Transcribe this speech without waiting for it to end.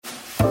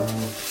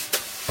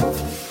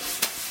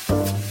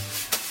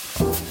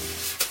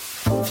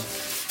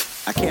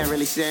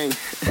really sing.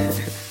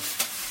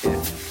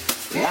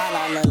 La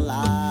la la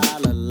la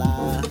la la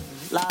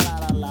la la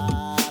la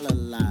la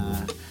la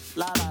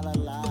la la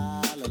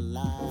la la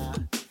la.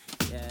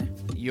 Yeah.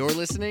 You're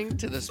listening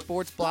to the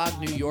Sports Blog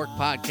New York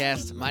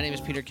podcast. My name is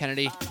Peter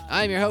Kennedy.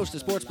 I am your host. The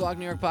Sports Blog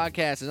New York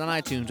podcast is on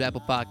iTunes,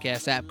 Apple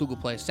Podcasts app, Google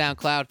Play,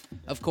 SoundCloud,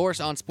 of course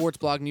on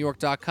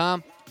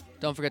sportsblognewyork.com.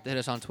 Don't forget to hit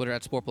us on Twitter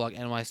at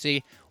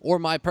SportBlogNYC or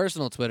my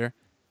personal Twitter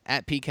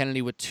at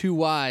PKennedy with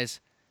 2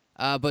 Ys.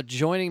 But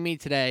joining me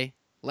today,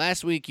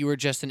 last week you were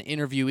just an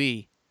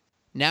interviewee.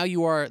 Now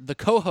you are the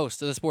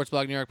co-host of the Sports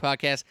Blog New York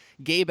podcast,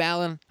 Gabe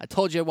Allen. I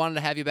told you I wanted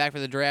to have you back for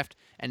the draft,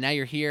 and now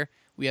you're here.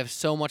 We have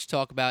so much to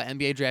talk about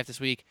NBA draft this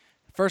week.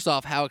 First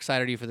off, how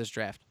excited are you for this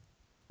draft?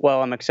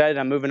 Well, I'm excited.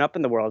 I'm moving up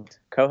in the world,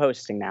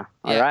 co-hosting now.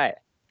 Yeah. All right.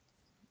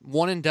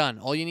 One and done.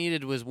 All you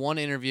needed was one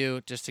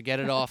interview just to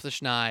get it off the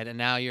schneid, and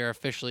now you're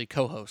officially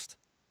co-host.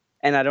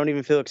 And I don't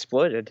even feel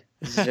exploited.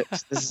 This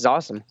is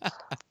awesome.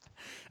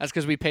 That's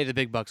because we pay the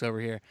big bucks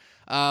over here.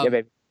 Yeah,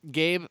 babe.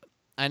 Gabe,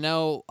 I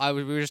know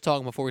we were just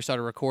talking before we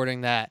started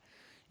recording that,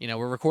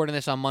 we're recording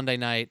this on Monday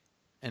night,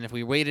 and if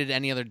we waited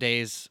any other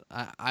days,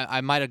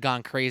 I might have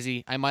gone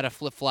crazy. I might have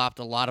flip-flopped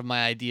a lot of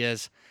my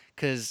ideas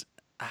because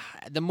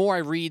the more I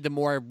read, the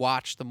more I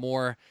watch, the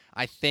more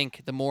I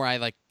think, the more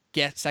I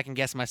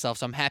second-guess myself.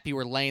 So I'm happy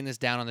we're laying this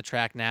down on the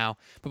track now.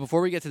 But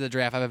before we get to the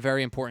draft, I have a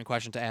very important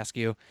question to ask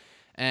you,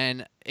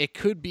 and it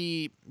could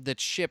be the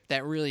chip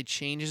that really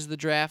changes the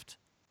draft,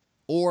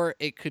 or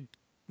it could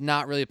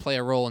not really play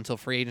a role until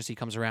free agency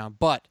comes around.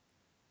 But,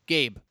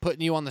 Gabe, putting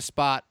you on the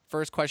spot,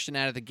 first question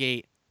out of the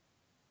gate,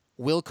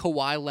 will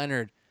Kawhi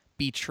Leonard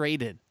be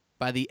traded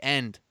by the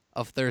end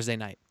of Thursday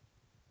night?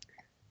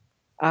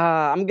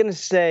 I'm going to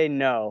say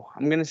no.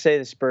 I'm going to say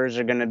the Spurs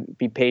are going to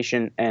be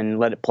patient and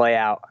let it play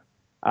out.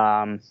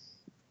 I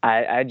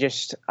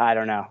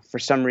don't know. For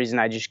some reason,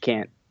 I just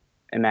can't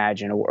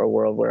imagine a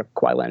world where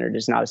Kawhi Leonard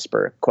is not a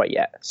Spur quite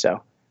yet. So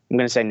I'm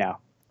going to say no.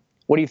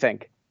 What do you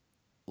think?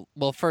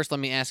 Well, first, let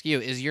me ask you,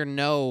 is your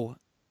no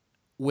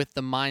with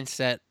the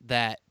mindset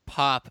that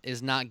Pop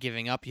is not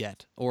giving up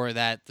yet, or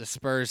that the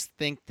Spurs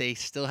think they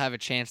still have a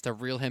chance to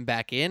reel him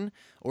back in,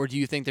 or do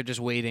you think they're just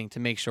waiting to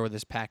make sure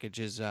this package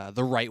is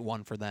the right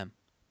one for them?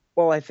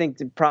 Well, I think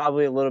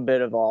probably a little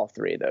bit of all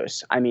three of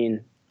those. I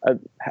mean, a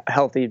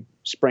healthy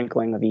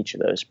sprinkling of each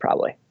of those,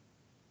 probably.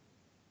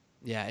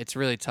 Yeah, it's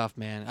really tough,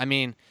 man. I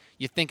mean,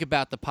 you think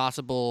about the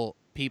possible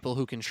people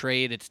who can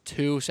trade. It's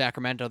 2,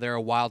 Sacramento, they're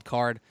a wild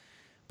card.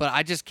 But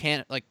I just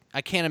can't,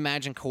 I can't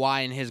imagine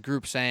Kawhi and his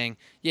group saying,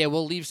 yeah,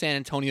 we'll leave San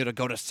Antonio to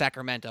go to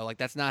Sacramento.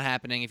 That's not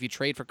happening. If you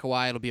trade for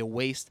Kawhi, it'll be a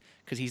waste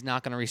because he's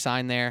not going to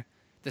resign there.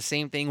 The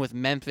same thing with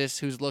Memphis,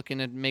 who's looking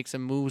to make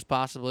some moves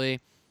possibly.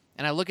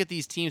 And I look at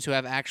these teams who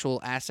have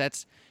actual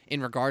assets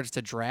in regards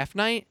to draft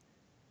night.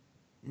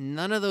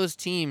 None of those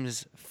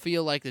teams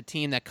feel like the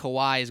team that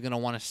Kawhi is going to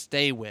want to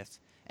stay with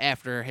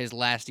after his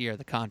last year of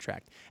the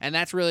contract. And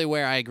that's really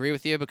where I agree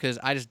with you because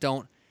I just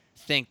don't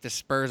think the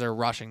Spurs are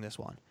rushing this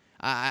one.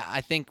 I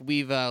think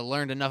we've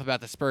learned enough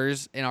about the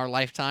Spurs in our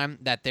lifetime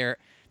that they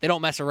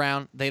don't mess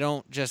around. They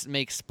don't just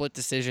make split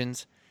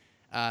decisions.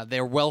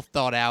 They're well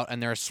thought out, and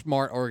they're a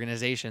smart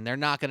organization. They're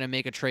not going to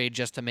make a trade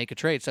just to make a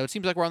trade. So it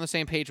seems like we're on the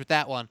same page with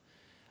that one.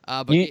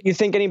 But you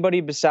think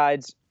anybody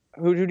besides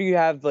who do you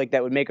have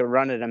that would make a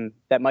run at him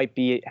that might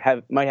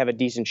have a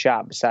decent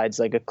shot besides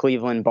a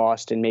Cleveland,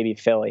 Boston, maybe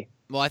Philly?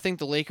 Well, I think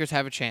the Lakers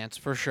have a chance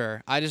for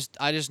sure. I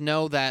just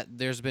know that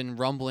there's been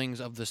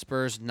rumblings of the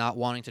Spurs not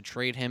wanting to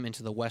trade him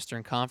into the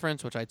Western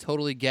Conference, which I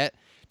totally get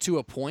to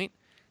a point.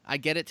 I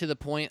get it to the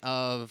point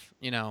of,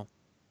 you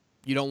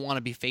don't want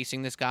to be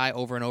facing this guy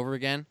over and over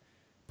again,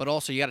 but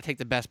also you got to take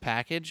the best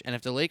package. And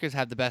if the Lakers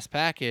have the best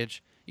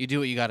package, you do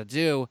what you got to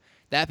do.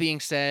 That being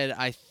said,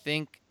 I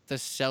think the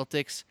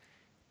Celtics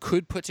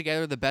could put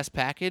together the best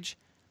package.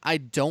 I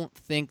don't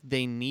think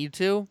they need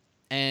to,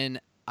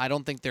 and I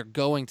don't think they're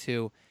going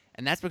to.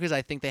 And that's because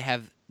I think they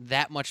have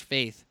that much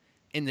faith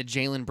in the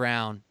Jaylen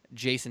Brown,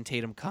 Jason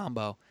Tatum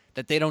combo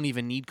that they don't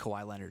even need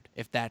Kawhi Leonard,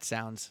 if that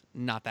sounds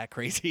not that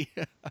crazy.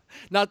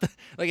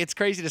 It's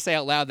crazy to say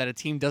out loud that a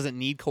team doesn't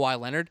need Kawhi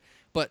Leonard,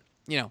 but,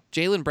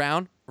 Jaylen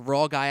Brown,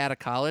 raw guy out of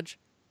college,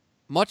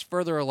 much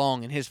further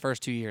along in his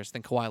first 2 years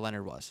than Kawhi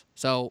Leonard was.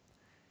 So,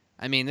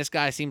 I mean, this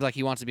guy seems like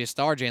he wants to be a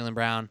star, Jaylen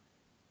Brown.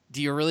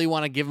 Do you really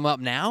want to give him up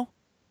now?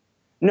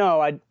 No,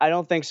 I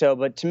don't think so.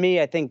 But to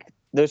me, I think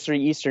those 3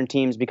 Eastern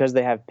teams, because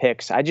they have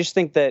picks, I just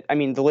think that,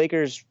 the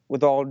Lakers,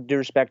 with all due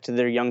respect to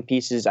their young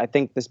pieces, I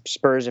think the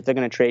Spurs, if they're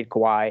going to trade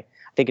Kawhi, I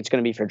think it's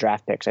going to be for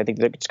draft picks. I think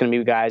that it's going to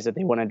be guys that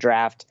they want to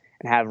draft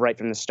and have right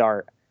from the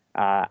start.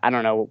 I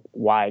don't know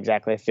why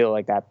exactly I feel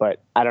like that, but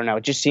I don't know.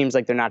 It just seems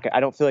like they're not. I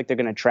don't feel like they're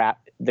going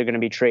to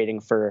be trading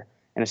for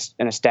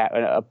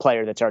a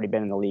player that's already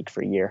been in the league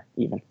for a year,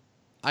 even.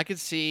 I could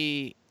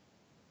see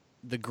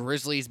the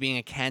Grizzlies being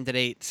a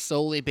candidate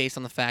solely based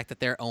on the fact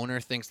that their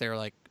owner thinks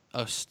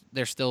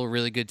they're still a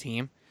really good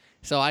team.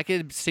 So I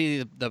could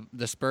see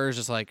the Spurs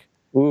just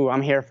Ooh,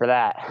 I'm here for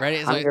that.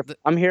 Ready?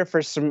 I'm here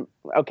for some.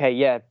 Okay,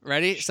 yeah.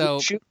 Ready?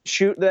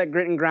 Shoot that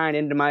grit and grind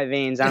into my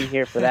veins. I'm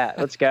here for that.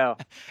 Let's go.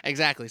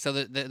 Exactly. So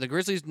the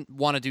Grizzlies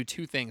want to do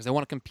two things. They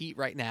want to compete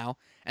right now,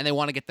 and they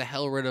want to get the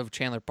hell rid of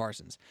Chandler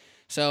Parsons.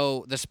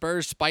 So the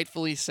Spurs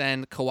spitefully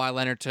send Kawhi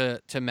Leonard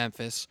to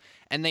Memphis,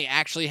 and they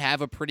actually have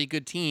a pretty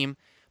good team.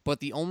 But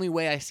the only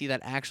way I see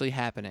that actually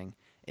happening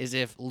is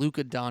if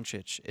Luka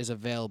Doncic is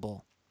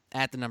available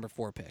at the number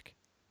 4 pick,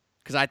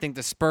 because I think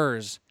the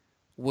Spurs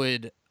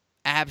would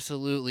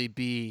absolutely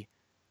be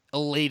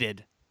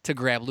elated to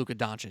grab Luka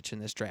Doncic in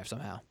this draft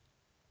somehow.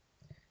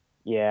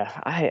 Yeah,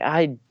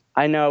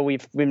 I know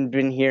we've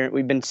been hearing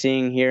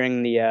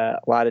the a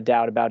lot of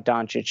doubt about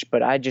Doncic,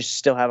 but I just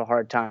still have a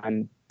hard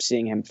time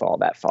seeing him fall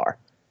that far.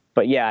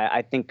 But yeah,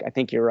 I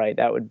think you're right.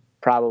 That would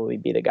probably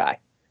be the guy.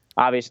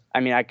 Obviously,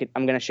 I mean,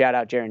 I'm going to shout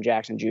out Jaren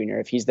Jackson Jr.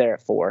 if he's there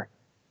at 4.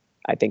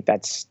 I think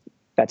that's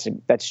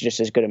just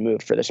as good a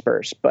move for the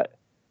Spurs. But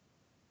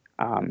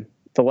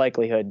the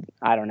likelihood,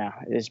 I don't know,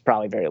 is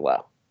probably very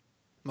low.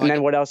 And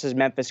then what else is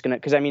Memphis going to –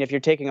 because, I mean, if you're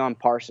taking on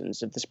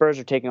Parsons, if the Spurs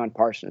are taking on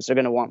Parsons, they're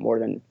going to want more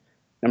than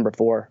number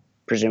 4,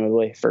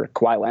 presumably, for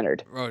Kawhi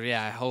Leonard. Oh,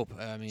 yeah, I hope.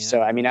 I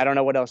don't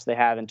know what else they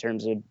have in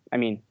terms of – I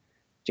mean,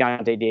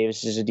 Donte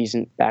Davis is a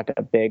decent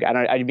backup big.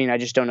 I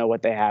just don't know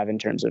what they have in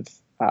terms of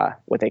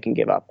what they can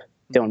give up.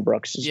 Dylan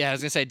Brooks is – Yeah, I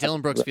was going to say,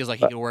 Dylan Brooks feels like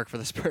he could work for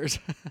the Spurs.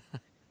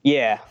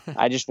 Yeah,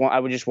 I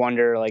would just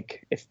wonder,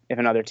 like, if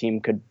another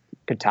team could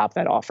top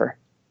that offer.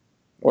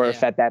 Or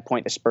if at that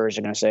point the Spurs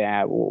are going to say,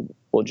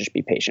 we'll just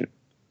be patient.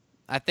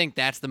 I think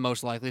that's the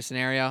most likely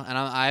scenario, and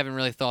I haven't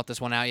really thought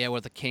this one out yet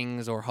what the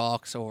Kings or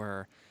Hawks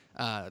or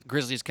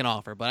Grizzlies can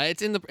offer, but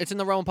it's in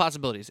the realm of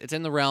possibilities. It's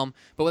in the realm.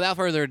 But without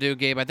further ado,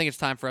 Gabe, I think it's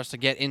time for us to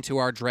get into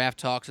our draft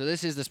talk. So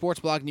this is the Sports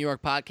Blog New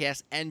York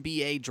podcast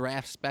NBA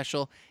Draft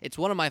Special. It's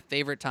one of my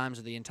favorite times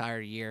of the entire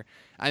year.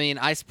 I mean,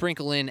 I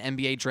sprinkle in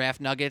NBA draft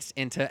nuggets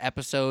into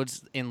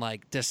episodes in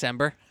like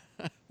December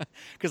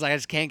because I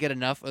just can't get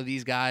enough of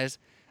these guys.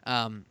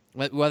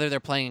 Whether they're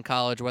playing in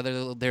college,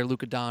 whether they're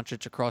Luka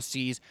Doncic across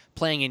seas,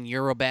 playing in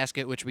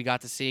Eurobasket, which we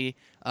got to see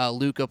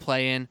Luka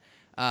play in.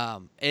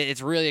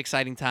 It's a really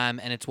exciting time,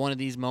 and it's one of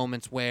these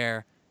moments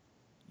where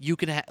you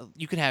could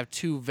have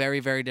two very,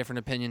 very different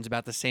opinions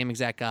about the same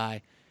exact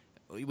guy.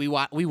 We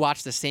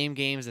watch the same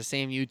games, the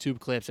same YouTube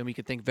clips, and we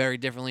could think very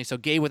differently. So,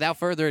 Gabe, without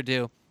further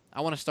ado, I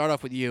want to start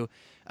off with you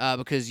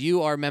because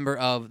you are a member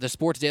of the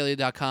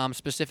SportsDaily.com,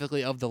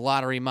 specifically of the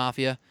Lottery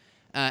Mafia.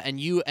 And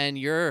you and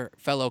your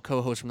fellow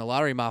co-host from the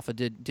Lottery Mafia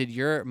did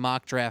your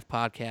mock draft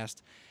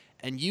podcast,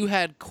 and you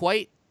had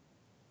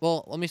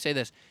let me say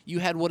this. You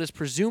had what is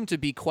presumed to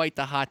be quite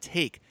the hot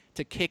take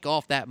to kick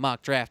off that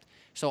mock draft.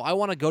 So I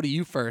want to go to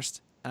you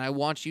first, and I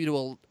want you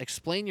to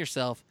explain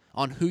yourself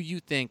on who you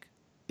think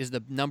is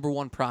the number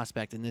 1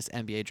 prospect in this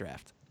NBA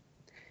draft.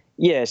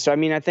 Yeah, so I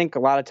mean, I think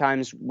a lot of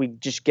times we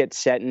just get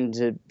set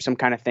into some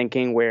kind of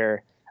thinking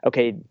where,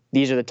 okay,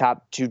 these are the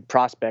top 2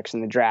 prospects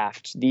in the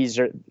draft. These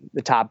are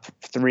the top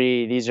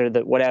 3. These are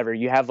the whatever.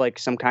 You have like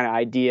some kind of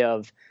idea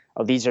of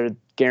these are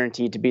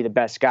guaranteed to be the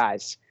best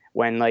guys.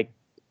 When, like,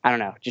 I don't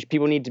know, just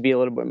people need to be a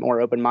little bit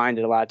more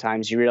open-minded. A lot of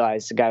times you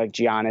realize a guy like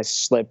Giannis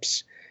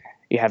slips.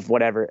 You have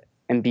whatever,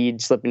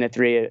 Embiid slipping to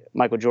 3,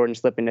 Michael Jordan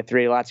slipping to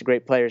 3, lots of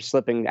great players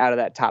slipping out of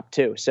that top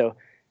 2. So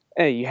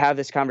you have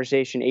this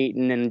conversation,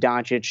 Ayton and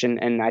Doncic,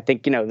 and I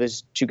think,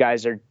 those 2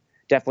 guys are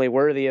definitely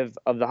worthy of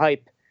the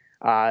hype.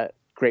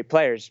 Great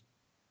players.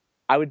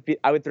 I would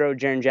throw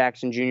Jaren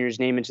Jackson Jr.'s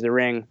name into the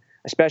ring,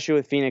 especially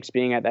with Phoenix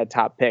being at that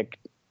top pick.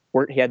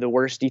 He had the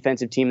worst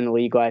defensive team in the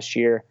league last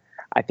year.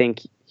 I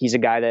think he's a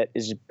guy that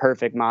is a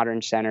perfect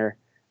modern center.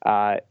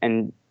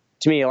 And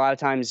to me, a lot of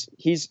times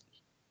he's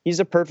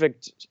a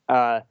perfect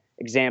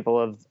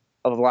example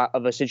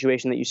of a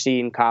situation that you see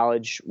in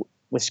college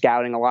with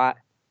scouting a lot,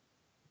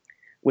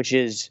 which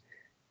is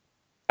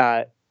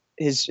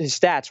his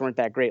stats weren't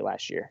that great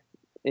last year,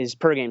 his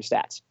per game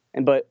stats.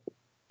 But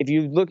if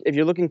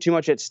you're looking too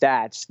much at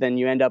stats, then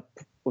you end up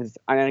with,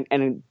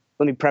 and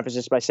let me preface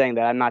this by saying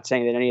that I'm not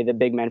saying that any of the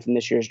big men from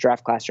this year's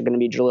draft class are going to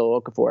be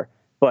Jahlil Okafor,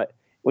 but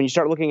when you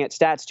start looking at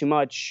stats too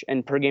much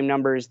and per game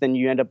numbers, then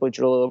you end up with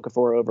Jahlil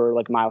Okafor over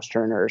like Miles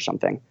Turner or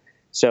something.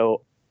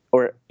 So,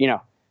 or you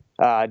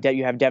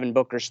have Devin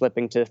Booker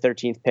slipping to the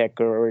 13th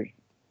pick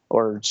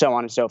or so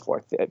on and so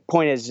forth. The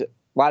point is, a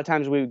lot of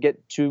times we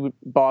get too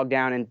bogged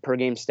down in per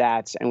game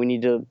stats, and we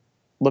need to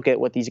look at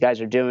what these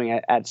guys are doing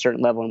at a certain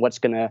level and what's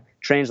going to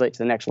translate to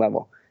the next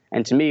level.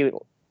 And to me,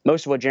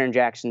 most of what Jaren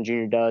Jackson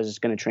Jr. does is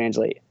going to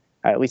translate,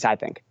 at least I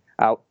think.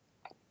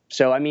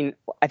 So, I mean,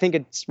 I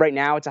think right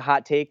now it's a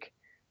hot take,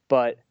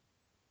 but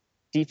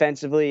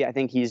defensively, I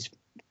think he's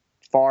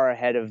far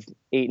ahead of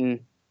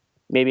Ayton.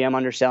 Maybe I'm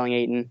underselling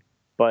Ayton,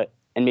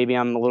 and maybe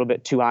I'm a little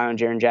bit too high on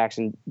Jaren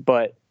Jackson.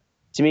 But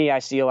to me, I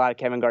see a lot of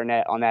Kevin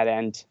Garnett on that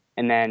end.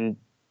 And then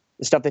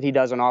the stuff that he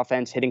does on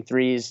offense, hitting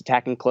threes,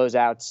 attacking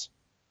closeouts,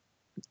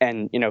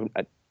 and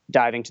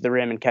diving to the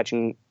rim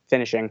and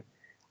finishing.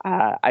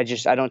 I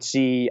don't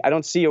see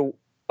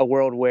a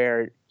world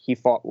where he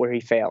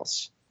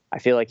fails. I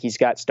feel like he's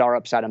got star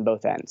upside on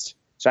both ends.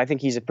 So I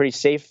think he's a pretty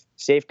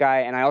safe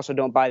guy, and I also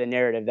don't buy the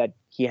narrative that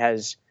he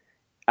has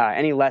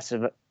any less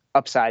of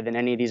upside than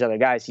any of these other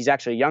guys. He's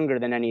actually younger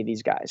than any of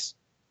these guys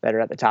that are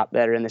at the top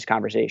that are in this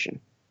conversation.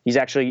 He's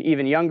actually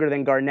even younger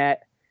than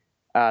Garnett.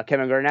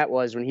 Kevin Garnett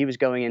was when he was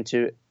going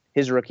into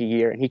his rookie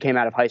year, and he came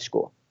out of high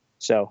school.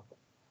 So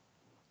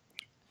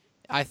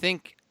I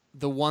think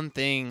the one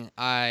thing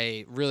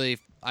I really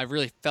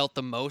felt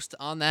the most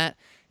on that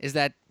is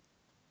that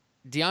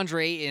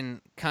DeAndre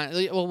Ayton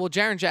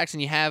Jaren Jackson,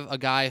 you have a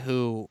guy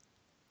who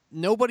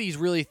nobody's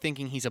really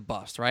thinking he's a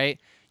bust, right?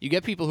 You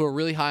get people who are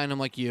really high on him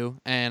like you,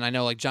 and I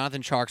know like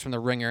Jonathan Tjarks from The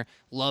Ringer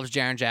loves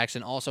Jaren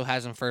Jackson, also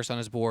has him first on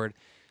his board.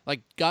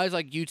 Like guys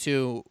like you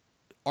two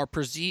are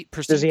perceived.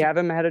 Does he have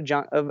him ahead of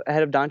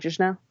Doncic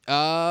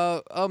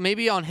now?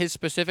 Maybe on his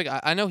specific.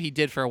 I know he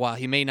did for a while.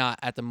 He may not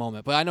at the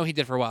moment, but I know he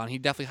did for a while, and he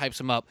definitely hypes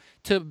him up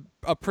to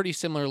a pretty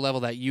similar level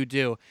that you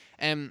do,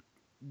 and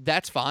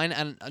that's fine.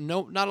 And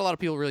not a lot of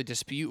people really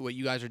dispute what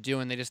you guys are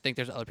doing. They just think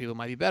there's other people who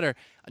might be better.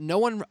 No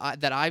one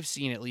that I've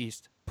seen at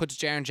least puts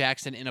Jaren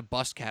Jackson in a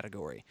bust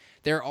category.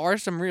 There are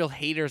some real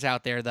haters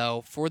out there,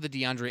 though, for the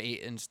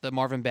DeAndre Aytons, the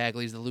Marvin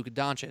Bagleys, the Luka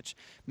Doncic.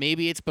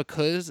 Maybe it's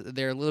because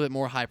they're a little bit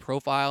more high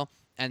profile,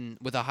 and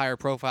with a higher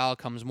profile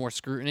comes more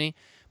scrutiny.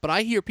 But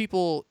I hear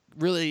people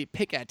really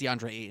pick at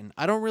DeAndre Ayton.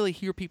 I don't really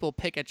hear people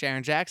pick at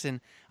Jaren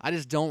Jackson. I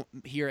just don't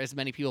hear as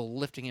many people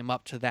lifting him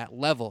up to that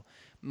level.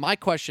 My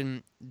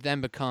question then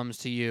becomes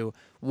to you,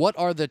 what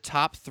are the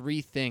top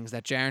 3 things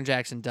that Jaren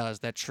Jackson does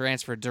that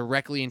transfer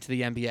directly into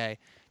the NBA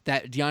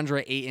that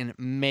DeAndre Ayton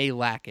may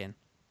lack in?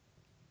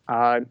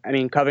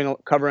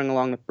 Covering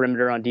along the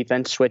perimeter on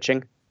defense,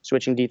 switching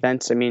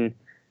defense. I mean,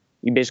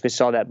 you basically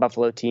saw that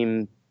Buffalo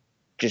team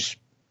just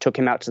took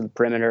him out to the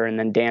perimeter and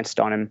then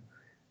danced on him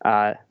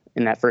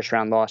in that first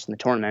round loss in the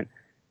tournament.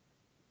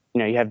 You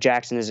know, you have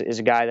Jackson is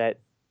a guy that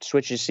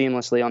switches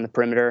seamlessly on the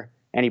perimeter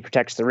and he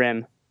protects the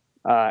rim.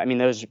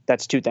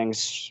 That's 2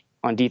 things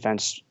on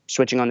defense,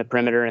 switching on the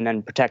perimeter and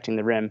then protecting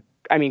the rim.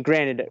 I mean,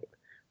 granted,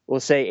 we'll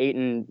say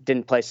Ayton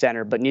didn't play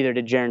center, but neither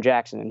did Jaren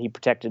Jackson, and he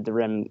protected the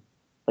rim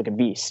like a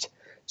beast.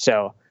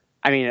 So,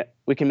 I mean,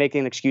 we can make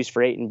an excuse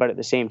for Ayton, but at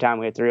the same time,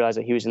 we have to realize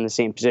that he was in the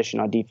same position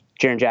on defense.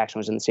 Jaren Jackson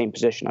was in the same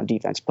position on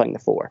defense, playing the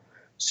 4.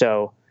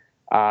 So,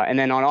 and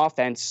then on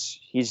offense,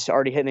 he's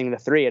already hitting the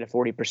 3 at a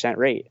 40%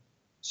 rate.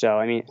 So,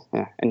 I mean,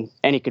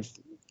 and he could,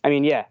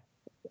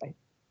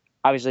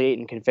 obviously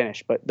Ayton can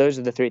finish, but those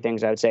are the 3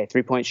 things I would say.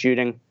 3-point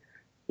shooting,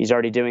 he's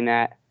already doing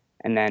that,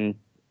 and then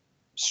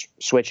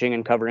switching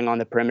and covering on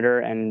the perimeter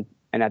and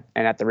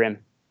at the rim.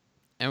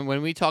 And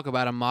when we talk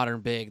about a modern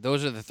big,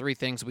 those are the 3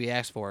 things we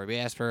ask for. We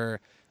ask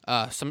for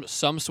some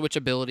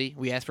switchability.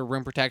 We ask for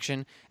rim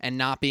protection and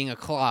not being a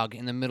clog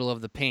in the middle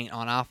of the paint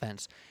on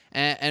offense.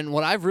 And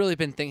what I've really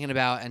been thinking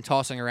about and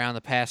tossing around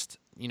the past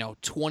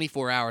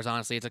 24 hours,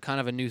 honestly, it's a kind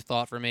of a new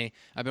thought for me.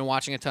 I've been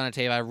watching a ton of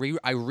tape. I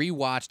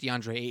rewatched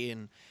DeAndre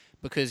Ayton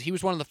because he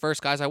was one of the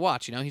first guys I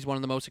watched. He's one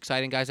of the most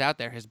exciting guys out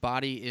there. His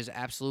body is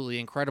absolutely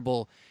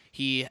incredible.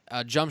 He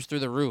jumps through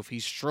the roof.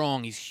 He's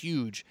strong. He's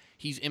huge.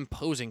 He's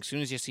imposing as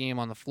soon as you see him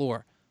on the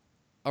floor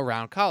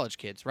around college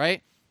kids,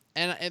 right?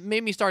 And it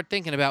made me start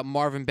thinking about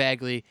Marvin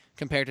Bagley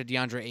compared to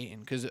DeAndre Ayton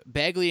because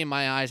Bagley, in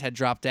my eyes, had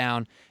dropped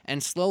down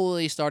and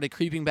slowly started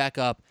creeping back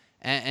up,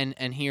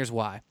 and here's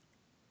why.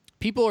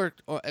 People,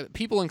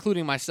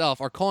 including myself,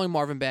 are calling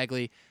Marvin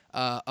Bagley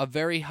a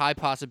very high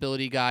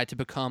possibility guy to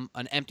become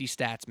an empty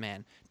stats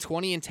man.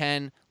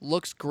 20-10,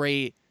 looks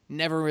great,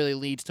 never really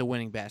leads to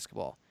winning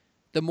basketball.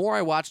 The more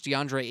I watch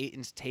DeAndre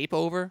Ayton's tape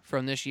over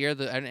from this year,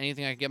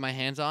 anything I can get my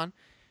hands on,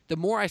 the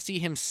more I see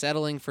him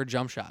settling for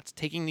jump shots,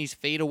 taking these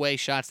fadeaway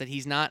shots that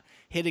he's not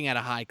hitting at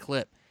a high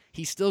clip.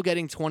 He's still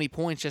getting 20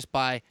 points just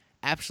by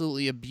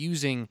absolutely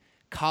abusing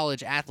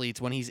college athletes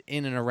when he's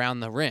in and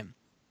around the rim.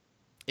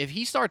 If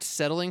he starts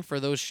settling for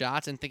those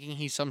shots and thinking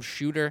he's some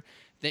shooter,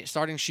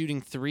 starting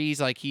shooting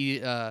threes like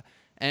he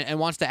and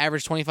wants to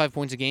average 25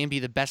 points a game, be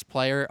the best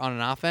player on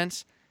an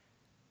offense,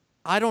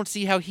 I don't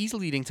see how he's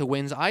leading to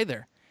wins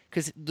either.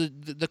 Because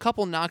the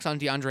couple knocks on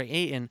DeAndre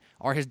Ayton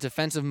are his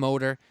defensive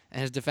motor and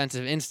his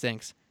defensive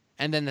instincts.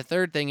 And then the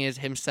third thing is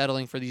him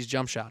settling for these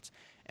jump shots.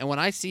 And when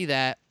I see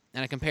that,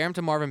 and I compare him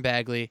to Marvin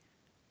Bagley,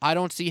 I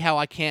don't see how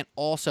I can't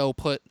also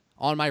put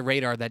on my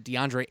radar that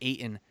DeAndre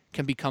Ayton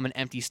can become an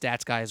empty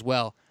stats guy as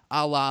well,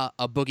 a la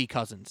a Boogie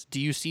Cousins.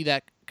 Do you see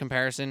that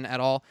comparison at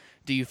all?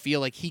 Do you feel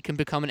like he can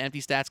become an empty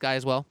stats guy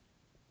as well?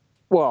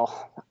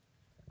 Well,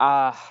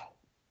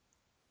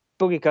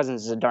 Boogie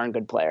Cousins is a darn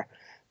good player.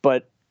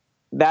 But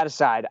that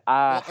aside,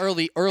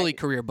 early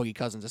career Boogie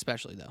Cousins,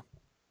 especially though.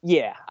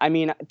 Yeah, I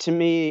mean, to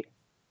me,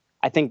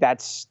 I think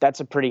that's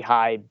a pretty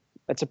high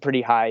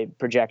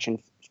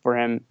projection for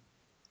him.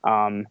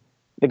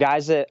 The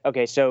guys that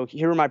so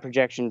here are my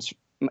projections.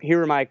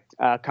 Here are my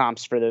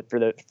comps for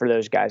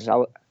those guys.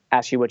 I'll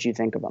ask you what you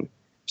think of them.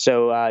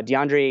 So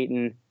DeAndre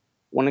Ayton,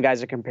 one of the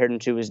guys I compared him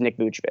to was Nick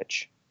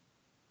Vucevic,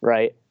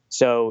 right?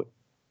 So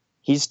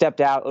he's stepped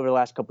out over the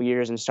last couple of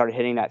years and started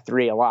hitting that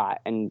 3 a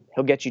lot, and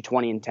he'll get you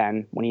 20 and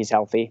 10 when he's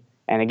healthy.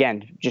 And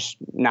again, just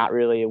not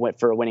really went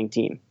for a winning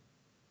team,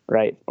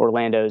 right?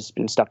 Orlando's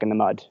been stuck in the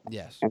mud.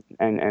 Yes.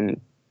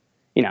 And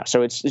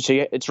so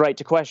it's right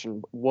to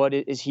question, what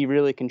is he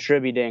really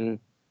contributing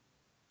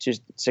to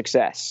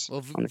success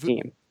on the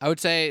team? I would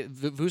say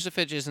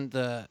Vucevic isn't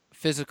the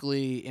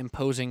physically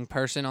imposing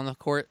person on the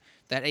court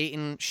that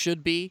Ayton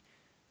should be,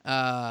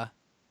 but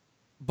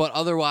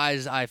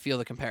otherwise I feel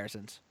the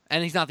comparisons.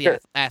 And he's not the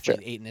athlete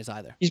Ayton is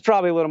either. He's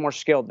probably a little more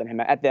skilled than him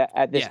at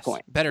this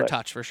point. Better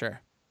touch for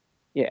sure.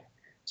 Yeah.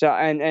 So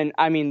and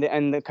I mean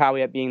the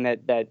caveat being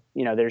that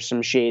there's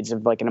some shades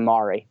of like an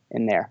Amari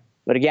in there,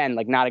 but again,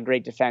 like not a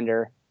great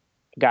defender,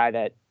 a guy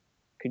that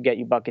could get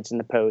you buckets in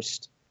the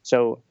post.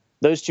 So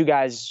those two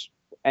guys,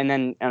 and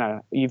then I don't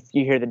know, you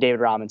hear that David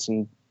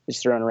Robinson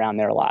is thrown around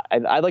there a lot.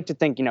 I'd like to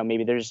think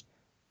maybe there's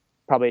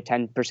probably a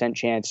 10%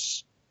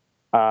 chance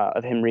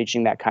of him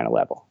reaching that kind of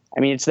level. I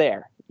mean, it's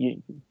there.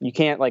 You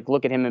can't like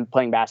look at him and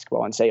playing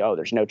basketball and say, oh,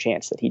 there's no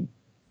chance that he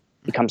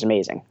becomes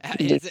amazing.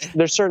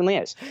 There certainly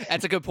is.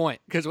 That's a good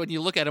point, because when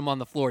you look at him on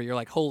the floor, you're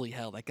like, holy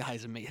hell, that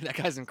guy's amazing. That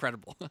guy's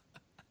incredible.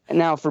 And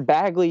now for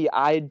Bagley,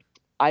 I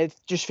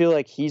just feel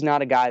like he's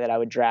not a guy that I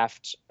would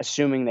draft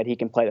assuming that he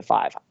can play the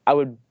 5. I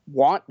would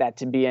want that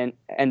to be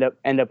end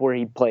up where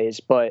he plays,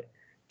 but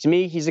to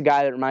me, he's a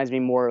guy that reminds me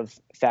more of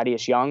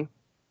Thaddeus Young,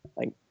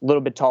 like a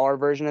little bit taller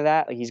version of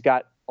that. Like he's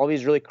got all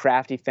these really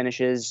crafty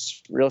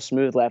finishes, real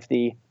smooth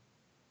lefty,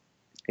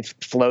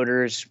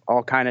 floaters,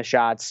 all kind of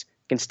shots.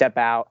 Can step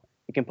out.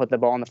 He can put the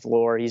ball on the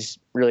floor. He's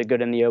really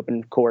good in the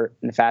open court,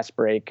 in the fast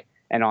break,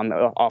 and on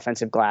the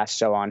offensive glass,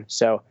 so on.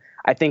 So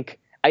I think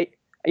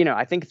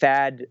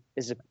Thad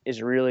is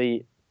a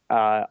really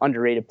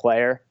underrated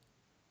player,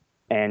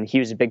 and he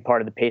was a big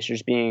part of the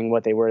Pacers being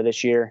what they were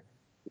this year.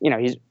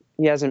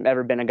 He hasn't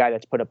ever been a guy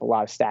that's put up a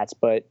lot of stats,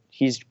 but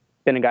he's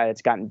been a guy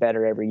that's gotten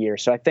better every year.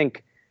 So I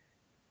think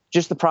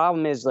just the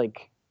problem is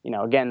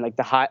again, like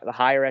the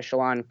higher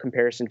echelon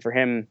comparison for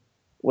him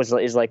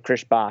is like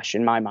Chris Bosh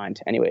in my mind,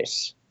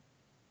 anyways.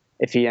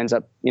 If he ends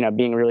up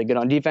being really good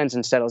on defense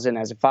and settles in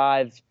as a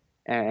 5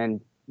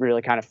 and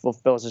really kind of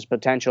fulfills his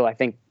potential, I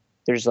think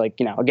there's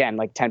again,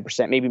 like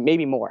 10%,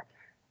 maybe more.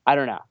 I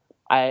don't know.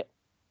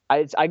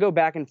 I go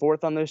back and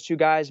forth on those two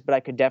guys, but I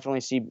could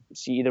definitely see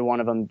either one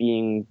of them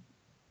being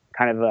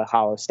kind of a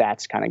hollow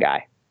stats kind of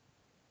guy.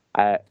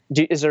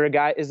 Is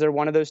there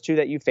one of those two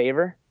that you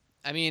favor?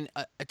 I mean,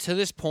 to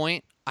this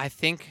point, I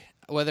think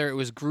whether it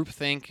was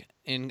groupthink,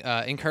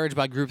 encouraged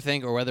by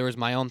groupthink, or whether it was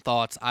my own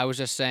thoughts, I was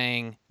just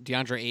saying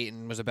DeAndre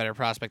Ayton was a better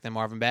prospect than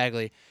Marvin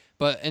Bagley.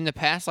 But in the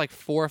past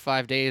 4 or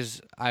 5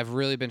 days, I've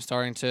really been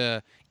starting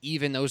to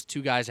even those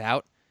two guys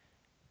out.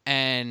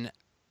 And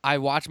I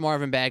watch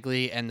Marvin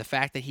Bagley, and the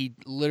fact that he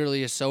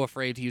literally is so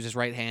afraid to use his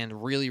right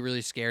hand really,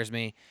 really scares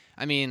me.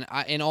 I mean,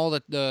 in all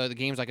the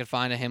games I could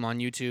find of him on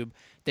YouTube,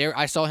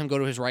 I saw him go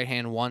to his right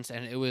hand once,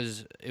 and it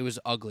was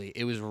ugly.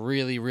 It was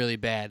really, really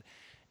bad.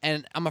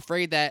 And I'm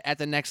afraid that at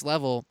the next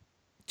level,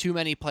 too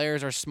many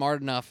players are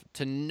smart enough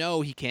to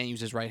know he can't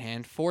use his right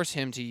hand, force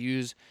him to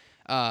use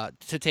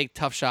to take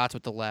tough shots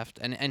with the left,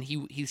 and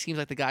he seems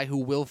like the guy who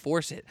will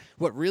force it.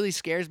 What really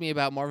scares me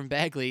about Marvin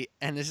Bagley,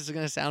 and this is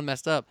going to sound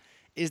messed up,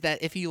 is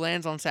that if he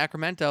lands on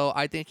Sacramento,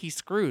 I think he's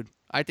screwed.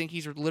 I think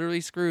he's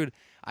literally screwed.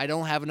 I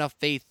don't have enough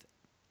faith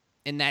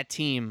in that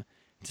team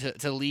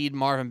to lead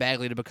Marvin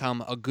Bagley to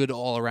become a good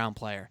all-around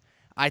player.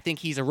 I think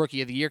he's a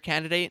Rookie of the Year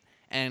candidate,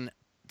 and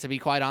to be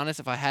quite honest,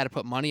 if I had to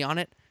put money on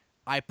it,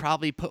 I'd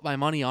probably put my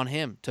money on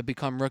him to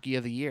become Rookie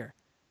of the Year.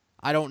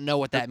 I don't know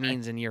what that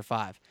means in year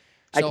 5.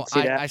 So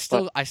I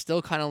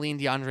still kind of lean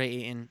DeAndre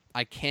Ayton.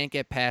 I can't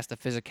get past the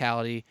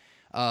physicality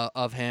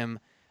of him.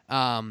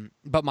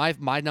 But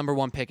my number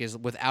one pick is,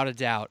 without a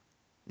doubt,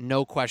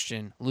 no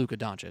question, Luka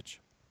Doncic.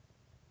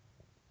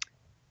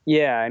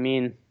 Yeah, I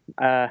mean,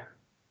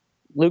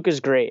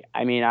 Luka's great.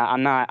 I mean,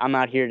 I'm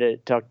not here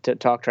to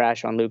talk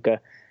trash on Luka.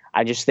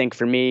 I just think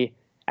for me,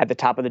 at the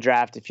top of the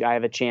draft, if I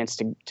have a chance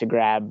to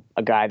grab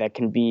a guy that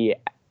can be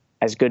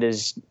as good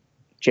as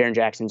Jaren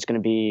Jackson's going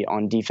to be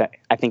on defense,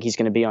 I think he's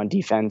going to be on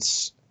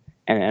defense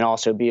and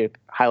also be a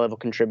high-level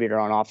contributor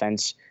on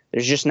offense.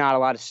 There's just not a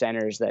lot of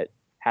centers that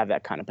have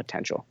that kind of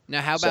potential.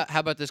 Now, how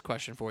about this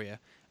question for you?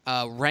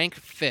 Rank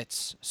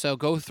fits. So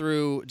go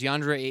through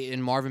DeAndre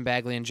Ayton, Marvin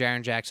Bagley, and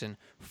Jaren Jackson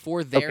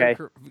for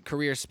their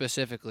career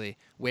specifically.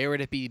 Where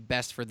would it be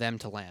best for them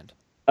to land?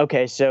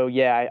 Okay, so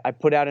yeah, I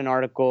put out an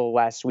article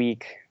last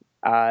week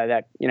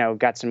that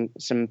got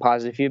some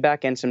positive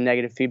feedback and some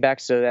negative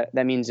feedback. So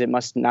that means it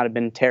must not have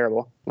been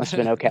terrible. Must have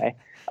been okay.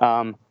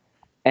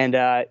 And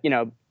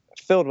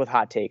filled with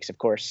hot takes, of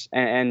course.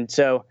 And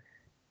so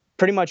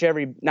pretty much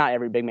not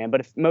every big man,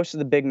 but if most of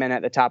the big men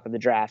at the top of the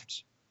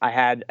draft I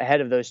had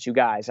ahead of those two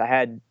guys.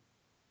 It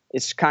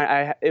was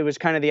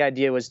kind of the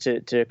idea was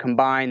to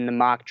combine the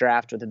mock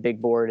draft with a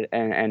big board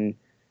and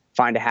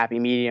find a happy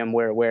medium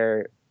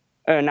where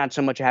not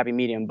so much a happy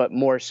medium, but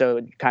more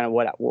so kind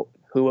of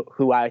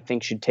who I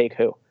think should take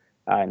who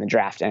in the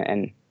draft,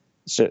 and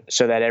so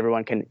that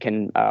everyone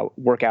can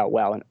work out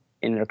well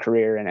in their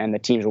career and the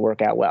teams will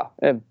work out well.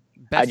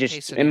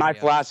 In my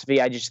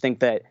philosophy, I just think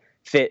that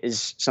fit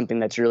is something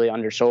that's really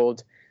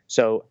undersold.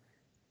 So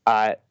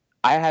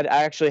I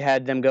actually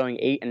had them going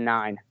 8 and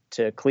 9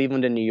 to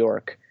Cleveland and New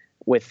York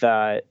with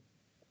the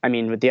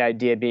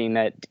idea being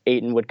that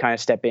Ayton would kind of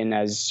step in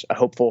as a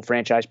hopeful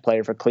franchise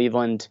player for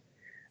Cleveland.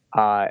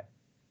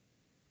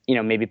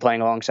 Maybe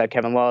playing alongside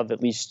Kevin Love,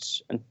 at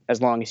least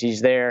as long as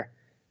he's there.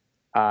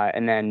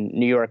 And then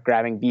New York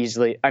grabbing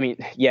Beasley. There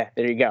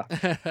you go.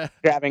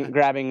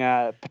 grabbing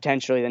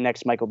potentially the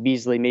next Michael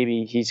Beasley.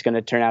 Maybe he's going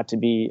to turn out to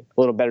be a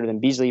little better than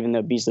Beasley, even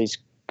though Beasley's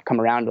come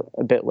around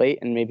a bit late,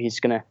 and maybe he's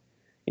going to,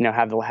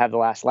 have the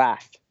last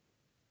laugh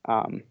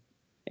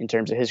in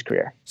terms of his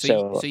career.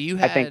 So you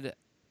had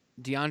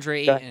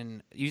DeAndre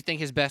Ayton. You think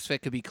his best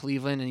fit could be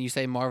Cleveland, and you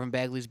say Marvin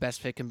Bagley's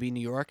best fit can be New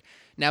York.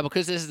 Now,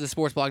 because this is the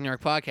Sports Blog New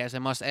York podcast, I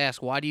must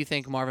ask, why do you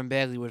think Marvin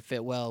Bagley would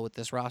fit well with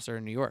this roster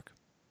in New York?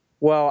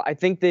 Well, I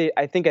think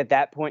at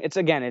that point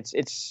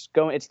it's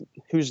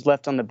who's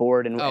left on the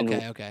board and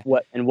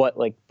what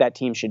like that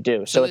team should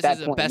do. So this at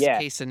that is point, a best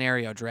case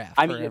scenario draft.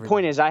 The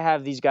point is, I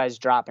have these guys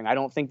dropping. I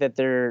don't think that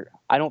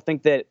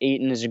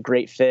Ayton is a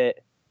great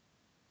fit,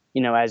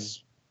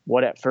 as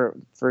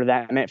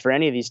for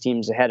any of these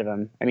teams ahead of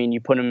him.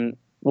 You put him.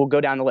 We'll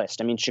go down the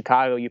list.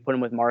 Chicago, you put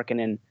him with Markin,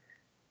 and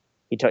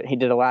he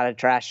did a lot of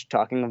trash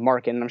talking of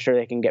Markin. I'm sure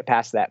they can get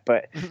past that,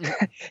 but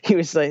he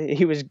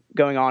was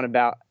going on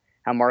about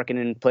how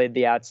Markkanen played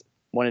the outs,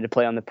 wanted to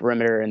play on the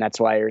perimeter, and that's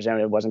why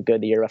Arizona wasn't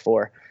good the year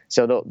before.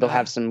 So they'll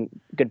have some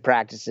good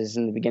practices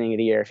in the beginning of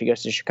the year if he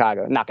goes to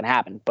Chicago. Not going to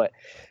happen, but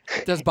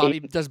does Bobby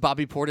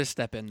Portis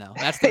step in now?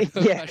 That's the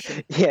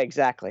question. Yeah,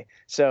 exactly.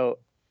 So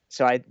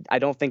I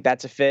don't think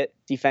that's a fit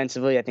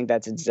defensively. I think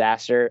that's a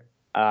disaster.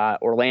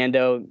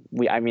 Orlando,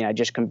 I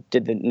just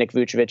did the Nick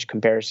Vucevic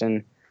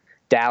comparison.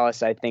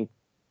 Dallas, I think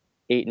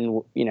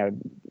Ayton,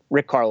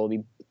 Rick Carlisle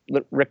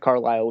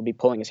will be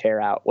pulling his hair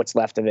out, what's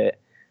left of it.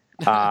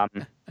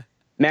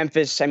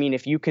 Memphis,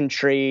 if you can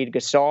trade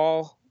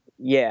Gasol,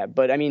 yeah,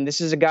 but this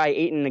is a guy,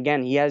 Ayton,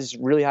 again, he has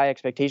really high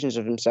expectations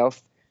of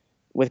himself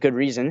with good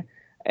reason.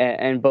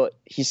 But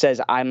he says,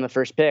 I'm the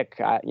first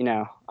pick.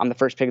 I'm the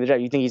first pick of the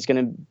draft. You think he's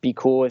going to be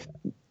cool with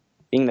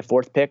being the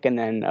fourth pick and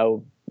then,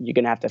 you're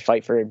going to have to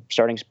fight for a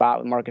starting spot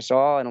with Marc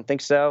Gasol? I don't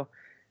think so.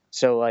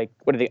 So,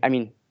 what do they,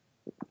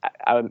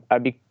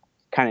 I'd be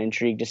kind of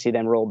intrigued to see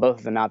them roll both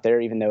of them out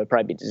there, even though it'd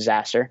probably be a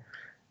disaster.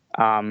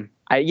 And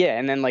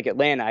then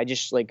Atlanta,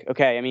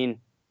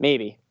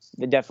 maybe.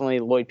 Definitely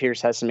Lloyd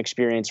Pierce has some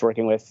experience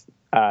working with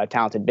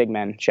talented big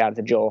men. Shout out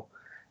to Joel.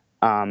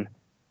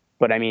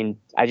 But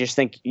I just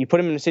think you put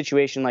him in a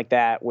situation like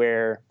that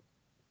where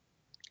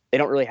they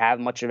don't really have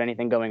much of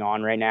anything going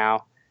on right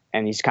now,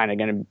 and he's kind of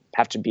going to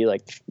have to be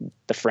like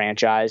the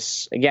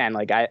franchise again.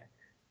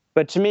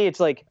 But to me,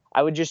 it's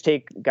I would just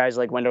take guys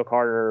like Wendell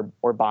Carter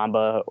or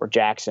Bamba or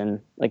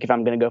Jackson. If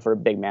I'm going to go for a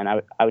big man,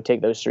 I would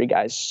take those three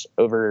guys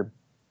over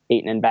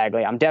Ayton and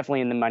Bagley. I'm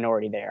definitely in the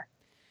minority there.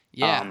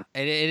 Yeah,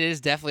 it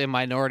is definitely a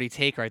minority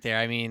take right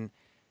there.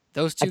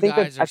 Those two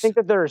guys. I think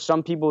that there are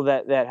some people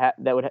that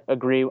would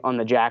agree on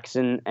the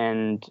Jackson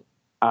and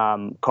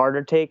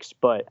Carter takes,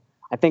 but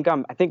I think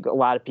a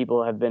lot of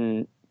people have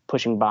been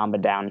pushing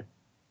Bamba down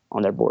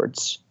on their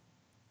boards.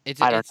 It's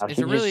a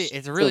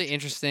really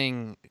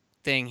interesting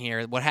thing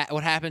here. What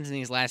happens in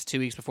these last 2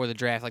 weeks before the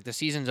draft? The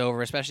season's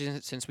over, especially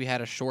since we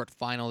had a short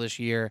final this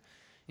year.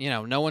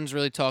 No one's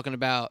really talking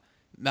about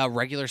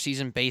regular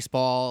season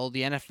baseball.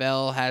 The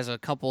NFL has a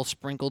couple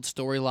sprinkled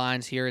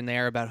storylines here and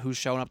there about who's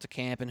showing up to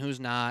camp and who's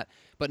not,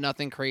 but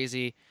nothing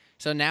crazy.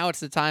 So now it's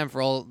the time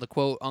for all the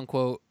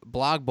quote-unquote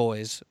blog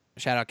boys,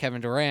 shout out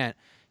Kevin Durant,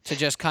 to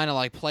just kind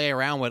of play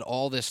around with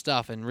all this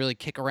stuff and really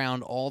kick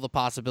around all the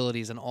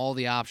possibilities and all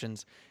the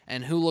options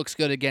and who looks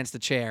good against the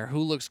chair, who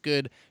looks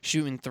good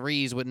shooting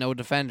threes with no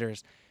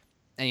defenders.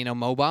 And,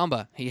 Mo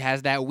Bamba, he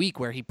has that week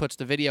where he puts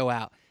the video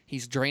out.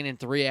 He's draining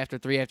three after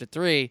three after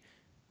three.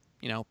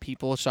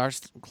 People start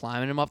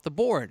climbing him up the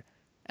board.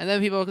 And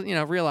then people,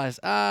 realize,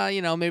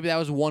 maybe that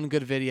was one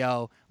good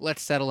video.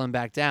 Let's settle him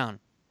back down.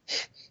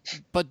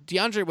 But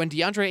when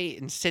DeAndre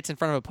Ayton sits in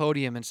front of a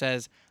podium and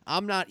says,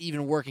 I'm not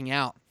even working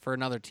out for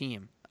another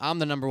team, I'm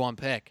the number one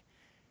pick,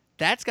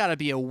 that's got to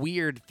be a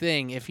weird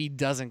thing if he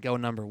doesn't go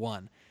number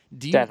one.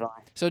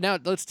 Definitely. So now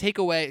let's take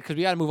away, because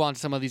we got to move on to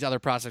some of these other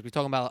prospects. We're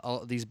talking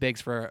about these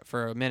bigs for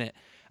a minute.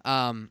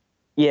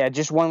 Yeah,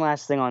 just one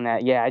last thing on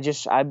that. Yeah,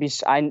 that's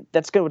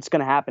good. What's going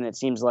to happen? It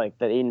seems like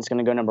that Ayton's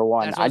going to go number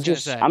one. I'm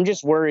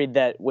just worried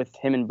that with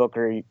him and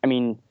Booker,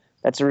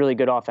 that's a really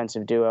good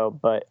offensive duo,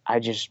 but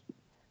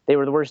they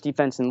were the worst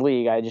defense in the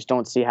league. I just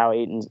don't see how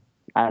Ayton's.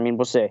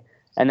 We'll see.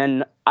 And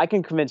then I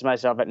can convince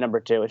myself at number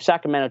two. If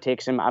Sacramento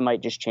takes him, I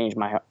might just change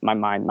my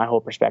mind, my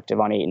whole perspective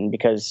on Ayton,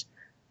 because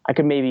I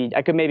could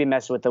maybe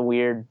mess with a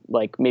weird,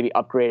 maybe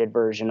upgraded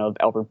version of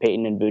Elfrid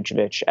Payton and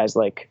Vucevic as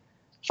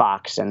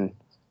Fox and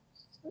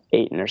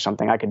Ayton or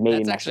something. I could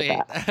maybe mess with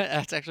that.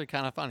 That's actually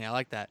kind of funny. I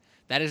like that.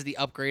 That is the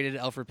upgraded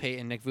Elfrid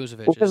Payton, Nick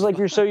Vucevic. Because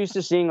you're so used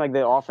to seeing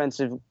the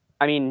offensive.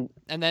 And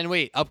then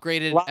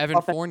upgraded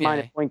Evan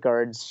Fournier. Point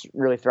guards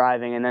really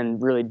thriving, and then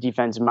really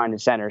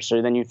defensive-minded centers.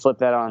 So then you flip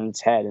that on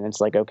its head, and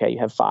it's okay, you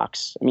have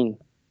Fox.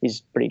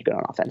 he's pretty good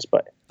on offense,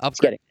 but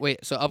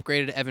Wait, so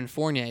upgraded Evan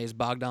Fournier is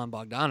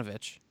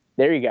Bogdanovich.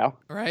 There you go.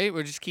 Right?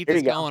 We'll just keep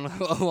this going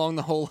along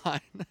the whole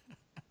line.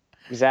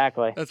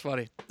 Exactly. That's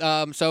funny.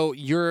 So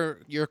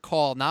your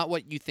call, not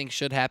what you think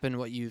should happen,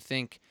 what you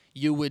think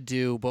you would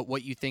do, but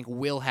what you think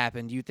will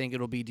happen. Do you think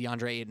it'll be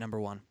DeAndre at number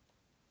 1?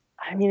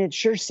 I mean, it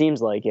sure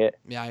seems like it.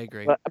 Yeah, I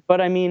agree. But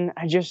I mean,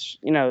 I just,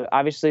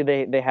 obviously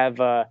they have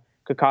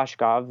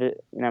Kokoshkov.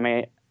 I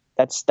mean,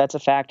 that's a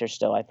factor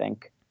still, I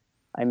think.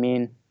 I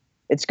mean,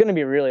 it's going to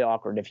be really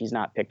awkward if he's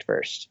not picked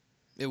first.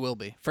 It will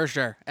be, for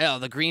sure. Oh,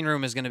 the green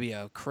room is going to be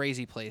a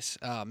crazy place.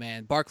 Oh,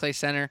 man. Barclays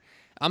Center.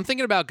 I'm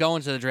thinking about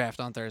going to the draft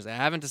on Thursday. I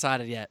haven't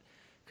decided yet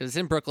because it's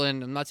in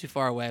Brooklyn. I'm not too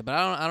far away, but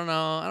I don't know.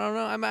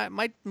 I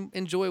might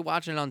enjoy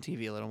watching it on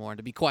TV a little more,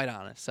 to be quite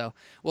honest. So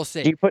we'll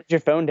see. Do you put your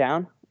phone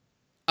down?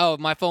 Oh,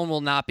 my phone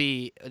will not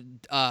be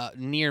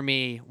near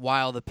me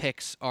while the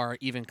picks are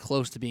even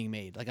close to being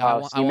made. Like,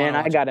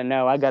 I gotta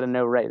know. I gotta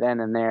know right then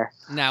and there.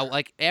 Now,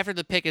 like after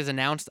the pick is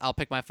announced, I'll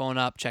pick my phone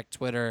up, check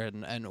Twitter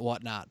and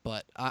whatnot.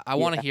 But I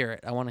want to hear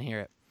it. I want to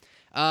hear it.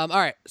 All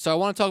right, so I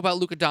want to talk about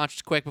Luka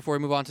Doncic quick before we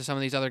move on to some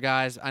of these other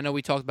guys. I know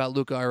we talked about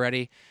Luka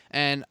already,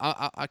 and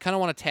I kind of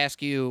want to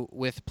task you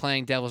with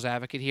playing devil's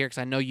advocate here because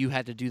I know you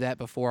had to do that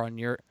before on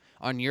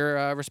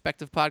your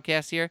respective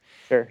podcasts here.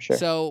 Sure.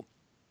 So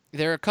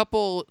there are a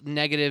couple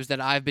negatives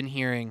that I've been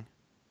hearing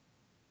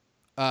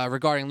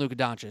regarding Luka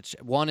Doncic.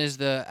 One is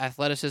the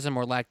athleticism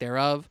or lack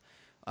thereof.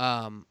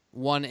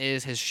 One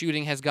is his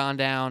shooting has gone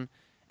down,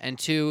 and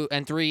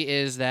 3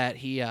 is that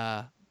he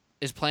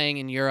is playing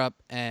in Europe,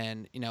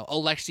 and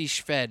Alexei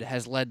Shved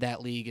has led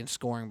that league in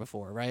scoring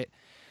before, right?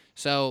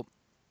 So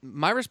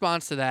my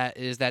response to that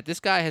is that this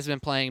guy has been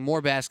playing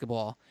more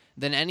basketball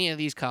than any of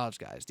these college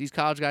guys. These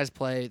college guys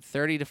play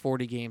 30 to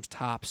 40 games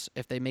tops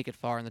if they make it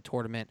far in the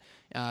tournament,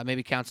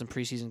 maybe count some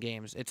preseason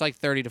games. It's like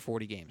 30 to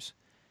 40 games.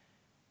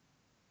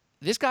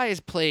 This guy has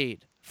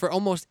played for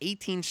almost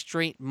 18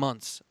 straight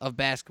months of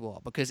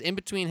basketball because in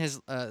between his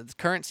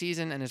current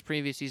season and his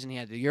previous season, he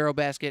had the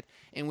Eurobasket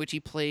in which he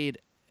played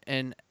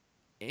an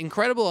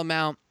incredible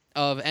amount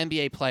of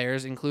NBA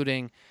players,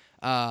 including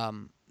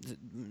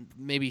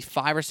maybe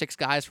 5 or 6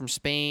 guys from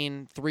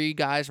Spain, 3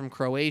 guys from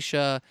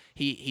Croatia.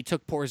 He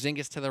took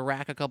Porzingis to the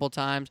rack a couple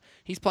times.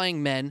 He's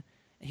playing men.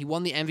 He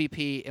won the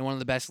MVP in one of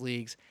the best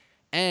leagues.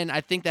 And I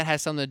think that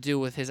has something to do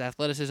with his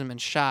athleticism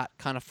and shot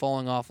kind of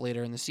falling off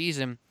later in the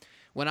season.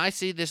 When I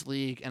see this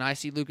league and I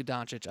see Luka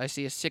Doncic, I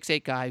see a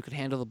 6'8" guy who could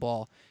handle the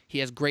ball. He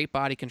has great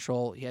body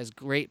control. He has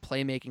great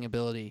playmaking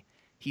ability.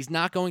 He's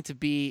not going to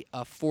be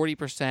a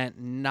 40%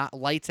 not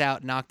lights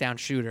out knockdown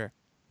shooter,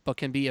 but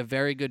can be a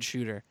very good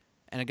shooter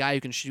and a guy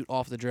who can shoot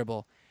off the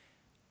dribble.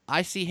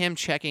 I see him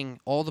checking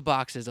all the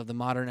boxes of the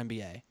modern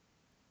NBA.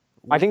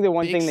 I think the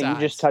one thing that you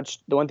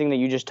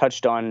just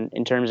touched on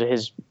in terms of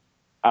his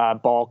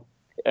ball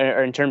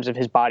or in terms of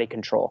his body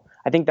control,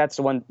 I think that's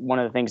one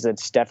of the things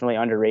that's definitely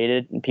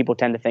underrated. And people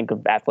tend to think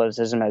of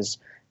athleticism as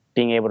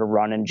being able to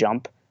run and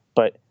jump,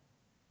 but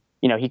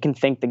he can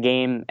think the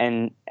game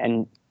and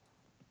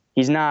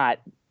he's not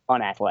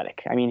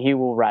unathletic. I mean, he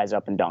will rise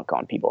up and dunk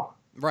on people.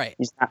 Right.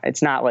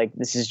 It's not like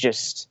this is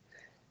just,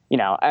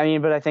 but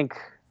I think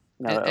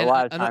a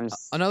lot of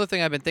times. Another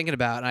thing I've been thinking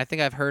about, and I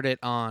think I've heard it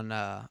on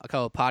a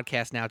couple of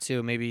podcasts now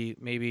too.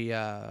 Maybe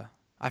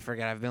I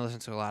forget. I've been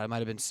listening to a lot. It might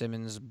have been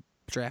Simmons'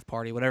 draft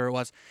party, whatever it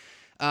was.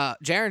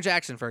 Jaren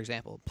Jackson, for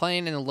example,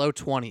 playing in the low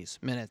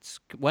 20s minutes.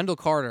 Wendell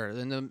Carter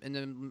in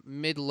the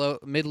mid low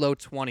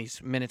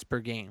 20s minutes per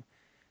game.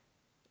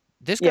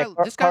 This guy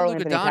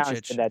Luka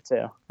Doncic did that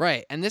too.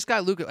 Right, and this guy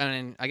Luka,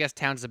 and I guess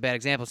Towns is a bad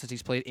example since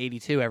he's played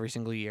 82 every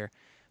single year,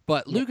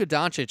 but Luka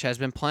Doncic has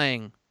been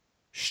playing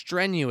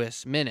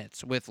strenuous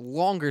minutes with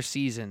longer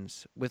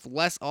seasons, with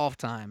less off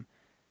time,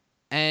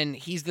 and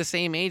he's the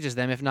same age as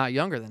them, if not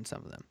younger than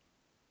some of them.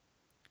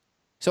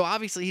 So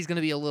obviously he's going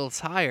to be a little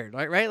tired,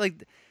 right?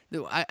 Like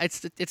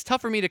it's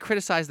tough for me to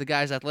criticize the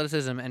guy's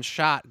athleticism and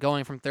shot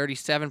going from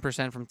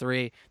 37% from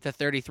 3 to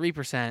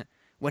 33%.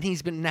 When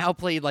he's been now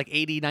played like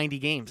 80, 90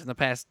 games in the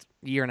past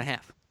year and a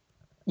half.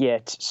 Yeah.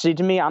 See,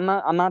 to me, I'm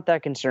not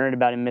that concerned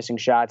about him missing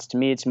shots. To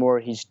me, it's more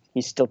he's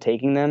still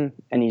taking them,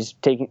 and he's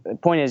taking. The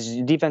point is,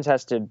 defense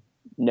has to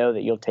know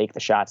that you'll take the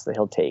shots that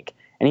he'll take,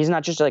 and he's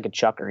not just like a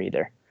chucker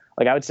either.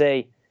 Like I would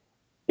say,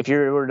 if you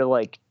were to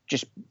like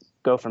just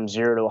go from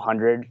 0 to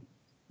 100,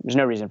 there's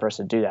no reason for us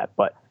to do that.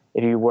 But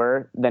if you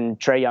were, then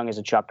Trae Young is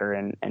a chucker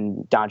and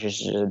Doncic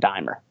is a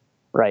dimer,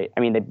 right? I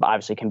mean, they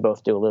obviously can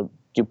both do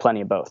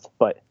plenty of both,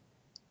 but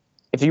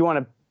if you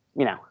want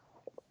to,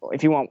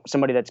 if you want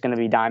somebody that's going to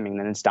be diming,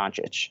 then it's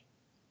Doncic.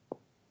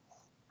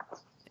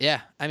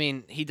 Yeah, I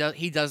mean, he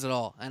does it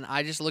all. And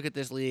I just look at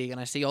this league and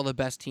I see all the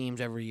best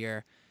teams every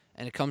year,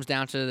 and it comes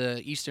down to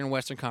the Eastern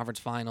Western Conference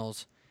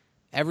Finals.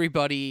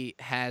 Everybody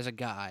has a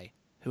guy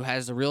who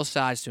has the real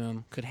size to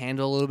him, could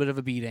handle a little bit of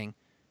a beating,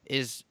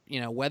 is,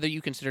 whether you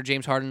consider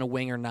James Harden a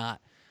wing or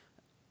not.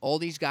 All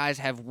these guys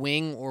have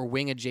wing or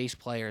wing-adjacent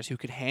players who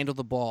could handle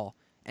the ball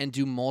and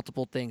do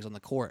multiple things on the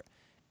court.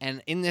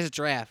 And in this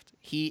draft,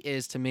 he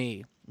is, to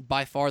me,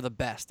 by far the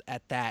best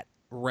at that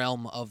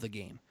realm of the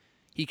game.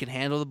 He can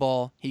handle the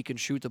ball. He can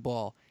shoot the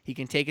ball. He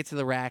can take it to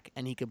the rack,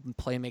 and he can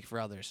play make for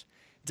others.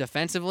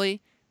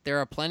 Defensively, there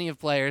are plenty of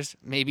players,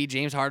 maybe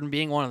James Harden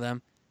being one of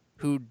them,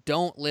 who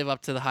don't live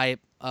up to the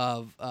hype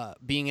of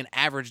being an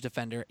average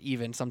defender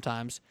even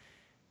sometimes.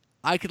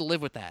 I could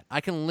live with that. I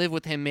can live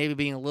with him maybe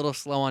being a little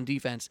slow on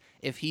defense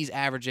if he's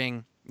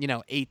averaging,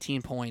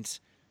 18 points,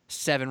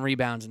 7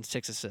 rebounds, and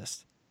 6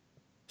 assists.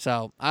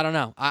 So, I don't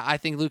know. I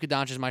think Luka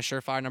Doncic is my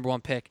surefire number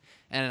 1 pick,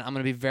 and I'm going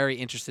to be very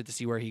interested to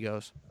see where he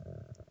goes.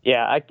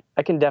 Yeah,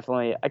 I can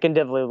definitely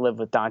live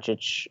with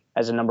Doncic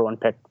as a number 1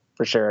 pick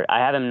for sure. I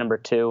have him number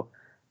 2.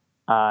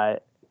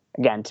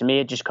 Again, to me,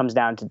 it just comes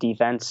down to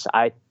defense.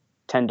 I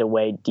tend to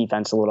weigh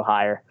defense a little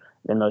higher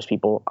than most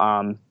people.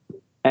 And,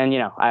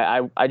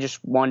 I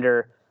just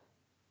wonder,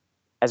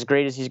 as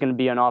great as he's going to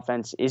be on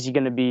offense, is he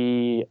going to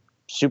be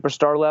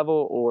superstar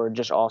level or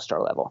just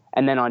all-star level?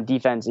 And then on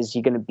defense, is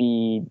he going to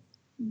be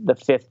the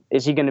 5th?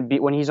 Is he going to be,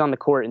 when he's on the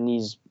court in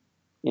these,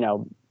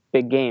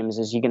 big games,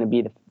 is he going to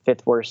be the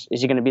 5th worst?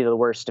 Is he going to be the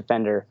worst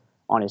defender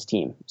on his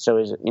team?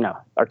 So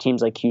are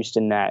teams like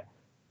Houston that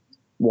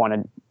want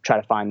to try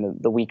to find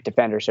the weak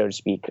defender, so to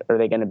speak,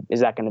 is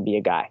that going to be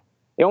a guy?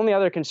 The only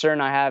other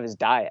concern I have is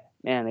diet.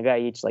 Man, the guy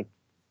eats like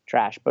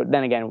trash. But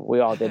then again, we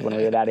all did when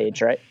we were that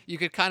age, right? You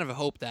could kind of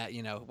hope that,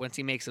 once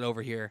he makes it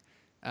over here,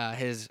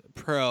 his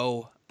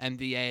pro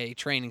NBA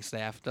training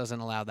staff doesn't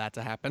allow that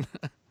to happen.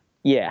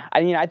 Yeah.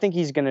 I think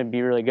he's going to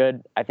be really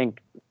good. I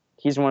think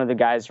he's one of the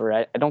guys where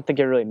I don't think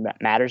it really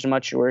matters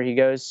much where he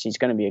goes. He's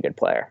going to be a good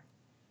player.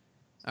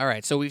 All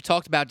right, so we've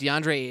talked about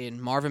DeAndre Ayton,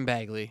 Marvin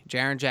Bagley,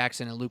 Jaren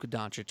Jackson, and Luka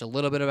Doncic, a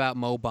little bit about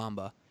Mo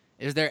Bamba.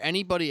 Is there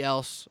anybody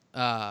else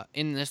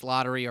in this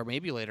lottery, or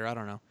maybe later, I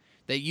don't know,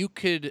 that you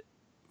could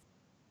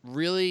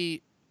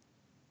really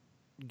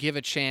give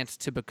a chance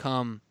to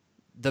become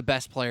the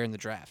best player in the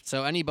draft?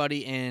 So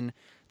anybody in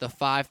the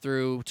 5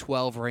 through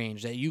 12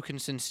 range that you can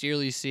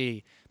sincerely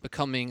see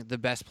becoming the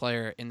best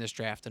player in this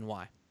draft, and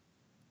why?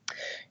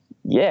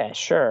 Yeah,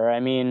 sure.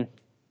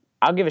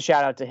 I'll give a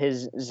shout out to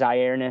his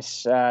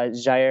Zhaire-ness,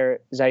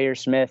 Zhaire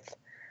Smith.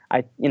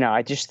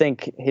 I just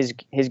think his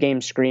game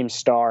screams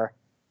star,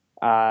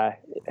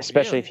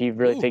 especially if he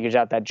really figures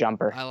out that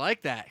jumper. I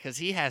like that because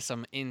he has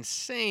some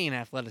insane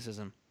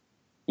athleticism.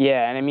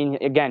 Yeah, and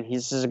again,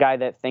 he's a guy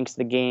that thinks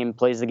the game,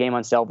 plays the game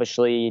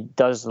unselfishly,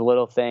 does the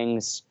little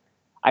things.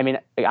 I'm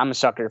a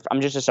sucker.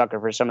 I'm just a sucker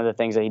for some of the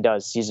things that he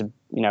does. He's a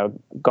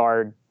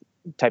guard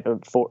type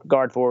of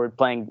guard forward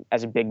playing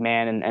as a big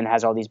man and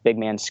has all these big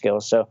man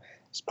skills. So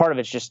part of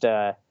it's just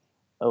a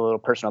little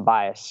personal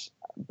bias,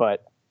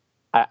 but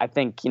I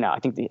think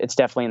it's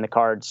definitely in the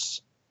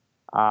cards.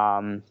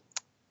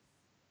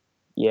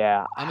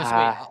 Yeah.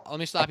 Let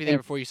me stop you there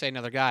before you say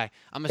another guy.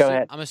 I'm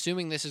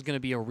assuming this is going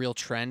to be a real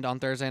trend on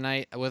Thursday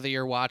night, whether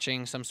you're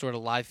watching some sort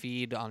of live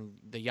feed on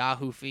the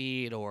Yahoo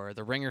feed or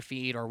the Ringer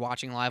feed or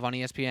watching live on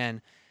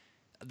ESPN.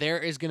 There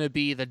is going to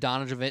be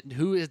the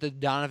who is the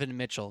Donovan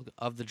Mitchell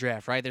of the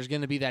draft, right? There's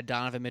going to be that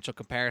Donovan Mitchell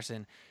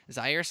comparison.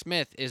 Zhaire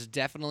Smith is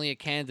definitely a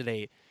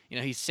candidate.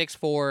 He's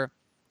 6'4".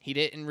 He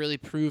didn't really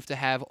prove to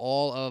have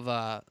all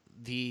of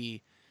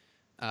the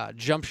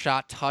jump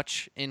shot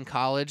touch in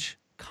college,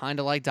 kind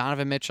of like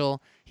Donovan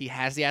Mitchell. He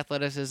has the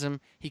athleticism.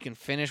 He can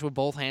finish with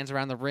both hands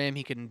around the rim.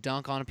 He can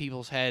dunk on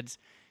people's heads.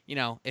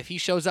 If he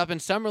shows up in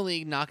Summer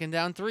League knocking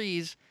down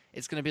threes,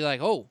 it's going to be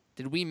like, oh,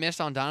 did we miss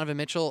on Donovan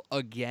Mitchell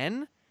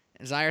again?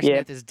 Zhaire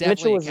Smith is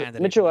definitely a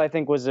candidate. Mitchell, I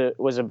think, was a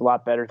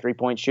lot better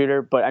 3-point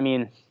shooter, but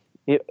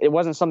it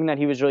wasn't something that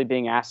he was really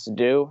being asked to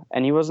do,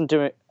 and he wasn't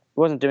doing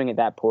it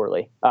that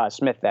poorly.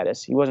 Smith, that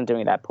is, he wasn't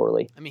doing it that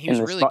poorly. He was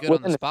really good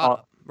on the spot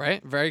up,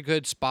 right? Very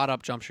good spot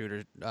up jump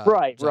shooter.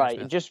 Right. Smith.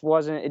 It just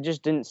wasn't. It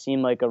just didn't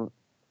seem like a.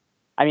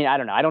 I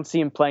don't know. I don't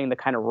see him playing the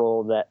kind of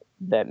role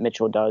that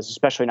Mitchell does,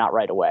 especially not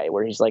right away,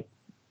 where he's like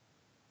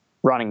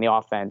running the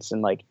offense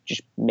and like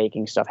just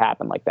making stuff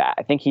happen like that.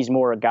 I think he's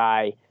more a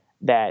guy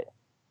that,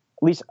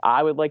 at least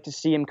I would like to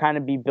see him kind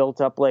of be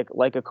built up like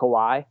a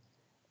Kawhi,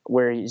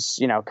 where he's,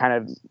 kind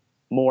of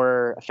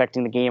more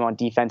affecting the game on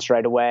defense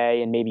right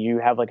away. And maybe you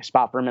have like a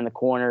spot for him in the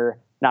corner,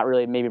 not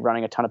really maybe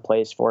running a ton of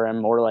plays for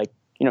him, or like,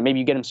 maybe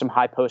you get him some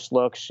high post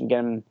looks and get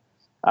him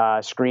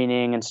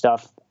screening and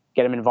stuff,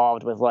 get him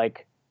involved with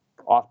like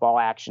off ball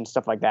action,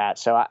 stuff like that.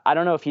 So I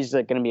don't know if he's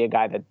like going to be a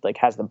guy that like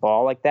has the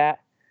ball like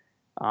that.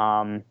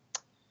 To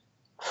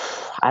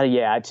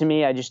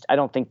me, I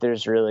don't think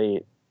there's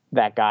really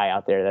that guy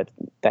out there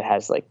that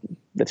has like,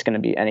 that's going to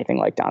be anything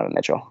like Donovan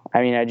Mitchell.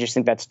 I just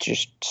think that's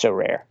just so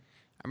rare.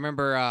 I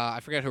remember, I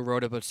forget who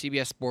wrote it, but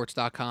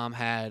CBSSports.com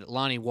had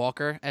Lonnie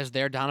Walker as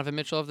their Donovan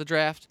Mitchell of the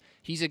draft.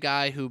 He's a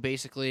guy who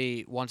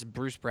basically wants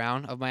Bruce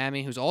Brown of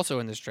Miami, who's also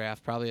in this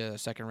draft, probably a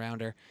second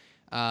rounder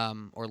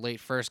or late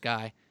first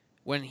guy.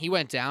 When he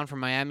went down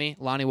from Miami,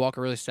 Lonnie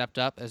Walker really stepped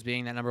up as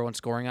being that number 1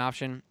 scoring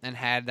option and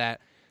had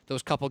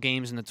those couple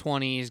games in the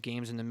 20s,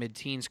 games in the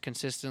mid-teens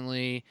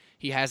consistently.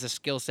 He has a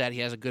skill set. He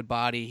has a good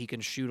body. He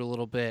can shoot a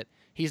little bit.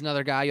 He's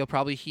another guy you'll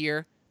probably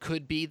hear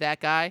could be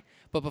that guy.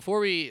 But before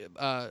we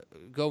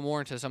go more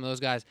into some of those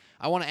guys,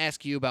 I want to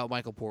ask you about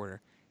Michael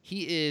Porter.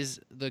 he is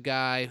the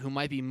guy who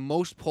might be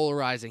most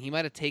polarizing. He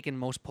might have taken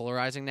most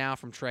polarizing now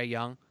from Trae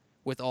Young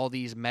with all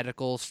these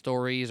medical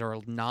stories or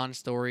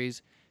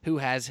non-stories, who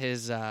has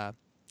his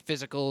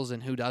physicals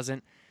and who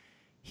doesn't.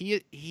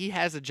 He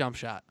has a jump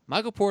shot.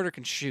 Michael Porter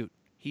can shoot.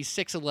 He's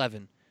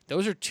 6'11".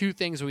 Those are two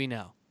things we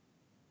know.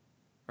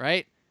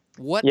 Right?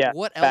 What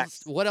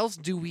else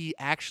do we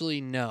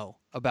actually know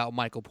about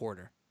Michael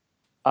Porter?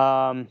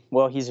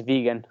 Well, he's a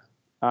vegan.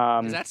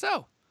 Is that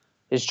so?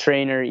 His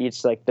trainer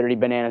eats like 30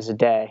 bananas a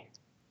day.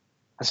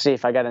 Let's see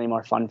if I got any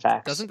more fun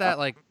facts. Doesn't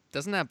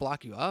that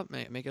block you up?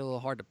 Make it a little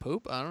hard to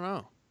poop? I don't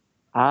know.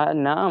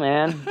 No,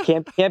 man.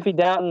 Can't be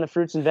doubting the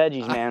fruits and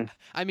veggies, man.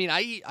 I mean,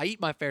 I eat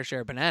my fair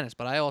share of bananas,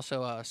 but I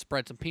also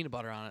spread some peanut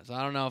butter on it. So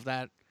I don't know if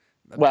that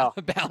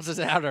balances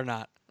it out or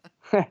not.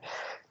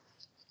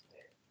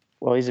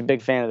 Well, he's a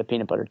big fan of the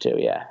peanut butter too.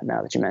 Yeah,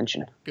 now that you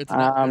mention. Good to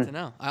know. Good to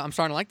know. I'm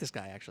starting to like this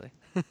guy actually.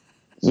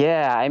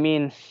 Yeah, I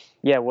mean,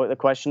 what the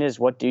question is,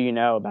 what do you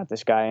know about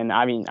this guy? And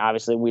I mean,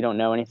 obviously, we don't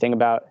know anything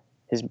about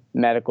his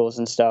medicals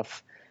and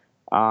stuff.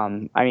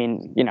 I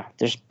mean,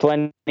 there's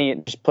plenty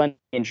of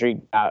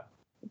intrigue about,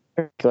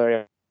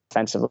 particularly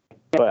offensively.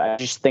 But I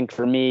just think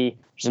for me,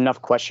 there's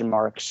enough question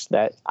marks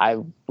that I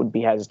would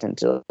be hesitant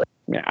to.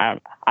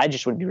 I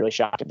just would be really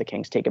shocked if the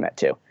Kings take him at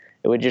 2.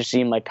 It would just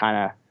seem like kind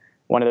of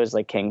one of those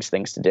like Kings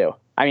things to do.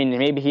 I mean,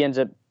 maybe he ends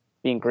up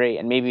being great,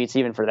 and maybe it's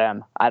even for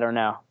them. I don't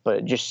know, but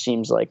it just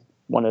seems like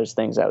one of those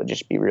things that would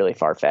just be really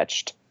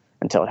far-fetched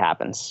until it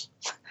happens.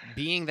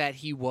 Being that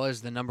he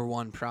was the number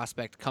 1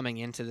 prospect coming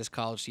into this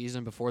college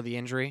season before the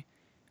injury,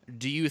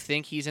 do you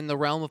think he's in the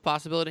realm of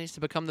possibilities to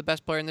become the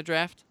best player in the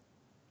draft?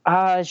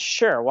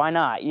 Sure, why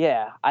not?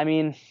 Yeah. I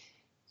mean,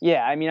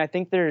 I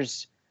think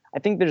there's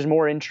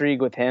more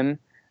intrigue with him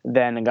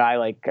than a guy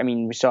like, I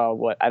mean, we saw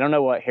I don't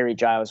know what Harry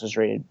Giles was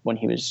rated when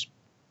he was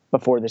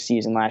before the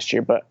season last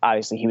year, but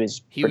obviously he was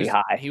pretty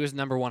high. He was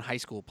number 1 high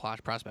school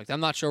prospect. I'm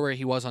not sure where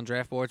he was on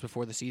draft boards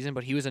before the season,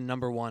 but he was a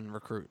number 1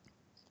 recruit.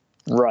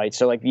 Right.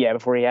 So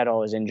before he had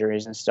all his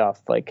injuries and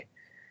stuff, and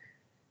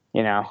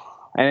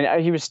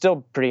he was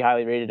still pretty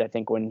highly rated, I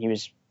think, when he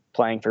was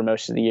playing for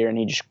most of the year, and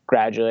he just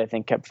gradually, I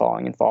think, kept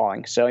falling and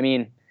falling. So, I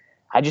mean,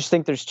 I just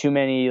think there's too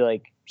many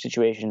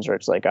situations where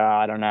it's like,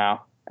 I don't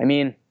know. I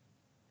mean,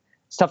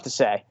 it's tough to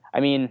say. I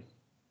mean,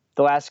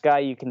 the last guy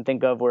you can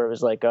think of where it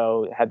was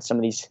had some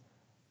of these,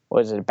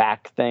 a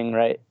back thing,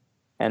 right?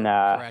 And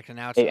correct, and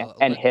now it's a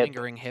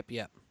lingering hip,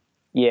 yeah.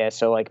 Yeah,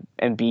 so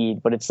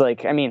Embiid, but it's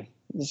I mean,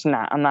 it's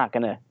not. I'm not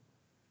gonna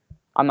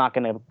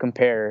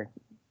compare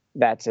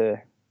that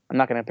to. I'm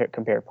not gonna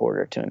compare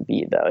Porter to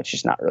Embiid though. It's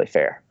just not really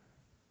fair.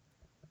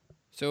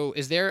 So,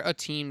 is there a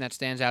team that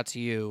stands out to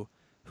you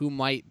who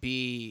might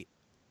be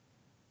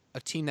a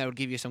team that would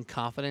give you some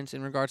confidence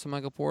in regards to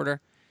Michael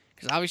Porter?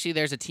 Because obviously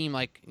there's a team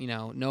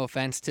no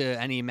offense to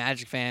any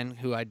Magic fan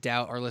who I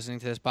doubt are listening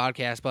to this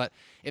podcast, but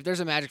if there's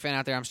a Magic fan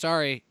out there, I'm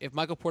sorry. If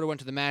Michael Porter went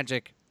to the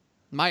Magic,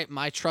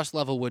 my trust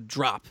level would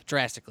drop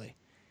drastically.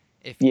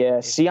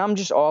 I'm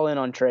just all in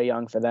on Trae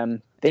Young for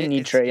them. They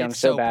need Trae Young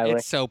so badly.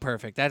 It's so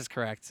perfect. That is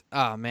correct.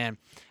 Oh, man.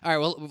 All right,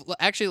 well,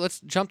 actually,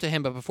 let's jump to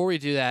him. But before we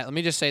do that, let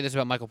me just say this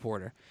about Michael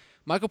Porter.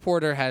 Michael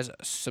Porter has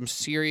some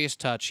serious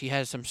touch. He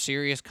has some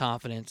serious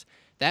confidence.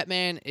 That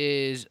man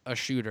is a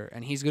shooter,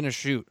 and he's going to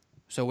shoot.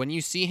 So when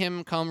you see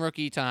him come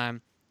rookie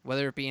time,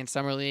 whether it be in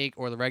Summer League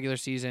or the regular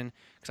season,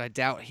 because I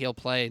doubt he'll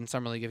play in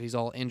Summer League if he's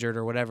all injured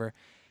or whatever,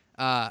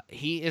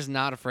 he is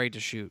not afraid to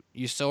shoot.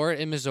 You saw it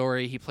in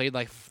Missouri. He played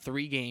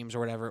 3 games or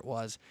whatever it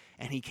was,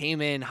 and he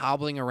came in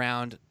hobbling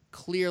around,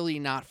 clearly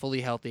not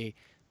fully healthy,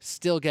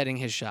 still getting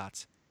his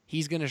shots.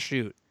 He's going to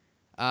shoot.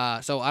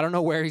 So I don't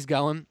know where he's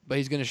going, but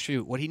he's going to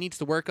shoot. What he needs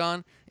to work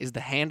on is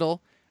the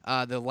handle,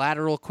 the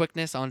lateral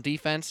quickness on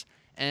defense,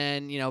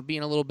 and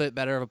being a little bit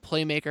better of a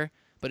playmaker.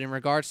 But in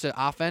regards to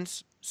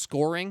offense,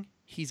 scoring,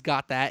 he's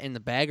got that in the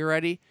bag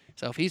already.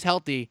 So if he's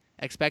healthy,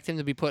 expect him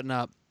to be putting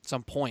up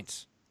some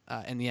points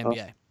in the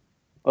NBA.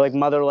 Like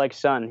mother, like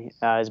son.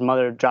 His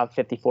mother dropped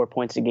 54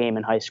 points a game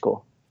in high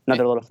school.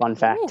 Another little fun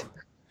fact. Ooh,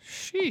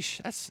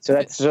 sheesh,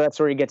 that's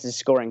where he gets his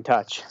scoring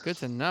touch. Good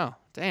to know.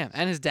 Damn,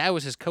 and his dad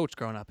was his coach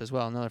growing up as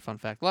well. Another fun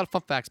fact. A lot of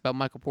fun facts about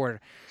Michael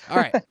Porter. All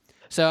right.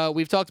 So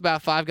we've talked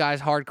about 5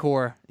 guys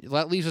hardcore.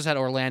 That leaves us at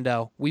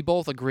Orlando. We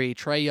both agree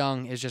Trae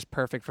Young is just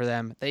perfect for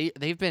them.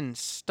 They've been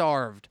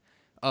starved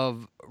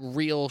of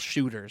real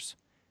shooters.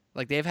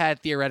 They've had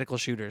theoretical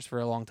shooters for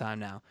a long time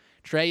now.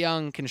 Trae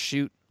Young can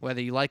shoot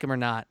whether you like him or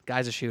not.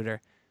 Guy's a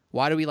shooter.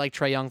 Why do we like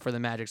Trae Young for the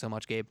Magic so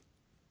much, Gabe?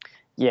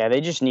 Yeah, they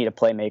just need a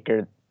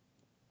playmaker,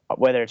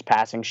 whether it's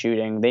passing,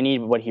 shooting. They need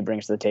what he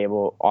brings to the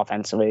table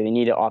offensively. They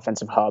need an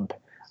offensive hub.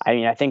 I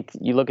mean, I think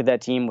you look at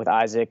that team with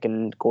Isaac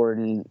and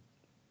Gordon,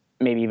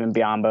 maybe even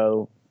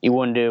Bamba,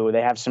 Iwundu.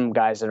 They have some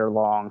guys that are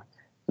long.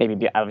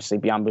 Maybe obviously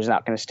Biyombo's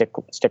not going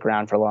to stick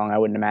around for long, I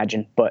wouldn't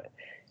imagine. But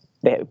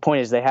the point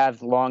is they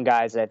have long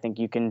guys that I think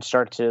you can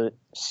start to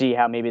see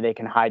how maybe they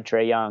can hide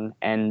Trae Young,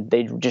 and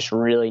they just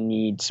really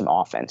need some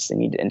offense. They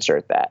need to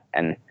insert that.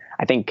 And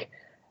I think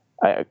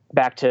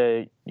back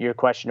to your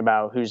question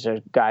about who's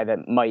a guy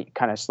that might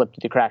kind of slip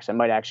through the cracks, that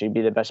might actually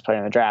be the best player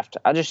in the draft.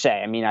 I'll just say,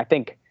 I mean, I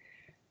think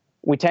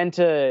we tend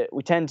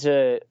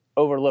to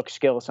overlook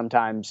skill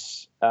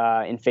sometimes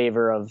in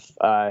favor of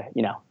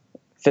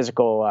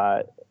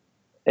physical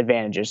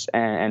advantages,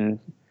 and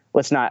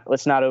let's not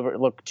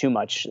overlook too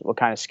much what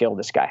kind of skill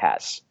this guy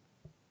has.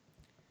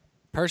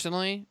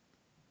 Personally,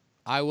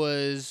 I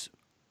was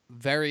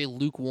very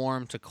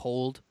lukewarm to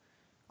cold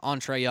on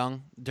Trae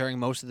Young during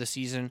most of the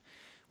season.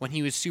 When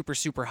he was super,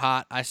 super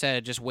hot, I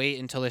said just wait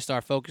until they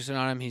start focusing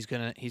on him. He's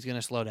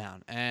gonna slow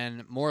down.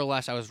 And more or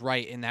less I was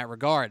right in that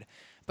regard.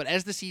 But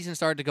as the season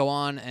started to go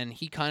on and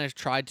he kind of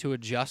tried to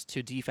adjust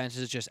to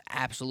defenses just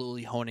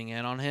absolutely honing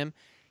in on him,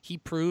 he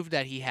proved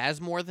that he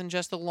has more than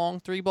just a long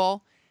three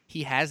ball.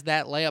 He has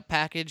that layup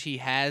package. He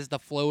has the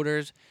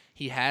floaters.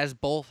 He has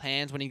both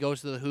hands when he goes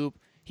to the hoop.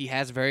 He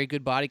has very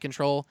good body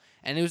control.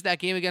 And it was that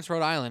game against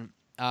Rhode Island.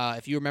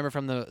 If you remember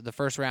from the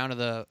first round of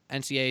the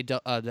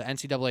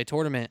NCAA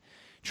tournament,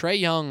 Trae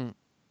Young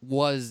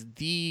was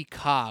the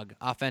cog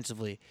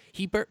offensively.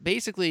 He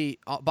basically,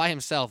 by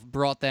himself,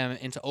 brought them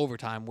into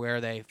overtime where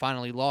they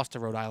finally lost to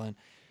Rhode Island.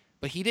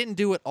 But he didn't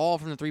do it all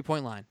from the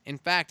three-point line. In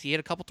fact, he hit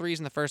a couple threes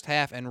in the first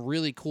half and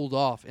really cooled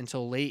off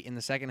until late in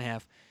the second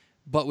half,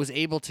 but was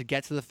able to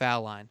get to the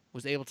foul line,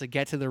 was able to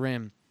get to the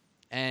rim,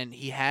 and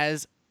he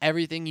has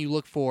everything you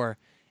look for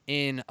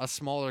in a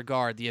smaller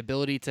guard: the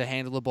ability to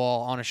handle the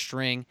ball on a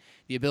string,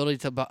 the ability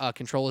to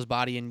control his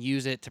body and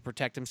use it to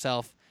protect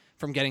himself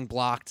from getting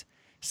blocked.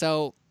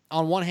 So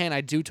on one hand, I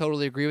do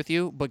totally agree with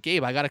you, but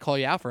Gabe, I got to call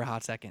you out for a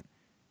hot second.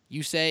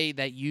 You say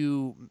that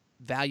you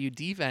value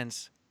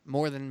defense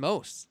more than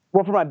most.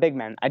 Well, for my big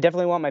men, I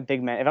definitely want my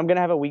big men. If I'm going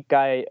to have a weak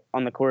guy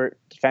on the court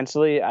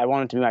defensively, I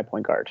want him to be my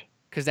point guard.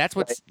 Because that's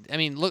what's – I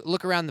mean,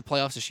 look around the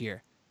playoffs this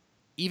year.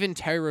 Even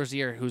Terry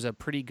Rozier, who's a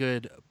pretty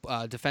good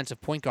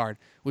defensive point guard,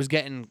 was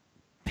getting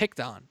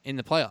picked on in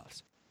the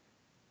playoffs.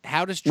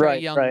 How does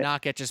Trae Young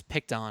not get just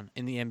picked on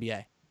in the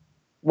NBA?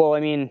 Well,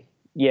 I mean,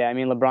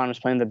 LeBron was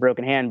playing the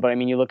broken hand, but I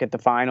mean, you look at the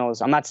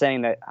finals. I'm not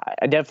saying that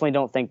 – I definitely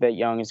don't think that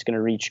Young is going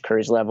to reach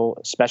Curry's level,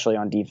 especially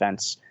on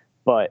defense.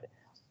 But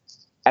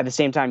at the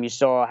same time, you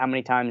saw how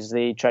many times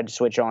they tried to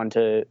switch on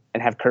to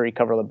and have Curry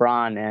cover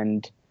LeBron,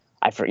 and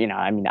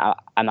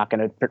I'm not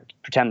going to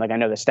pretend like I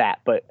know the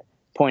stat, but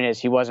point is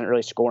he wasn't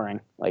really scoring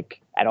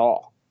like at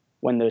all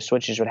when those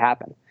switches would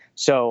happen.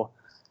 So,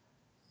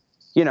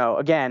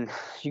 again,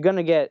 you're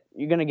gonna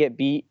get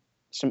beat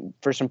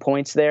for some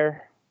points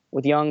there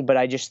with Young, but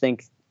I just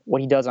think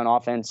what he does on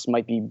offense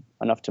might be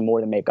enough to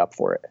more than make up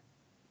for it.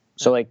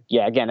 So,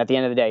 again, at the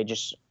end of the day,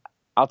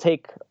 I'll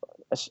take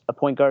a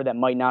point guard that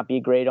might not be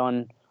great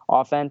on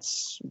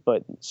offense,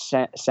 but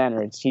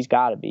center, he's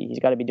got to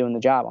be doing the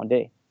job on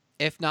D.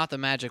 If not the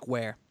Magic,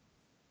 where?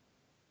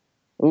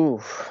 Ooh.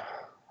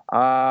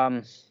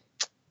 I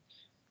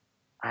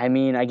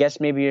mean, I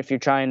guess maybe if you're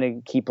trying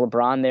to keep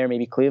LeBron there,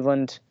 maybe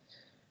Cleveland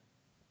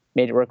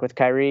made it work with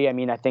Kyrie. I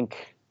mean, I think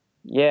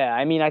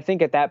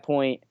at that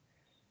point,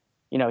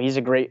 he's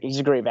a great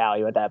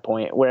value at that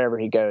point, wherever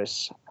he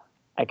goes.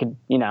 I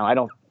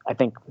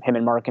think him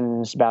and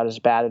Markin is about as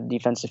bad a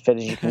defensive fit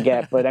as you can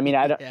get, but I mean,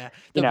 I don't, yeah.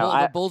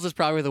 The Bulls is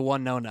probably the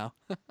one no.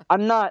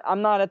 I'm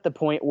not at the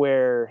point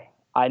where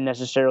I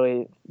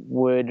necessarily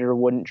would or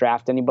wouldn't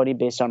draft anybody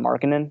based on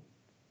Markkinen.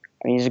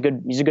 I mean,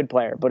 he's a good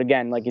player, but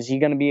again, is he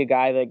going to be a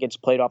guy that gets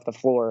played off the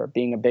floor,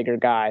 being a bigger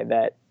guy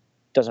that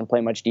doesn't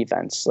play much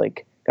defense?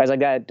 Guys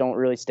like that don't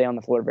really stay on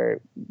the floor very,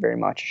 very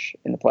much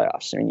in the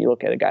playoffs. I mean, you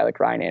look at a guy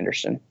like Ryan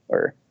Anderson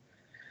or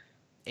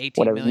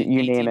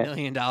 $18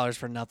 million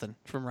for nothing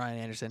from Ryan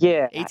Anderson.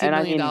 Yeah,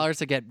 $18 million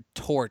to get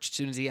torched as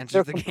soon as he enters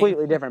the game. They're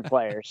completely different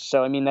players,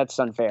 so I mean that's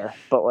unfair.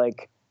 But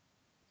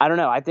I don't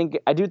know. I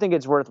do think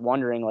it's worth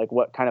wondering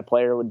what kind of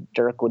player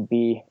Dirk would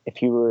be if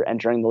he were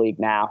entering the league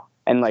now.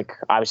 And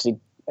obviously,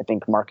 I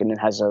think Markkinen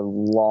has a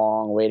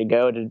long way to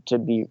go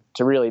to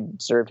really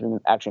deserve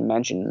to actually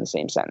mention in the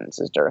same sentence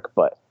as Dirk.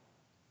 But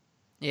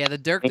yeah, the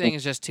Dirk thing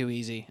is just too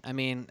easy. I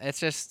mean, it's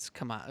just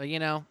come on,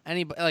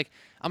 anybody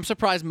I'm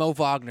surprised Mo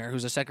Wagner,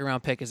 who's a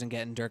second-round pick, isn't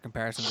getting Dirk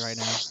comparisons right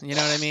now. You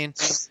know what I mean?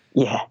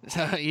 Yeah.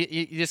 So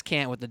you just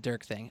can't with the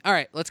Dirk thing. All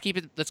right, let's keep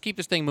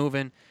this thing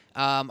moving.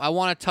 I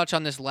want to touch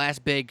on this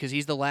last big because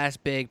he's the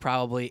last big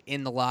probably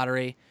in the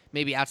lottery,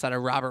 maybe outside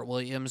of Robert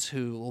Williams,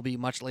 who will be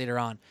much later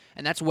on,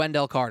 and that's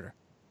Wendell Carter.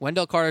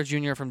 Wendell Carter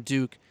Jr. from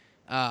Duke.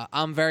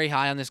 I'm very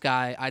high on this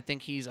guy. I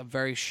think he's a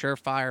very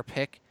surefire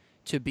pick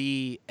to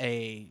be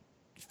a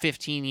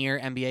 15-year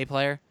NBA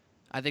player.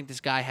 I think this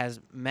guy has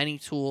many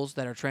tools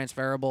that are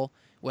transferable,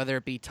 whether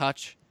it be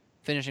touch,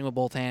 finishing with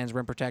both hands,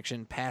 rim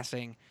protection,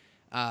 passing,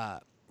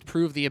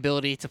 prove the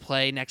ability to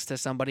play next to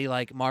somebody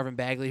like Marvin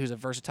Bagley, who's a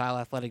versatile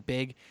athletic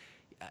big.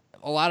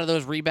 A lot of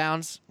those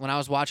rebounds, when I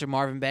was watching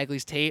Marvin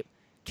Bagley's tape,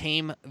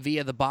 came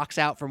via the box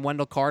out from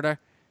Wendell Carter.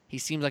 He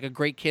seems like a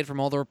great kid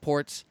from all the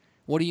reports.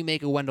 What do you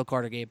make of Wendell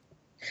Carter, Gabe?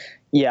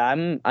 Yeah,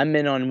 I'm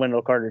in on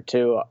Wendell Carter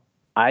too.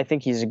 I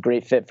think he's a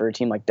great fit for a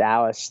team like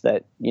Dallas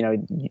that,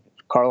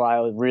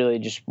 Carlisle really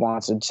just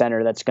wants a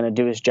center that's going to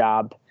do his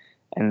job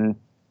and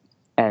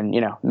and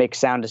make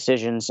sound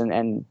decisions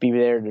and be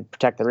there to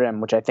protect the rim,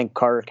 which I think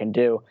Carter can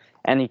do,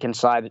 and he can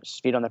slide his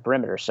feet on the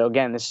perimeter. So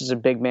again, this is a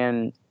big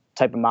man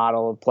type of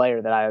model of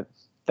player that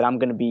I'm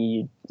going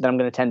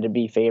to tend to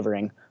be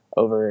favoring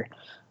over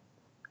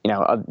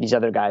these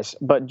other guys.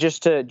 But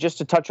just to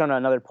touch on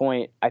another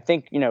point, I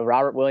think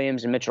Robert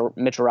Williams and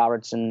Mitchell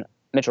Robinson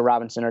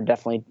are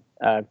definitely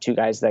two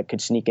guys that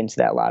could sneak into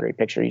that lottery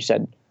picture. You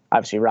said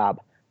obviously Rob,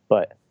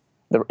 but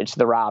it's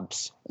the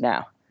Robs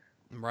now.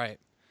 Right.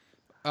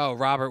 Oh,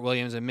 Robert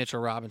Williams and Mitchell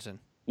Robinson.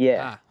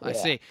 Yeah. I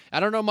see. I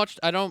don't know much.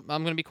 I'm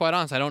going to be quite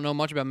honest. I don't know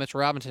much about Mitchell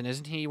Robinson.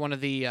 Isn't he one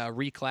of the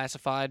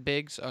reclassified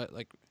bigs?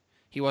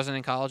 He wasn't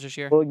in college this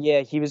year? Well,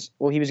 yeah, he was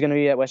going to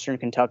be at Western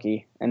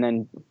Kentucky, and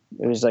then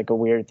it was like a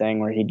weird thing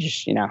where he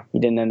just, he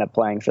didn't end up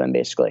playing for them,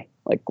 basically.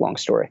 Like, long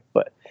story,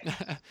 but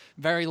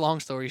very long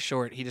story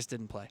short, he just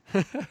didn't play.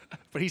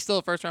 But he's still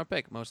a first-round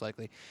pick, most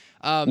likely.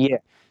 Yeah.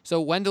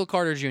 So Wendell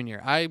Carter Jr.,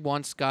 I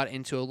once got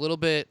into a little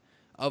bit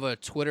of a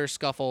Twitter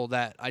scuffle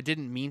that I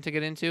didn't mean to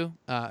get into.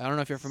 I don't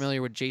know if you're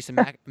familiar with Jason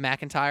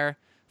McIntyre,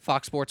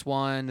 Fox Sports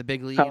 1, The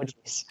Big Lead. Oh,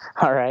 geez.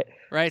 All right.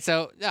 Right,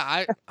 so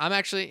yeah, I'm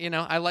actually,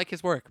 I like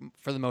his work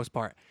for the most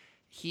part.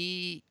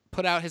 He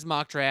put out his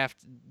mock draft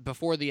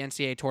before the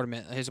NCAA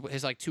tournament,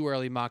 his like too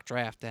early mock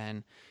draft,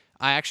 and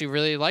I actually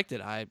really liked it.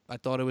 I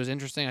thought it was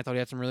interesting. I thought he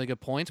had some really good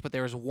points, but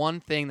there was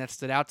one thing that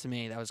stood out to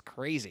me that was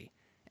crazy,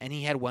 and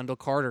he had Wendell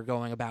Carter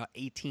going about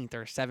 18th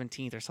or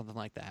 17th or something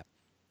like that.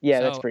 Yeah,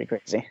 So that's pretty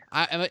crazy.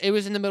 It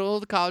was in the middle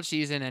of the college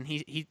season, and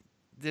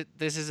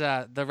this is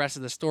the rest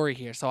of the story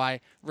here. So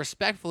I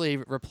respectfully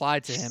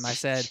replied to him. I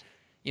said,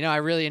 I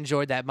really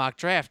enjoyed that mock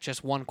draft.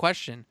 Just one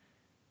question.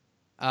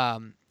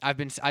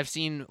 I've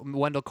seen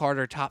Wendell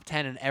Carter top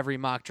 10 in every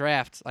mock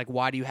draft. Like,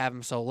 why do you have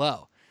him so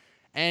low?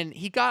 And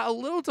he got a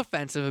little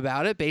defensive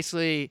about it.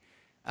 Basically,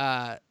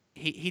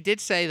 he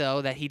did say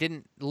though that he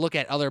didn't look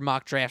at other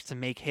mock drafts to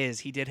make his.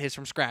 He did his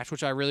from scratch,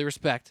 which I really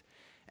respect.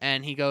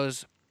 And he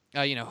goes,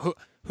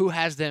 who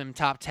has them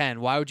top 10?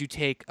 Why would you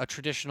take a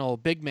traditional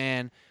big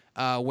man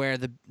where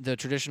the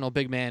traditional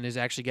big man is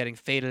actually getting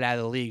faded out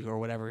of the league or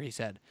whatever he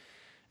said?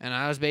 And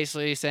I was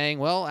basically saying,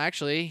 well,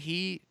 actually,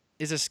 he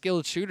is a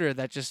skilled shooter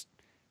that just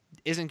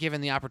isn't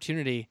given the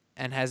opportunity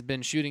and has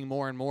been shooting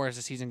more and more as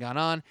the season gone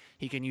on.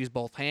 He can use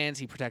both hands.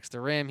 He protects the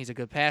rim. He's a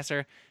good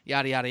passer,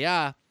 yada, yada,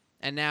 yada.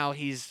 And now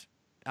he's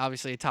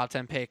obviously a top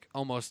 10 pick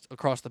almost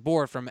across the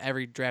board from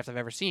every draft I've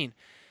ever seen.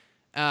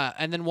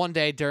 And then one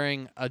day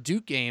during a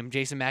Duke game,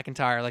 Jason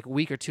McIntyre, like a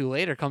week or two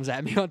later, comes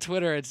at me on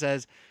Twitter and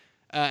says,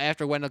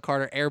 after Wendell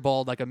Carter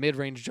airballed like a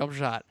mid-range jump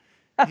shot,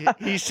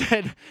 he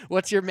said,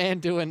 "What's your man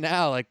doing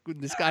now? Like,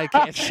 this guy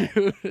can't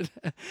shoot."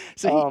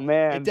 So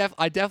man,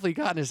 I definitely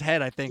got in his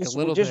head. I think a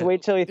little bit. Just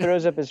wait till he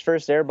throws up his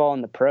first air ball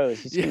in the pros.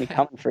 He's gonna be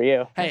coming for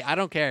you. Hey, I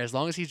don't care as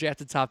long as he's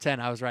drafted top 10.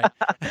 I was right.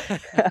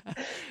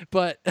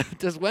 But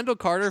does Wendell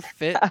Carter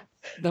fit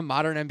the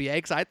modern NBA?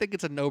 Because I think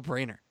it's a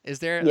no-brainer. Is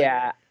there?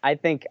 Yeah, I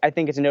think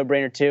it's a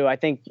no-brainer too. I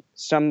think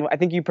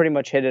you pretty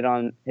much hit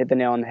the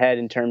nail on the head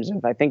in terms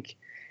of I think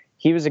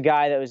he was a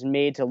guy that was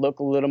made to look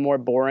a little more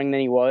boring than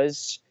he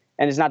was.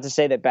 And it's not to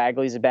say that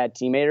Bagley's a bad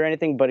teammate or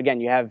anything, but again,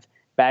 you have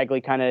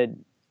Bagley kind of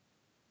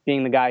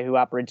being the guy who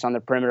operates on the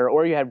perimeter,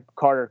 or you had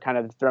Carter kind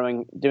of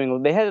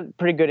they had a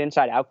pretty good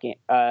inside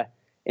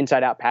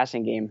out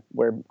passing game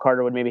where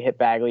Carter would maybe hit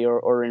Bagley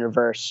or in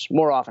reverse.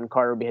 More often,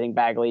 Carter would be hitting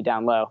Bagley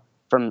down low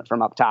from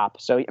up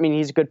top. So I mean,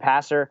 he's a good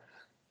passer.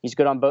 He's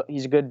good on both.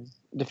 He's a good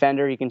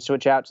defender. He can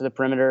switch out to the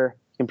perimeter.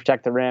 He can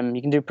protect the rim.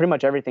 He can do pretty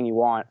much everything you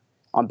want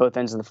on both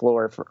ends of the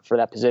floor for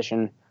that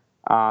position.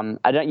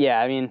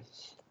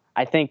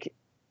 I think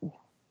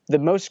the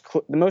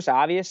most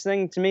obvious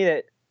thing to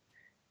me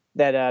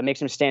that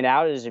makes him stand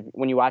out is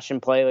when you watch him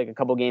play like a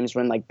couple games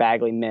when like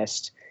Bagley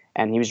missed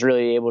and he was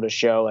really able to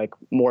show like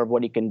more of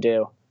what he can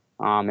do.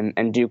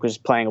 And Duke was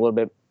playing a little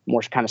bit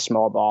more kind of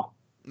small ball.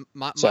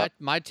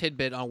 My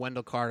tidbit on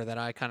Wendell Carter that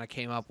I kind of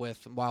came up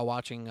with while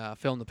watching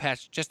film the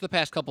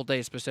past couple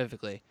days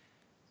specifically.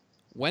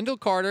 Wendell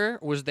Carter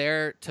was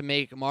there to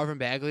make Marvin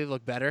Bagley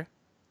look better.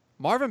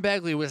 Marvin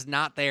Bagley was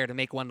not there to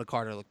make Wendell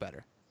Carter look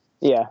better.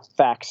 Yeah,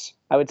 facts.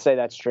 I would say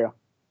that's true.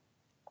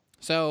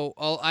 So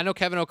I know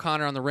Kevin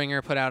O'Connor on The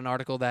Ringer put out an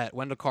article that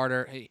Wendell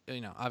Carter,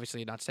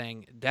 obviously not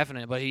saying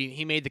definite, but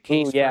he made the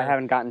case. I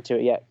haven't gotten to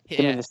it yet.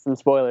 Give me some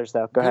spoilers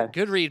though. Go ahead.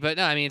 Good read, but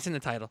no, I mean it's in the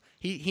title.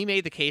 He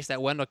made the case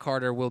that Wendell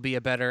Carter will be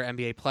a better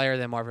NBA player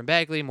than Marvin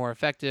Bagley, more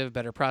effective,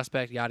 better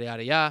prospect, yada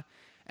yada yada.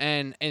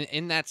 And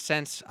in that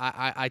sense,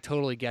 I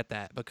totally get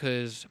that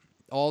because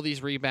all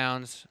these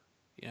rebounds,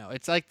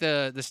 it's like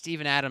the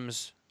Steven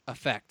Adams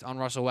effect on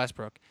Russell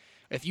Westbrook.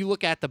 If you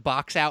look at the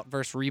box out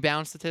versus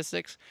rebound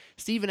statistics,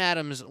 Steven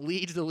Adams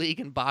leads the league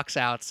in box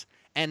outs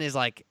and is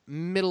like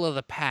middle of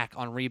the pack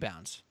on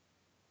rebounds.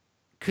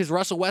 Because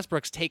Russell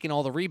Westbrook's taking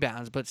all the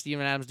rebounds, but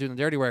Steven Adams doing the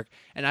dirty work.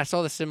 And I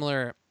saw the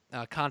similar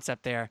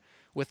concept there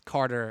with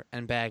Carter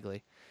and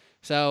Bagley.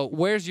 So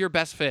where's your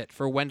best fit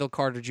for Wendell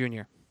Carter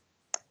Jr.?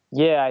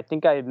 Yeah, I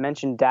think I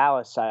mentioned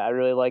Dallas. I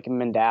really like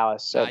him in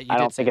Dallas. So I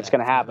don't think it's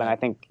going to happen. I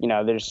think,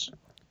 there's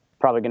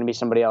probably going to be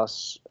somebody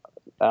else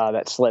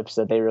that slips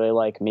that they really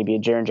like. Maybe a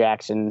Jaren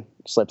Jackson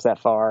slips that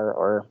far,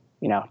 or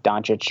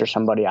Doncic or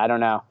somebody. I don't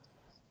know,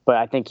 but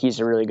I think he's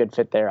a really good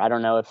fit there. I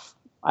don't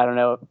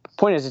know.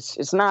 Point is,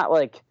 it's not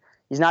like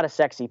he's not a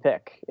sexy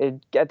pick.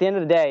 At the end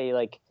of the day,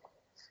 like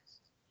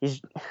he's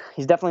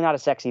definitely not a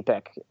sexy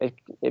pick.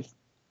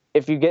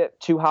 If you get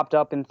too hopped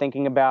up in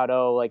thinking about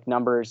like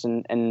numbers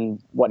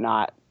and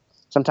whatnot,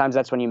 sometimes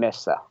that's when you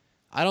miss though.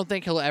 I don't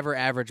think he'll ever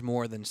average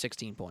more than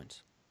 16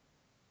 points.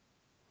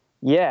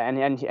 Yeah,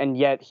 and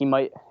yet he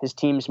might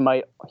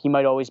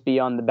always be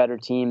on the better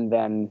team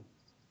than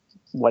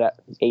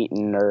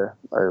Ayton or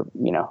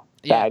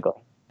Bagley.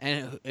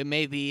 And it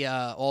may be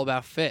all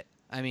about fit.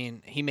 I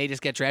mean, he may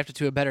just get drafted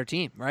to a better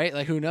team, right?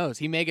 Like, who knows?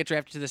 He may get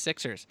drafted to the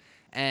Sixers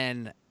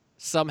and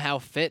somehow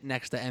fit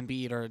next to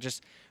Embiid, or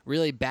just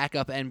really back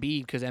up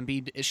Embiid, because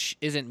Embiid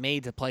isn't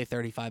made to play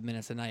 35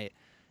 minutes a night.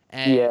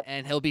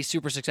 And he'll be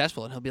super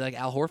successful, and he'll be like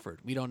Al Horford.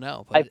 We don't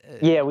know. But,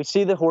 we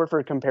see the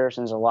Horford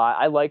comparisons a lot.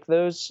 I like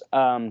those.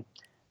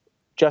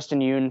 Justin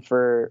Yoon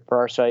for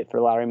our site,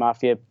 for Lowry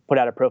Mafia, put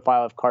out a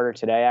profile of Carter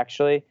today,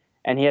 actually,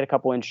 and he had a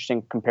couple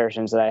interesting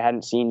comparisons that I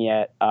hadn't seen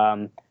yet.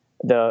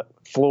 The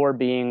floor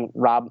being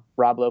Rob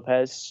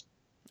Lopez.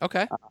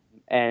 Okay.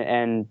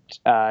 And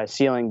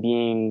ceiling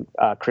being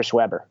Chris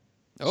Webber.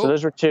 Oh. So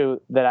those were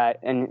two that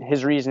and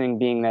his reasoning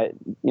being that,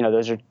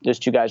 those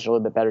two guys are a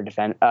little bit better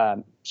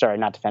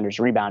not defenders,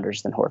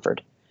 rebounders than Horford.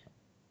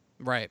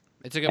 Right.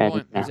 It's a good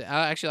point.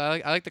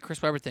 I like the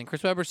Chris Webber thing.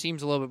 Chris Webber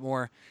seems a little bit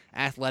more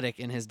athletic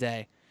in his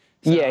day.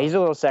 So, yeah, he's a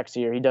little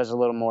sexier. He does a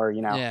little more,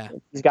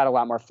 he's got a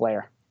lot more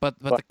flair. But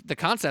the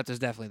concept is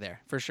definitely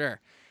there, for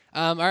sure.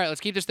 All right, let's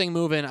keep this thing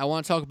moving. I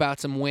want to talk about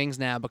some wings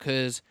now,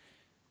 because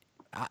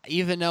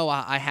even though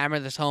I hammer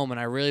this home, and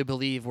I really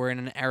believe we're in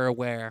an era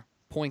where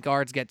point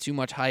guards get too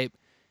much hype,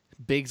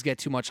 bigs get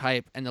too much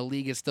hype, and the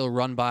league is still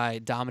run by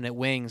dominant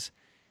wings,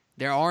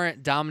 there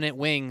aren't dominant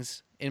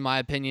wings, in my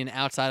opinion,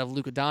 outside of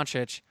Luka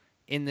Doncic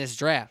in this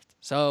draft.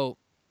 So,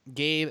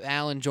 Gabe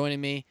Allen joining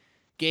me.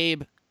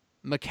 Gabe,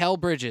 Mikal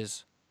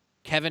Bridges,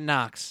 Kevin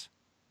Knox,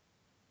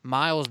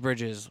 Miles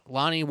Bridges,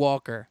 Lonnie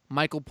Walker,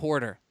 Michael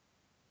Porter.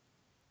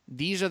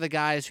 These are the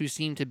guys who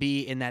seem to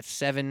be in that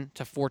 7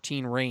 to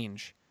 14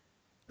 range.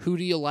 Who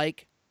do you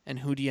like, and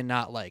who do you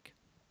not like?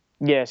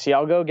 Yeah, see,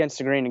 I'll go against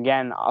the grain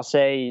again. I'll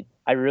say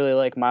I really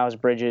like Miles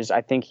Bridges.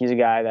 I think he's a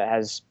guy that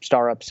has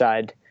star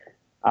upside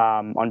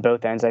on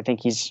both ends. I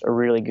think he's a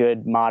really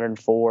good modern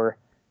four.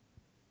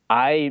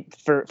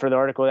 For the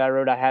article that I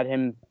wrote, I had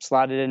him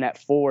slotted in at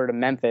 4 to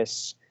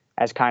Memphis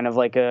as kind of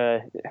like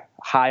a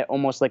high,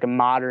 almost like a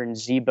modern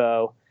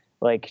Zebo,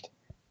 like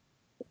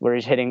where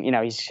he's hitting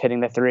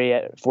the three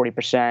at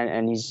 40%,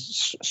 and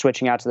he's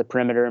switching out to the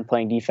perimeter and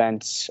playing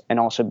defense, and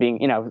also being,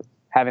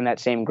 having that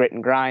same grit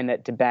and grind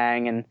that to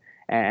bang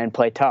and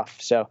play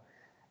tough. So,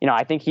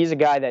 I think he's a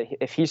guy that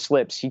if he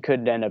slips, he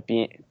could end up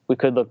being, we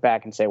could look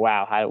back and say,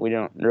 wow, we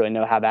don't really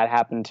know how that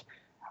happened.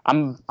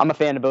 I'm a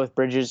fan of both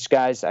Bridges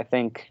guys. I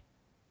think,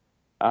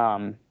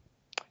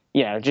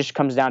 it just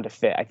comes down to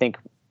fit. I think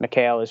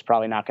Mikal is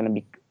probably not going to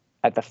be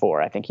at the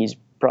 4. I think he's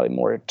probably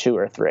more 2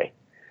 or 3.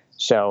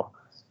 So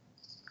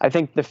I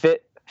think the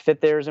fit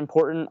there is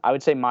important. I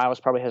would say Miles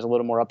probably has a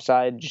little more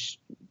upside just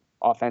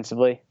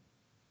offensively,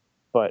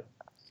 but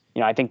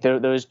I think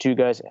those two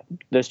guys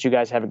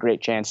have a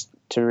great chance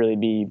to really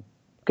be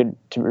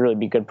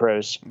good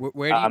pros.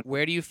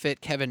 Where do you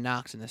fit Kevin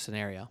Knox in this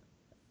scenario?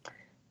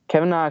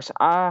 Kevin Knox,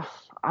 I'm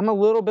a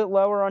little bit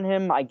lower on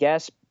him, I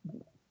guess,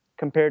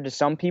 compared to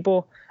some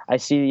people. I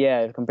see,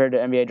 compared to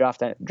NBA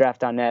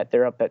Draft.net,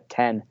 they're up at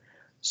 10.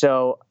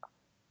 So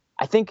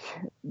I think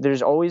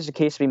there's always a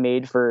case to be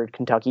made for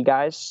Kentucky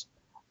guys.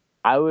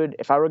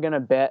 If I were going to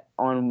bet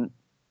on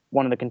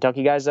one of the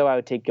Kentucky guys, though, I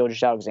would take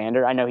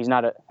Gilgeous-Alexander. I know he's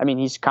not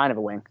he's kind of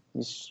a wing.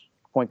 He's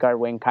point guard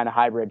wing, kind of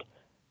hybrid.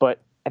 But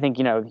I think,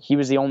 he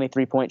was the only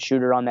 3-point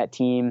shooter on that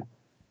team.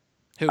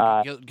 Who,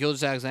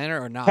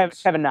 Gilgeous-Alexander or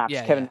Knox? Kevin Knox.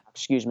 Knox,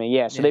 excuse me.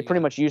 Yeah, so they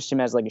pretty much used him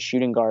as like a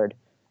shooting guard.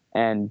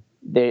 And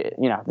they,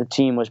 the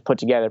team was put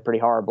together pretty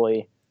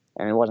horribly,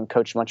 and it wasn't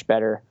coached much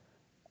better.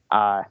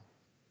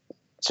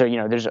 So, and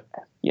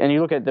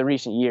you look at the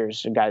recent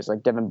years, guys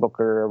like Devin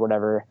Booker or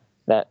whatever,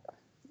 that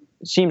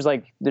seems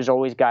like there's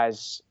always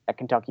guys at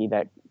Kentucky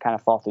that kind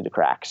of fall through the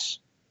cracks.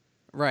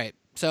 Right.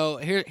 So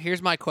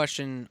here's my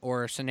question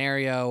or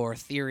scenario or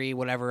theory,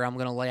 whatever I'm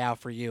going to lay out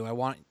for you. I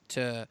want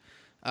to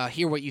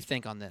hear what you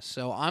think on this.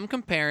 So I'm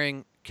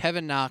comparing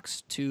Kevin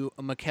Knox to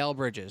Mikal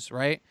Bridges,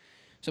 right?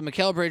 So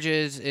Mikal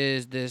Bridges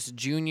is this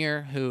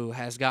junior who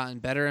has gotten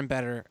better and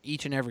better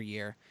each and every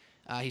year.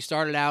 He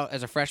started out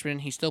as a freshman.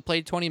 He still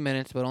played 20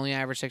 minutes, but only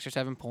averaged 6 or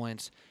 7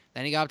 points.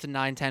 Then he got up to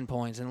 9, 10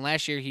 points. And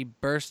last year he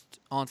burst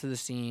onto the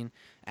scene,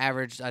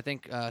 averaged, I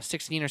think,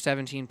 16 or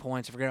 17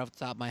 points. I forget off the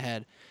top of my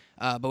head,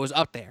 but was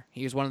up there.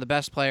 He was one of the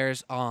best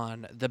players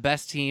on the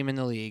best team in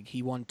the league.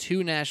 He won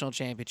 2 national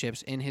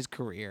championships in his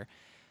career.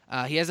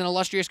 He has an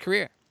illustrious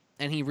career,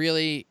 and he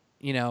really,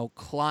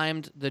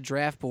 climbed the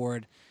draft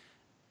board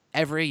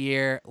every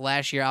year.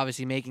 Last year,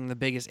 obviously, making the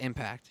biggest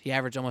impact. He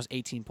averaged almost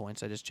 18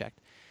 points. I just checked.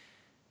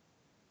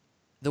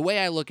 The way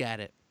I look at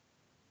it,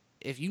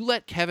 if you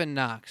let Kevin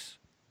Knox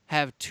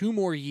have 2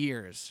 more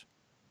years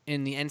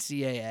in the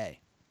NCAA,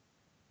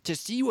 to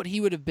see what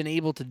he would have been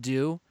able to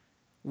do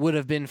would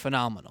have been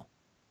phenomenal.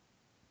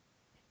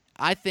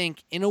 I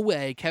think, in a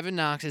way, Kevin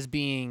Knox is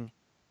being,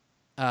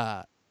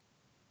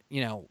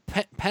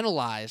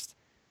 penalized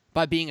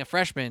by being a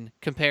freshman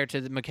compared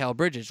to the Mikal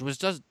Bridges,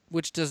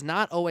 which does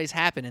not always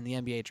happen in the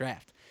NBA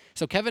draft.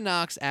 So Kevin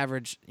Knox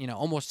averaged,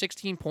 almost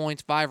 16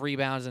 points, 5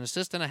 rebounds, an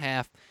assist and a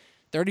half,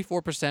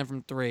 34%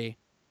 from 3.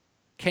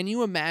 Can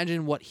you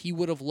imagine what he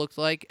would have looked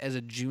like as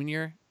a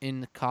junior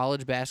in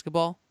college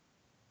basketball?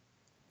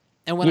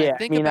 And when I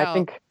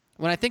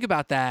think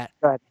about that,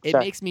 it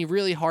makes me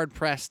really hard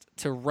pressed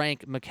to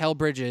rank Mikal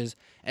Bridges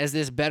as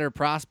this better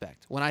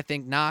prospect. When I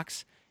think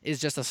Knox is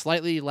just a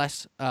slightly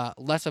less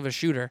of a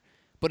shooter,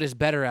 but is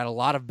better at a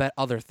lot of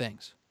other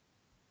things.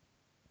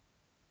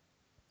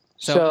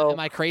 So am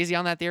I crazy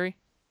on that theory?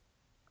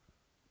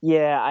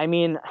 Yeah, I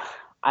mean,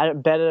 I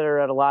better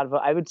at a lot of.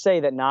 I would say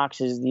that Knox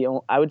is the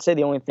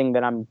only thing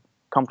that I'm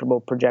comfortable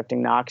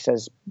projecting Knox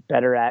as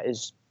better at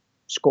is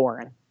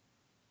scoring.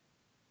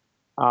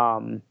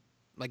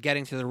 Like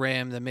getting to the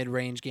rim, the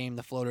mid-range game,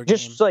 the floater game.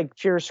 Just like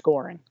pure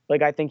scoring.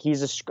 Like I think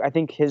I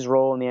think his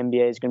role in the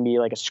NBA is going to be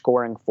like a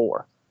scoring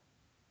 4,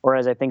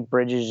 whereas I think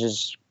Bridges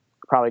is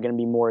probably going to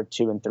be more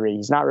 2 and 3.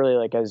 He's not really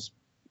like as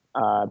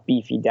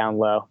beefy down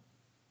low,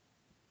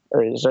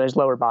 or his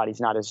lower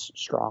body's not as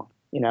strong.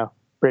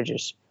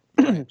 Bridges.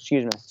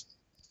 Excuse me.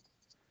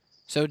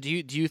 So do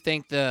you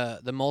think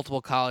the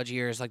multiple college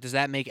years, like, does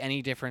that make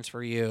any difference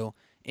for you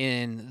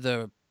in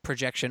the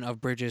projection of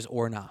Bridges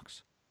or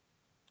Knox?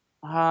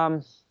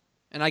 And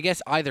I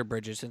guess either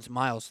Bridges, since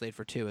Miles stayed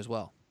for 2 as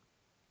well.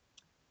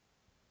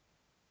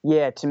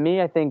 Yeah, to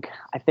me, I think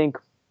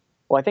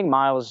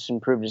Miles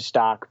improved his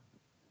stock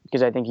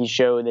because I think he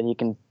showed that he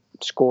can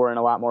score in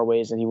a lot more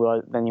ways than he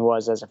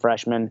was as a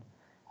freshman.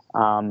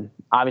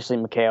 Obviously,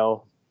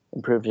 Mikal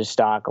improved his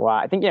stock a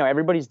lot. I think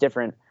everybody's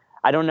different.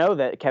 I don't know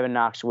that Kevin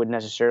Knox would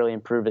necessarily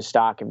improve his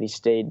stock if he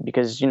stayed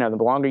because the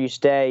longer you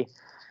stay,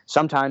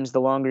 sometimes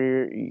the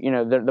longer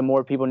the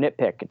more people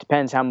nitpick. It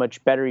depends how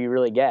much better you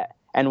really get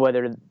and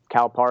whether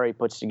Calipari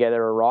puts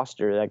together a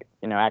roster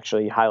that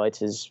actually highlights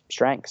his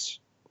strengths,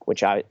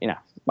 which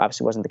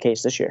obviously wasn't the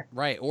case this year.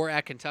 Right, or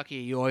at Kentucky,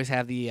 you always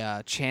have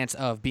the chance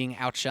of being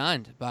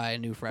outshined by a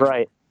new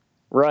freshman.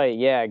 Right,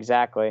 yeah,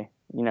 exactly.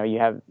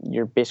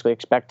 You're basically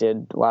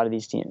expected. A lot of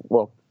these teams,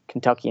 well,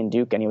 Kentucky and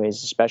Duke,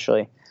 anyways,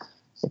 especially.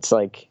 It's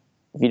like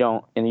if you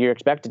don't, and you're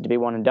expected to be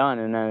one and done,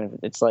 and then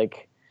it's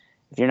like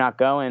if you're not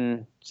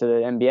going to the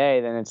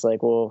NBA, then it's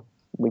like, well,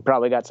 we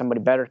probably got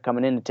somebody better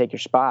coming in to take your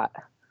spot.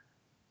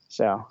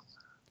 So.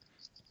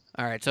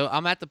 All right, so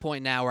I'm at the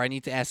point now where I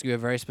need to ask you a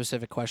very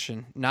specific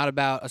question, not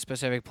about a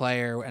specific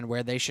player and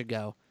where they should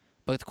go,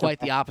 but quite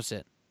the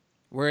opposite.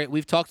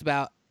 We've talked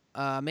about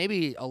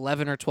maybe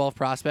 11 or 12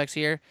 prospects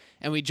here,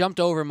 and we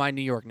jumped over my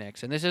New York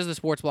Knicks. And this is the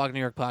Sports Blog New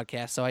York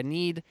podcast, so I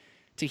need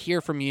to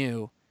hear from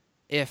you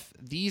if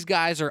these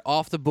guys are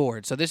off the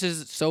board. So this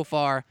is so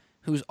far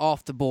who's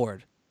off the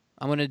board.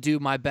 I'm going to do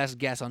my best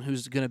guess on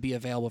who's going to be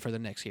available for the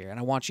Knicks here, and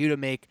I want you to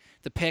make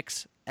the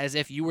picks as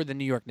if you were the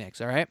New York Knicks,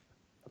 all right?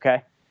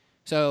 Okay.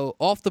 So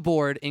off the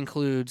board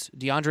includes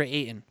DeAndre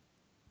Ayton,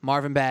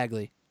 Marvin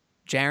Bagley,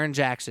 Jaren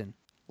Jackson,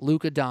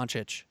 Luka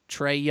Doncic,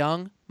 Trae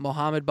Young,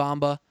 Mohamed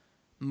Bamba,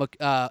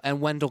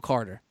 and Wendell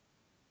Carter.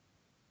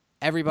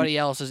 Everybody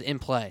else is in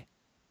play.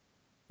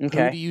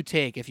 Okay. Who do you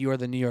take if you are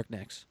the New York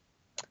Knicks?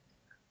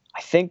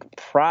 I think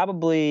I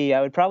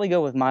would probably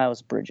go with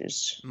Miles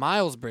Bridges.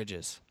 Miles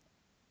Bridges.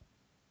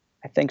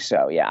 I think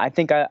so. Yeah, I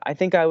think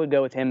I would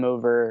go with him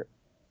over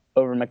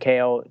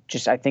Mikal.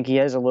 Just I think he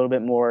has a little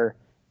bit more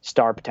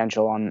star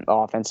potential on the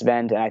offensive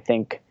end, and I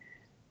think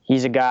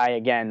he's a guy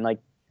again like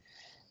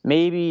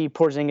maybe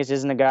Porzingis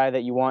isn't a guy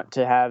that you want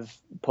to have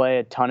play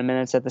a ton of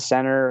minutes at the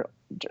center,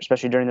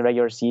 especially during the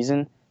regular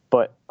season.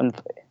 But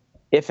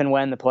if and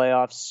when the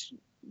playoffs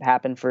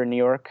happen for New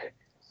York,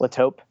 let's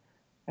hope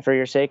for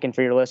your sake and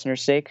for your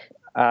listeners' sake.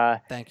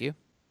 Thank you.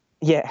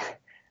 Yeah.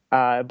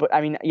 But I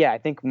mean, yeah, I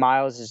think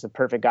Miles is the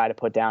perfect guy to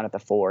put down at the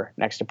 4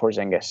 next to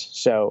Porzingis.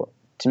 So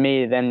to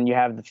me, then you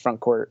have the front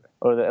court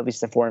or at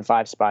least the 4 and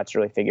 5 spots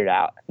really figured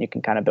out. You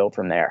can kind of build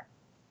from there.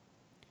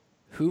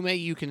 Who may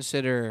you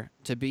consider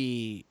to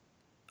be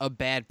a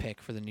bad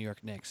pick for the New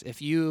York Knicks?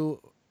 If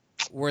you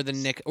were the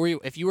Knicks, or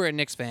if you were a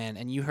Knicks fan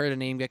and you heard a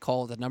name get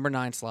called at the number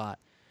 9 slot,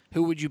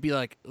 who would you be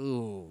like,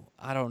 ooh,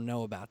 I don't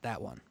know about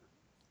that one?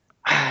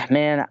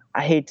 Man,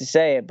 I hate to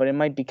say it, but it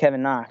might be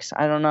Kevin Knox.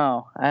 I don't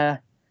know.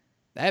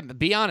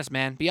 Be honest,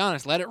 man. Be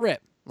honest. Let it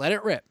rip. Let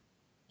it rip.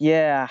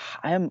 Yeah,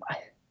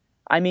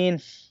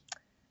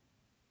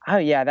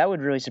 yeah, that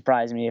would really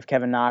surprise me if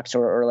Kevin Knox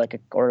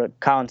or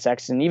Collin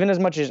Sexton. Even as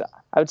much as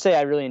I would say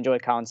I really enjoy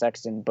Collin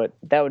Sexton, but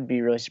that would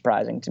be really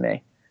surprising to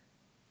me.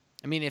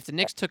 I mean, if the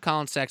Knicks took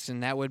Collin Sexton,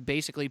 that would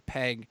basically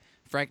peg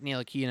Frank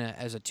Ntilikina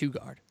as a 2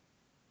 guard.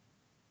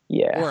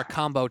 Yeah. Or a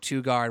combo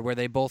 2 guard where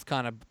they both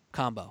kind of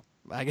combo.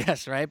 I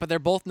guess, right? But they're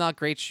both not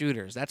great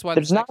shooters. That's why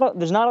there's not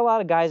a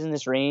lot of guys in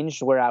this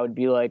range where I would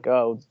be like,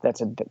 oh,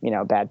 that's a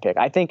bad pick.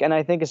 I think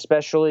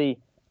especially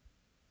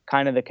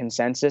kind of the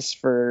consensus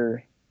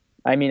for.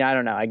 I mean, I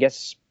don't know. I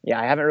guess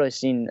I haven't really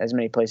seen as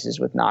many places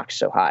with Knox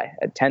so high.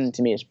 At 10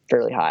 to me is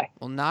fairly high.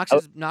 Well, Knox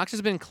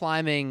has been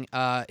climbing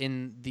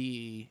in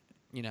the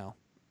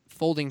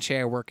folding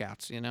chair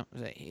workouts.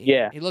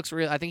 He looks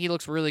real. I think he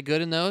looks really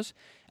good in those.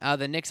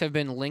 The Knicks have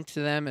been linked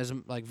to them as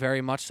like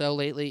very much so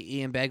lately.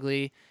 Ian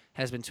Bagley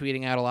has been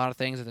tweeting out a lot of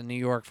things that the New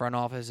York front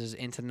office is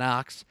into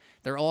Knox.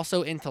 They're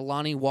also into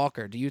Lonnie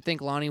Walker. Do you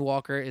think Lonnie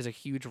Walker is a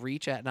huge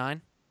reach at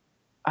 9?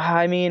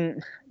 I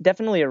mean,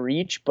 definitely a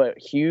reach, but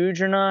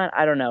huge or not,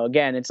 I don't know.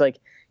 Again, it's like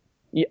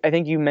I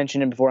think you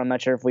mentioned him before. I'm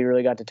not sure if we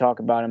really got to talk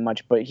about him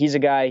much, but he's a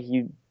guy.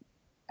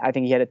 I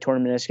think he had a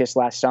torn meniscus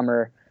last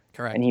summer.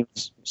 Correct.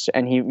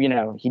 And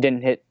he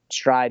didn't hit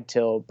stride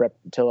till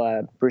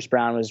Bruce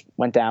Brown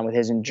went down with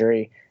his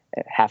injury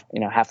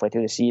halfway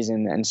through the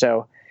season. And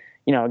so,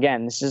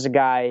 again, this is a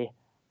guy.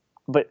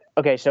 But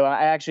okay, so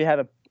I actually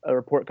have a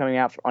report coming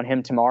out on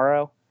him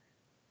tomorrow,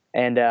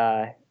 and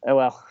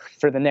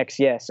for the Knicks,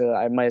 yeah. So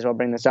I might as well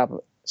bring this up.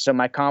 So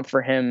my comp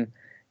for him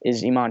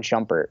is Iman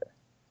Shumpert.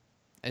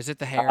 Is it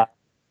the hair?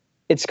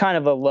 It's kind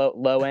of a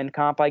low end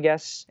comp, I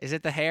guess. Is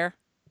it the hair?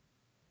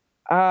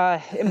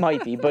 It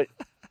might be, but.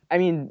 I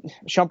mean,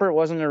 Shumpert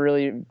wasn't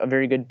a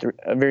very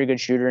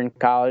good shooter in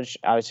college.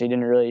 Obviously, he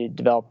didn't really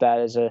develop that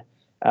as in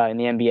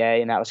the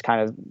NBA, and that was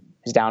kind of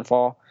his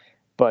downfall.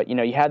 But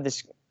you had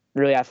this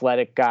really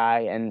athletic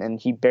guy, and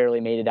he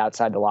barely made it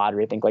outside the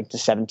lottery. I think like to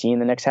 17,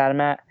 the Knicks had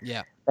him at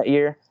that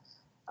year.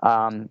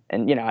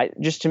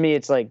 Just to me,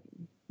 it's like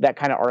that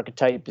kind of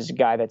archetype is a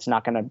guy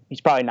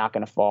he's probably not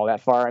gonna fall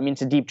that far. I mean,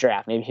 it's a deep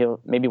draft.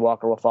 Maybe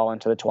Walker will fall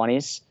into the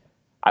 20s.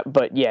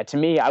 But yeah, to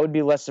me, I would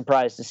be less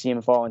surprised to see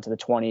him fall into the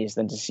 20s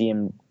than to see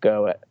him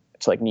go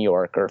to like New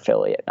York or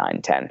Philly at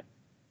 9-10.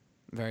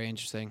 Very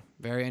interesting.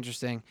 Very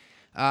interesting.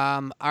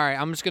 All right,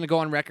 I'm just going to go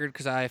on record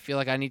because I feel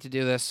like I need to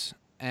do this,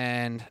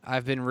 and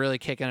I've been really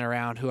kicking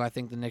around who I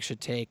think the Knicks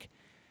should take,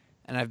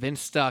 and I've been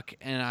stuck,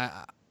 and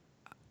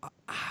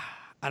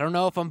I don't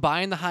know if I'm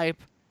buying the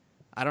hype.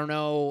 I don't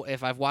know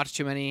if I've watched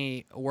too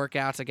many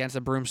workouts against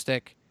a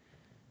broomstick.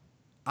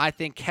 I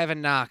think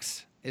Kevin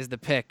Knox is the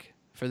pick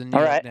for the New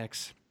York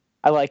Knicks.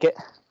 I like it.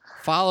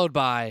 Followed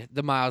by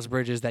the Miles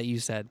Bridges that you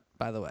said,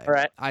 by the way. All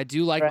right. I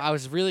do like. All right. I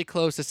was really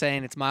close to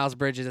saying it's Miles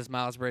Bridges.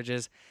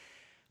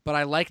 But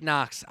I like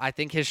Knox. I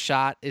think his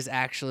shot is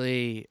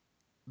actually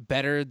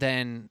better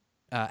than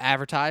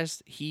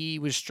advertised. He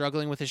was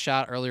struggling with his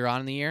shot earlier on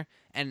in the year,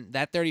 and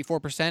that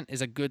 34%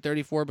 is a good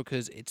 34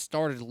 because it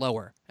started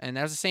lower. And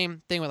that was the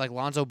same thing with like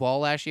Lonzo Ball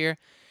last year.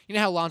 You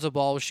know how Lonzo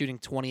Ball was shooting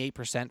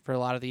 28% for a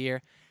lot of the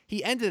year?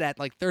 He ended at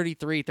like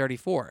 33,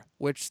 34,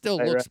 which still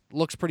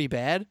looks pretty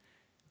bad.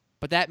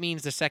 But that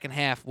means the second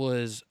half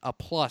was a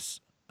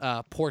plus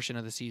portion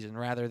of the season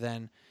rather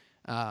than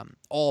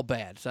all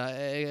bad. So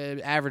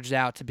it averaged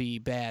out to be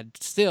bad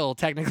still,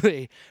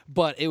 technically,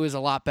 but it was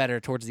a lot better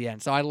towards the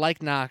end. So I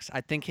like Knox.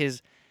 I think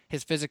his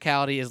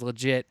physicality is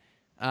legit.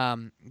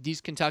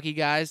 These Kentucky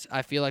guys,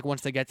 I feel like once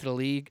they get to the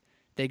league,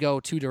 they go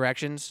two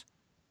directions.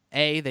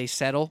 A, they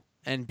settle,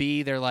 and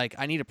B, they're like,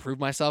 I need to prove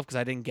myself because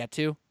I didn't get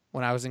to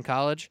when I was in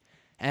college.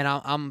 And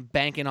I'm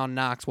banking on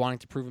Knox wanting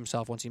to prove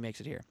himself once he makes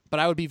it here. But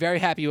I would be very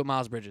happy with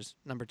Miles Bridges,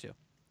 number 2.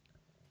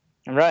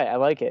 Right, I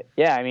like it.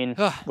 Yeah, I mean,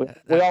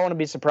 we all want to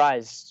be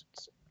surprised,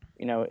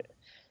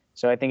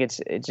 So I think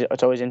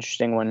it's always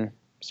interesting when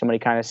somebody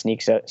kind of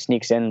sneaks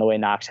in the way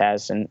Knox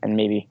has, and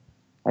maybe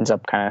ends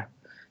up kind of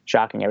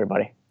shocking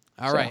everybody.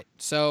 All right,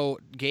 so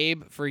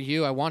Gabe, for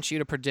you, I want you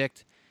to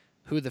predict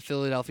who the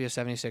Philadelphia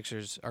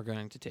 76ers are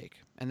going to take,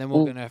 and then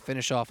we're going to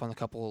finish off on a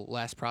couple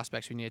last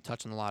prospects we need to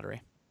touch on the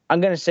lottery. I'm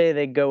going to say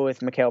they go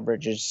with Mikal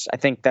Bridges. I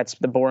think that's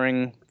the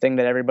boring thing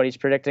that everybody's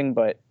predicting,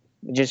 but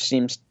it just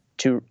seems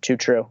too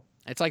true.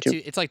 It's like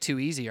too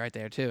easy right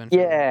there too.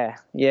 Yeah.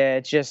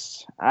 It's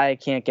just I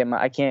can't.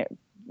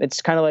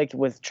 It's kind of like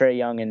with Trae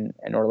Young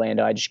and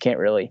Orlando. I just can't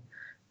really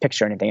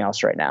picture anything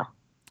else right now.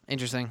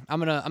 Interesting. I'm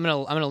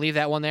gonna leave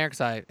that one there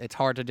because it's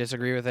hard to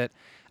disagree with it.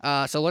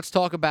 So let's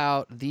talk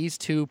about these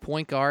 2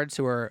 point guards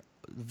who are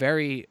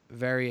very,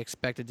 very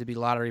expected to be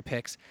lottery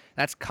picks.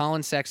 That's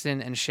Collin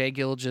Sexton and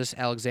Shai-Gilgeous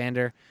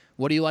Alexander.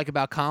 What do you like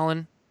about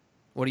Collin?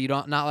 What do you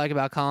not like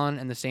about Collin?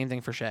 And the same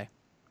thing for Shai.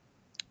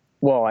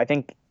 Well, I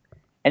think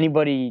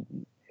anybody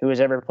who has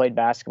ever played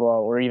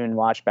basketball or even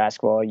watched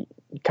basketball, you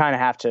kind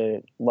of have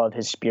to love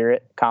his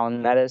spirit,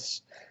 Collin, that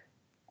is.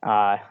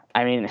 I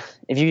mean,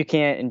 if you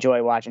can't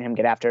enjoy watching him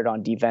get after it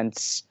on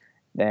defense,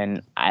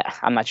 then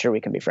I'm not sure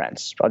we can be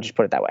friends. I'll just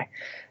put it that way.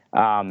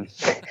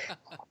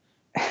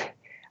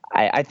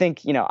 I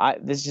think,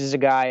 this is a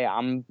guy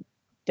I'm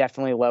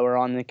definitely lower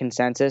on the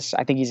consensus.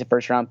 I think he's a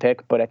first-round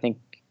pick, but I think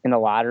in the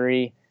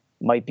lottery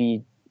might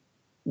be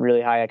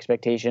really high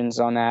expectations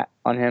on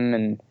him.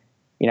 And,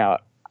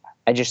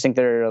 I just think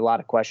there are a lot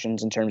of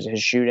questions in terms of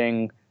his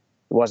shooting.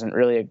 He wasn't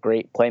really a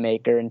great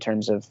playmaker in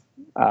terms of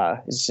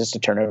his assist to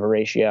turnover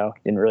ratio.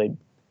 Didn't really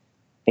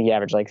think he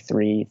averaged like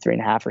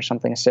 3.5 or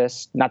something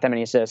assists. Not that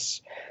many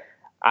assists.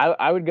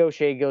 I would go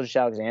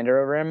Shai-Gilgeous-Alexander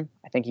over him.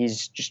 I think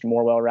he's just a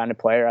more well-rounded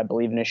player. I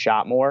believe in his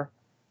shot more.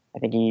 I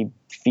think he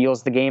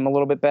feels the game a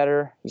little bit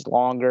better. He's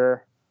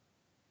longer.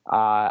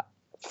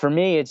 For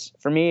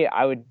me,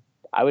 I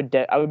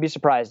would be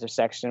surprised if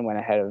Sexton went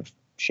ahead of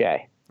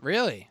Shai.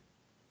 Really?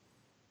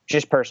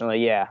 Just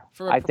personally, yeah.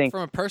 I think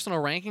from a personal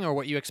ranking or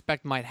what you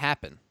expect might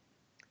happen.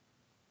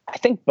 I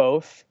think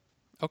both.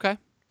 Okay.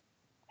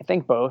 I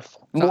think both.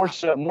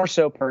 More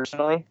so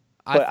personally.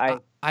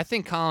 But I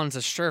think Collin's a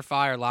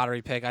surefire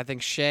lottery pick. I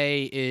think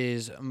Shai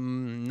is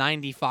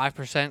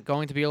 95%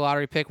 going to be a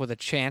lottery pick with a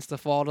chance to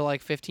fall to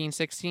like 15,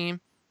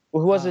 16.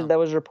 Well, who was it that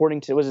was reporting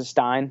to? Was it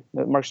Stein?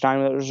 Mark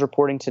Stein that was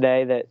reporting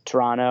today that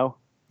Toronto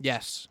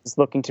is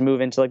looking to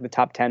move into like the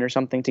top 10 or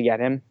something to get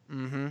him.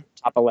 Mm-hmm.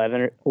 Top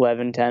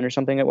 11, 10 or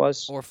something it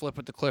was. Or flip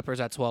with the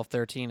Clippers at 12,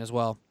 13 as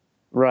well.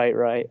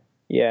 Right.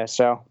 Yeah,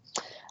 so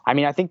I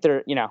mean, I think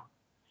they're,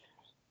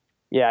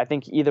 I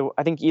think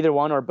either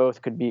one or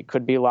both could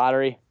be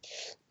lottery.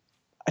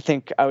 I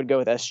think I would go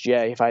with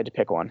SJ if I had to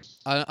pick one.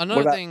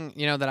 Another thing,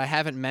 that I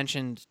haven't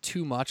mentioned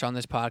too much on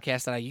this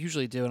podcast that I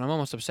usually do, and I'm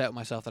almost upset with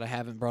myself that I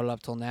haven't brought it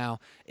up till now.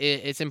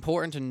 It's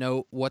important to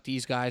note what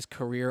these guys'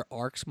 career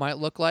arcs might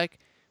look like.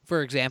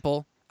 For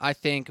example, I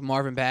think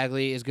Marvin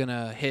Bagley is going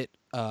to hit,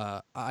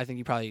 I think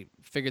you probably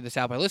figured this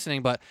out by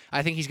listening, but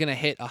I think he's going to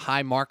hit a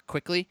high mark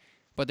quickly,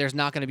 but there's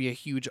not going to be a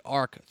huge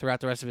arc throughout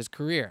the rest of his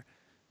career.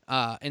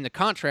 In the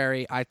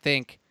contrary, I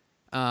think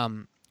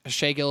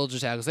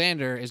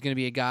Shai-Gilgeous-Alexander is going to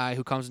be a guy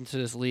who comes into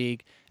this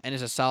league and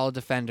is a solid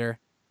defender,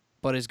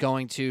 but is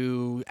going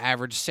to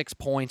average 6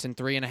 points and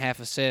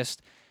 3.5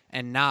 assists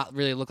and not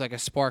really look like a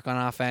spark on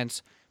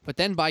offense. But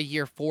then by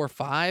year 4 or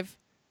 5,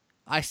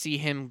 I see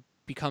him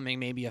becoming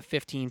maybe a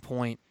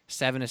 15-point,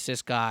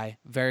 7-assist guy,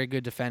 very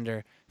good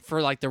defender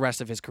for like the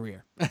rest of his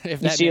career. If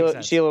that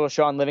you see a little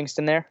Sean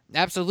Livingston there?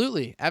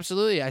 Absolutely.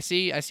 I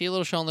see a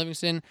little Sean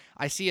Livingston.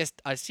 I see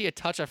a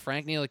touch of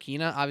Frank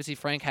Ntilikina. Obviously,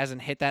 Frank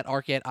hasn't hit that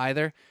arc yet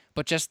either,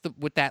 but just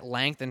with that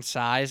length and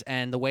size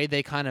and the way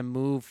they kind of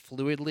move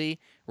fluidly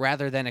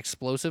rather than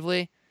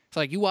explosively. So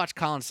like you watch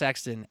Collin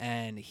Sexton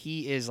and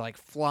he is like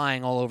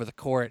flying all over the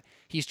court.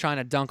 He's trying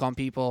to dunk on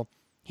people.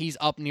 He's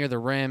up near the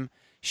rim.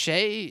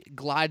 Shai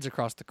glides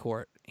across the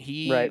court.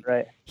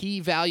 He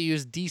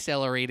values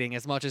decelerating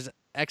as much as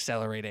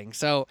accelerating.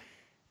 So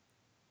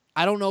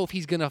I don't know if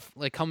he's gonna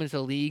like come into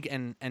the league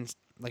and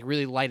like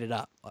really light it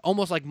up,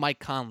 almost like Mike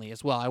Conley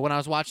as well. When I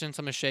was watching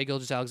some of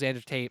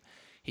Shai-Gilgeous-Alexander tape,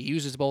 he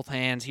uses both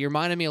hands. He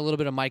reminded me a little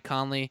bit of Mike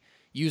Conley,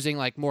 using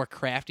like more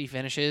crafty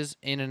finishes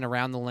in and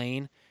around the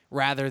lane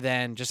rather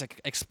than just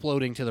like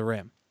exploding to the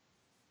rim.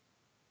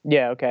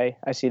 Yeah, okay,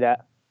 I see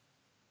that.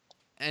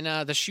 And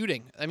the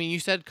shooting. I mean, you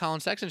said Collin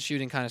Sexton's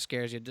shooting kind of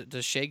scares you.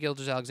 Does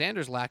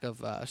Shai-Gilgeous-Alexander's lack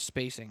of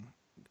spacing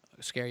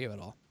scare you at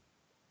all?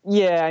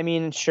 Yeah, I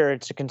mean, sure,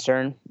 it's a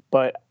concern,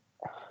 but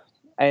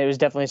it was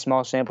definitely a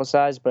small sample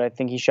size, but I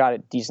think he shot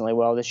it decently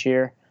well this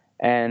year.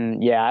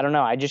 And, yeah, I don't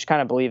know. I just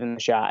kind of believe in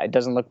the shot. It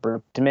doesn't look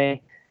brutal to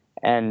me.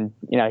 And,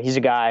 he's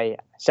a guy,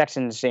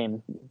 Sexton's the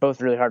same, both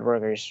really hard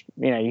workers.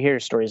 You hear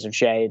stories of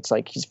Shai. It's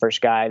like he's the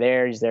first guy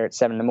there. He's there at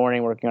 7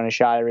 a.m. working on a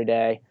shot every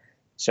day.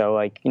 So,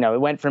 like,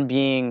 it went from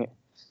being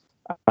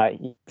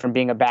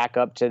a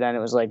backup to then it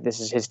was like this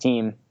is his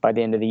team by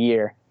the end of the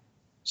year.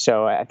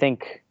 So I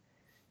think,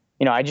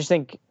 I just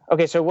think,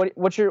 okay, so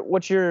what's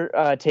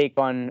your take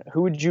on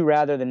who would you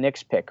rather the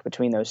Knicks pick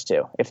between those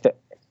two?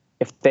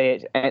 If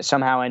they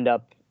somehow end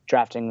up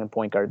drafting the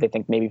point guard, they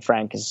think maybe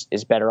Frank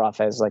is better off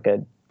as like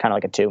a kind of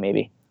like a 2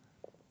 maybe.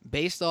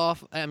 Based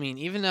off, I mean,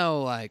 even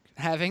though like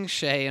having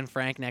Shai and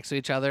Frank next to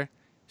each other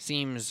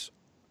seems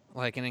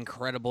like an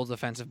incredible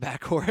defensive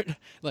backcourt,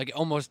 like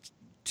almost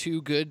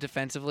too good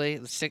defensively,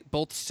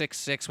 both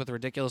 6'6" with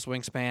ridiculous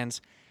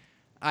wingspans.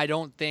 I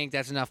don't think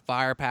that's enough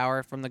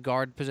firepower from the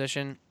guard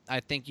position. I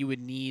think you would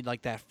need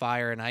like that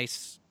fire and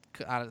ice.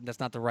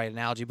 That's not the right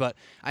analogy, but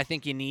I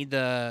think you need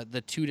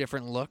the two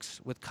different looks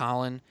with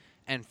Collin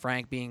and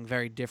Frank being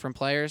very different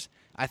players.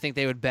 I think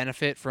they would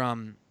benefit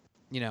from,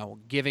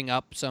 giving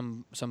up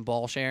some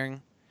ball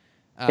sharing.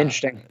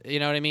 Interesting. You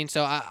know what I mean?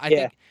 So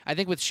I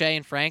think with Shai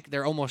and Frank,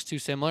 they're almost too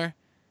similar.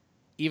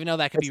 Even though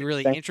that could be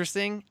really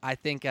interesting, I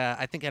think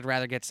I'd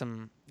rather get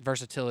some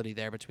versatility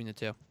there between the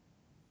two.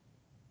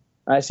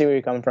 I see where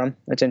you're coming from.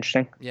 That's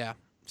interesting. Yeah.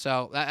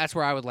 So that's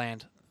where I would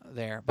land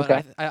there. But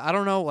okay. I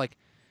don't know, like,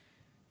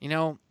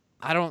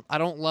 I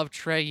don't love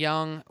Trae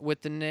Young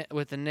with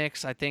the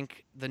Knicks. I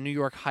think the New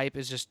York hype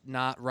is just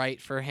not right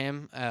for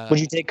him.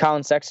 Would you take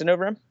Collin Sexton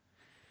over him?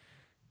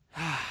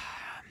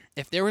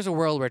 If there was a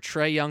world where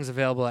Trae Young's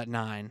available at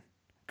 9,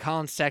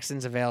 Collin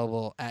Sexton's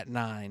available at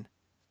 9,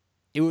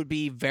 it would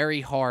be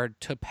very hard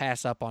to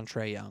pass up on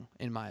Trae Young,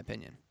 in my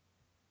opinion.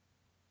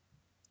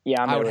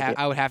 Yeah,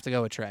 I would have to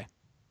go with Trae.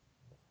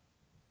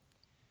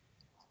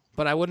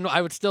 But I wouldn't.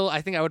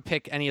 I think I would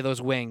pick any of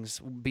those wings,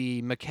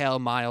 be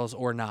Mikal, Miles,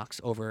 or Knox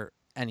over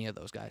any of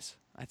those guys.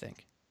 I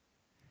think.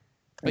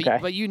 But okay.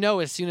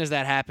 But as soon as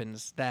that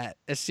happens, that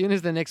as soon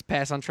as the Knicks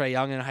pass on Trae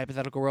Young in a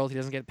hypothetical world, he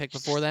doesn't get picked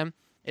before them.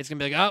 it's going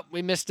to be like, oh,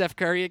 we missed Steph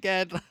Curry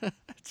again.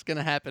 It's going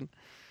to happen.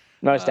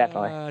 Most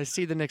definitely. I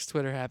see the Knicks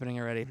Twitter happening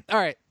already. All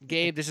right,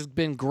 Gabe, this has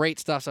been great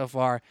stuff so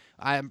far.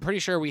 I'm pretty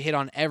sure we hit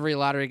on every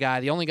lottery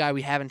guy. The only guy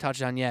we haven't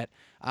touched on yet.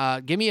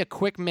 Give me a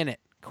quick minute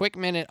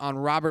on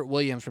Robert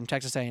Williams from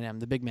Texas A&M,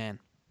 the big man.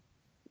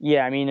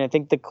 Yeah, I mean, I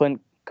think the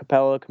Clint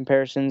Capella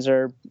comparisons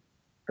are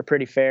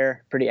pretty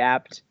fair, pretty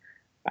apt.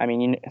 I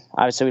mean,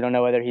 obviously we don't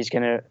know whether he's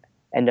going to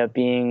end up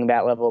being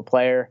that level of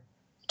player.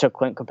 It took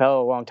Clint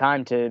Capella a long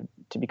time to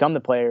become the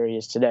player he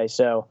is today.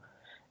 So,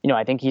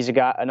 I think he's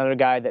another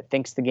guy that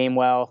thinks the game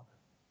well.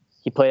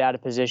 He played out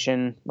of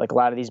position like a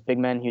lot of these big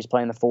men. He was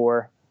playing the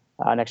 4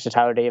 next to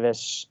Tyler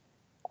Davis.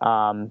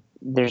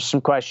 There's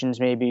some questions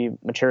maybe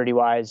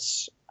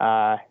maturity-wise.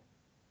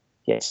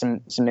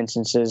 Some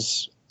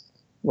instances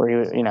where he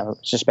was,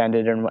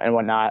 suspended and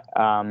whatnot.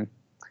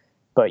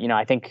 But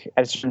I think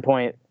at a certain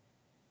point,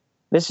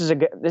 this is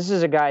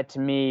a guy to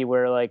me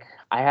where like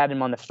I had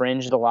him on the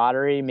fringe of the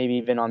lottery, maybe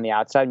even on the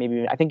outside.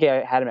 Maybe I think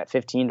I had him at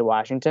 15 to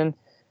Washington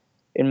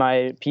in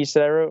my piece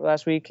that I wrote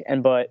last week.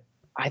 But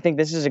I think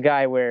this is a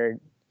guy where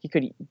I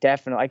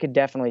could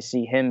definitely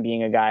see him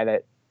being a guy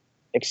that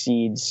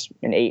exceeds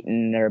an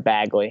Ayton or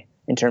Bagley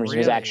in terms of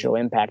his actual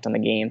impact on the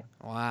game.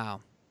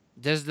 Wow.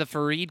 Does the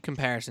Fareed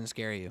comparison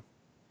scare you?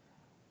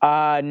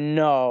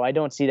 No, I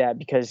don't see that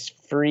because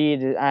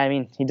Fareed, I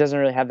mean, he doesn't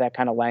really have that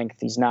kind of length.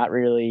 He's not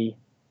really.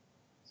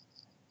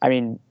 I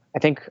mean, I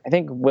think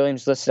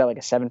Williams listed at like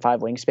a 7'5"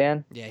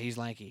 wingspan. Yeah, he's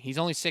lanky. He's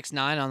only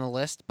 6'9" on the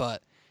list,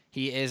 but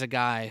he is a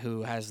guy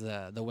who has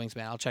the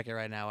wingspan. I'll check it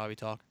right now while we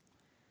talk.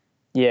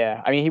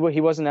 Yeah, I mean,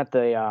 he wasn't at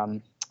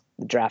the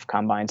draft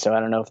combine, so I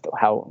don't know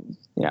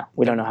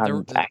we don't know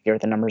how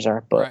accurate the numbers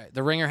are. But right,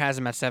 the Ringer has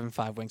him at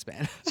 7'5"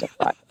 wingspan.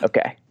 7'5",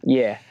 okay,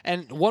 yeah.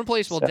 And one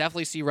place we'll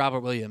definitely see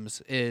Robert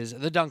Williams is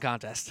the dunk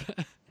contest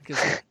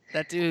because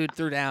that dude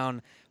threw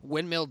down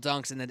windmill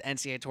dunks in the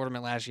NCAA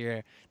tournament last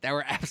year that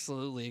were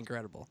absolutely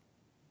incredible.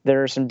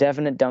 There are some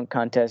definite dunk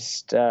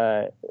contest,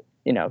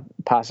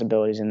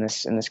 possibilities in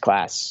this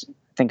class. I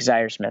think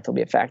Zhaire Smith will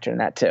be a factor in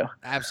that too.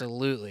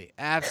 Absolutely,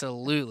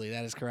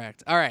 that is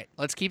correct. All right,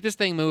 let's keep this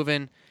thing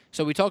moving.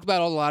 So we talked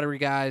about all the lottery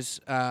guys.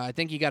 I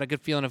think you got a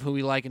good feeling of who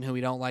we like and who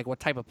we don't like, what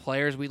type of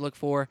players we look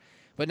for.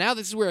 But now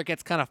this is where it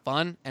gets kind of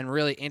fun and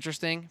really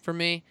interesting for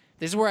me.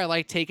 This is where I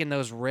like taking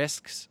those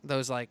risks,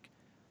 those like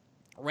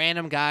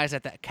random guys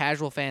that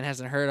casual fan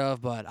hasn't heard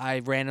of, but I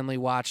randomly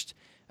watched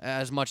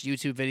as much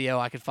YouTube video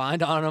I could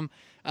find on them.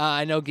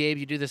 I know, Gabe,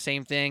 you do the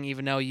same thing,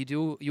 even though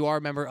you are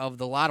a member of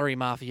the Lottery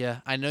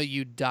Mafia. I know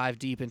you dive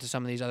deep into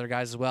some of these other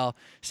guys as well.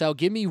 So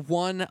give me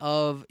one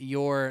of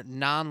your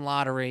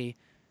non-lottery,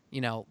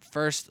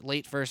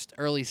 late first,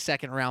 early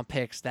second round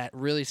picks that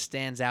really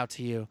stands out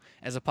to you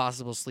as a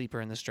possible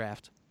sleeper in this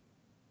draft.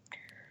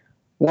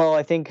 Well,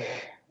 I think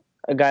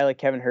a guy like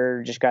Kevin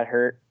Huerter just got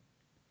hurt.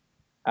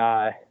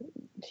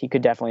 He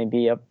could definitely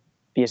be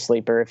a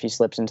sleeper if he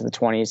slips into the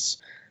 20s.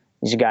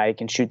 He's a guy who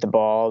can shoot the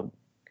ball.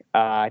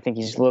 I think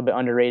he's a little bit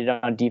underrated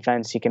on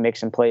defense. He can make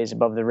some plays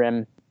above the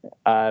rim,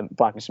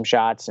 blocking some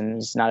shots, and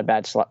he's not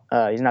bad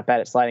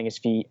at sliding his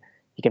feet.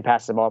 He can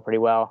pass the ball pretty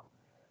well.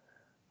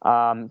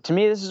 To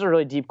me, this is a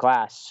really deep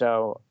class.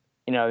 So,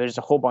 there's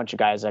a whole bunch of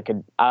guys that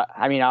could.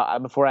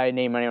 Before I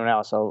name anyone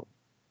else, I'll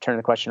turn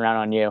the question around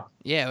on you.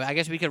 Yeah, I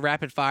guess we could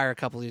rapid fire a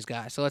couple of these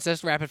guys. So let's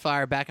just rapid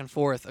fire back and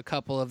forth a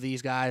couple of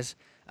these guys.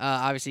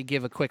 Obviously,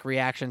 give a quick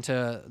reaction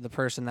to the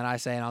person that I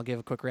say, and I'll give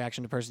a quick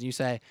reaction to the person you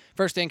say.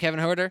 First thing, Kevin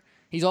Huerter.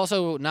 He's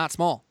also not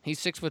small. He's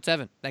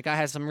 6'7". That guy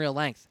has some real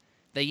length.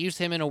 They used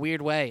him in a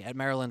weird way at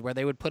Maryland, where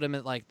they would put him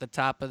at like the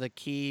top of the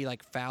key,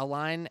 like foul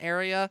line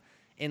area,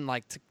 in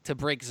like to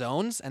break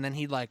zones, and then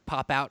he'd like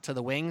pop out to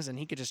the wings, and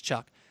he could just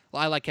chuck.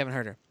 Well, I like Kevin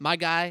Huerter. My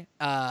guy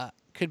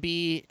could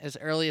be as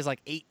early as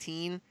like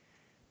 18,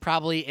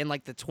 probably in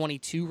like the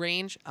 22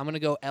 range. I'm gonna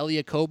go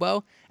Elie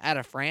Okobo out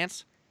of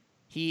France.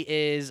 He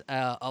is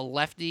a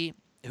lefty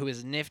who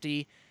is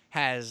nifty,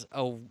 has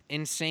a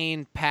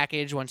insane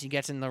package once he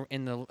gets in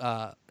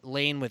the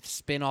lane with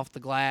spin off the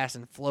glass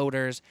and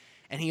floaters,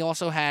 and he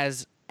also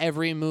has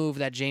every move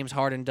that James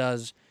Harden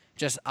does,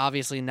 just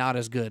obviously not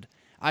as good.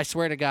 I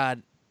swear to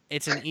God,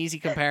 it's an easy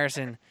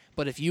comparison,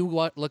 but if you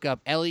look up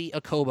Elie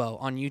Okobo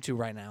on YouTube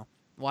right now,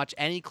 watch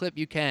any clip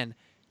you can,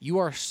 you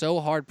are so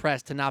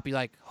hard-pressed to not be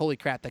like, holy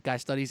crap, that guy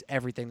studies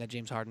everything that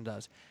James Harden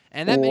does.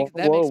 And that makes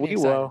me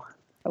excited.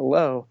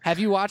 Hello. Have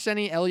you watched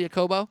any Elie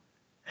Okobo?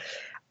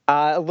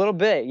 A little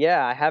bit,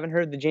 yeah. I haven't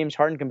heard the James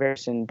Harden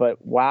comparison,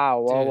 but wow,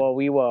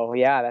 whoa.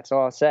 Yeah, that's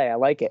all I'll say. I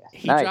like it.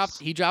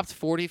 He dropped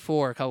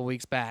 44 a couple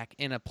weeks back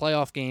in a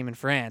playoff game in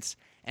France,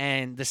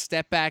 and the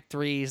step-back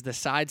threes, the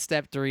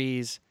sidestep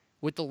threes,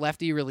 with the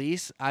lefty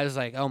release, I was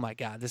like, oh my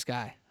God, this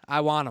guy.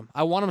 I want him.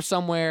 I want him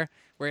somewhere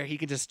where he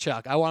could just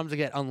chuck. I want him to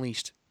get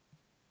unleashed.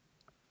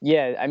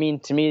 Yeah, I mean,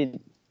 to me,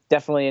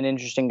 definitely an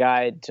interesting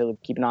guy to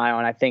keep an eye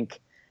on. I think,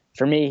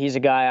 for me, he's a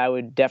guy I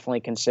would definitely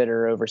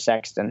consider over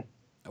Sexton.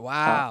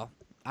 Wow.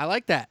 I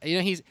like that.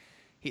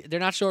 They're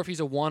not sure if he's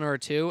a 1 or a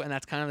 2, and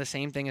that's kind of the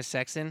same thing as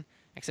Sexton,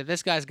 except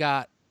this guy's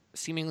got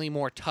seemingly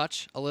more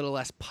touch, a little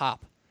less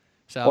pop.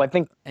 So well, I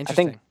think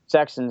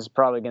Sexton's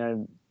probably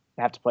going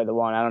to have to play the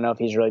 1. I don't know if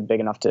he's really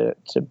big enough to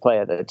play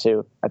at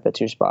the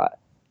 2 spot.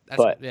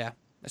 Yeah,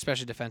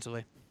 especially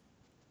defensively.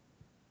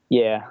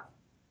 Yeah.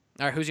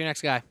 All right, who's your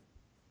next guy?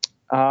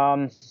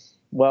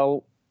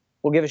 Well,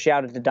 we'll give a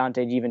shout out to Donte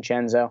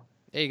DiVicenzo.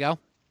 There you go.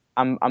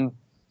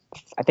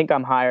 I think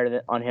I'm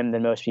higher on him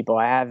than most people.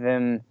 I have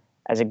him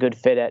as a good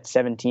fit at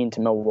 17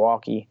 to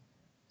Milwaukee.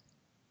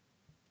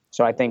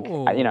 So I think,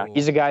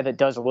 he's a guy that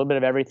does a little bit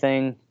of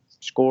everything,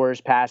 scores,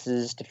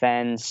 passes,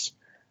 defends.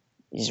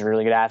 He's a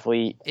really good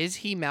athlete. Is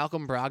he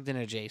Malcolm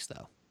Brogdon adjacent,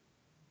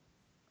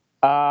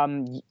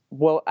 though?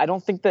 Well, I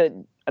don't think that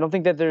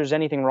there's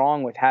anything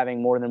wrong with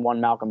having more than one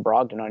Malcolm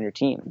Brogdon on your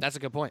team. That's a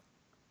good point.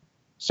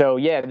 So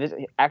yeah,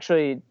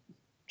 actually,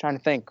 trying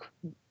to think.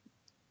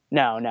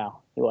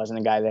 No, he wasn't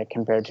a guy that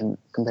compared him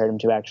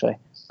to actually.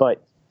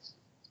 But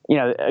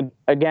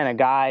again, a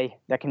guy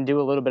that can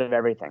do a little bit of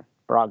everything,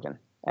 Brogdon,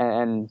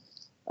 and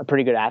a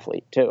pretty good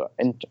athlete too.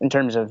 In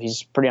terms of,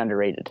 he's pretty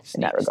underrated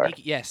in that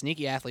regard.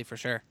 Sneaky athlete for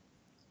sure.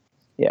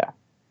 Yeah.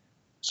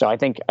 So I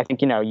think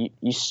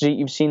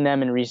you've seen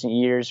them in recent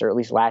years, or at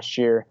least last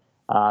year.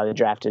 They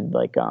drafted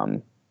like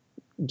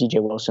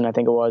DJ Wilson, I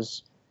think it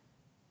was,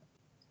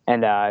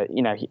 and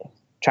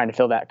trying to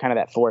fill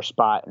that 4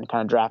 spot and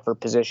kind of draft for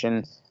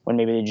position when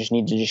maybe they just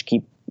need to just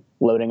keep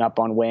loading up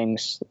on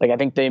wings. Like I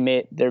think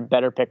their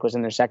better pick was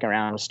in their second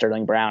round with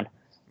Sterling Brown.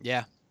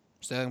 Yeah,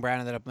 Sterling Brown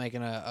ended up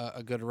making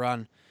a good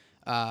run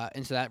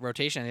into that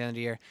rotation at the end of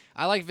the year.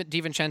 I like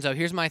DiVincenzo.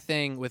 Here's my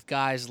thing with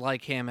guys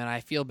like him, and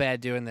I feel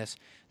bad doing this.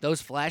 Those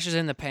flashes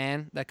in the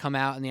pan that come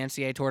out in the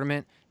NCAA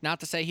tournament, not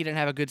to say he didn't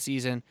have a good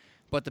season,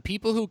 but the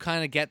people who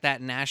kind of get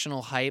that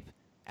national hype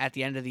at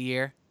the end of the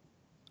year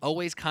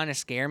always kind of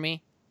scare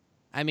me.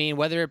 I mean,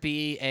 whether it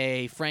be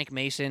a Frank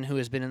Mason who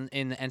has been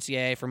in the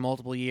NCAA for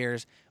multiple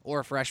years, or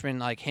a freshman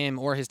like him,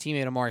 or his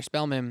teammate Amari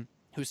Spellman,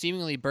 who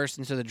seemingly burst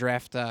into the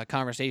draft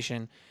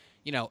conversation,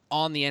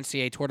 on the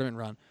NCAA tournament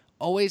run,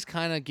 always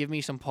kind of give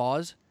me some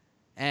pause.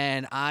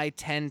 And I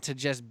tend to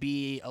just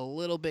be a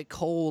little bit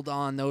cold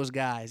on those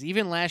guys.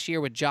 Even last year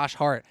with Josh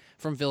Hart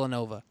from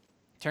Villanova.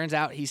 Turns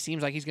out he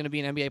seems like he's going to be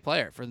an NBA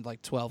player for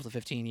like 12 to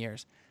 15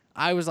 years.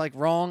 I was like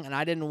wrong, and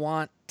I didn't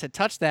want to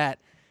touch that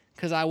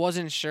because I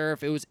wasn't sure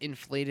if it was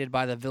inflated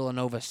by the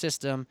Villanova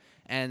system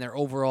and their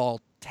overall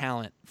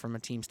talent from a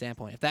team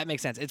standpoint. If that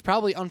makes sense. It's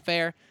probably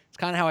unfair. It's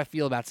kind of how I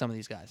feel about some of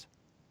these guys.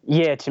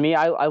 Yeah, to me,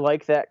 I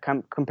like that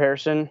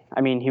comparison.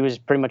 I mean, he was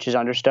pretty much his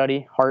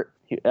understudy,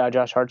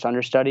 Josh Hart's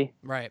understudy.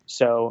 Right.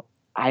 So,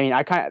 I mean,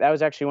 that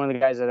was actually one of the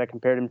guys that I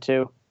compared him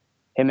to.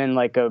 Him and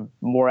like a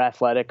more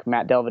athletic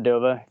Matt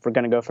Dellavedova, if we're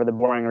going to go for the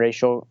boring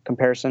racial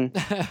comparison.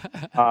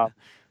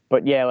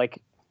 But yeah,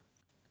 like,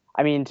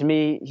 I mean, to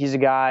me, he's a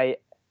guy,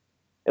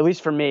 at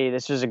least for me,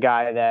 this is a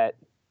guy that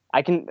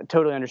I can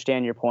totally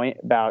understand your point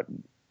about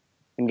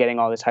him getting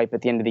all this hype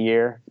at the end of the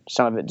year.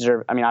 Some of it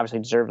obviously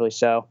deservedly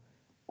so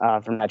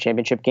from that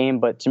championship game.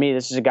 But to me,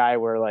 this is a guy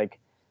where, like,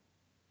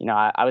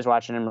 I was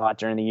watching him a lot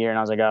during the year, and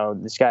I was like, oh,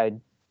 this guy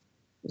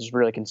is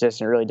really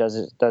consistent, really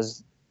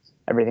does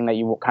everything that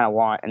you kind of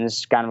want. And this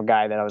is kind of a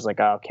guy that I was like,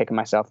 oh, kicking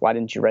myself. Why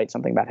didn't you write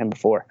something about him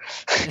before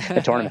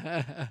the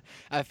tournament?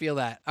 I feel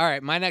that. All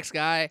right, my next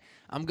guy,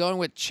 I'm going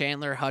with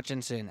Chandler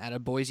Hutchinson out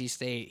of Boise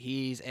State.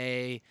 He's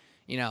a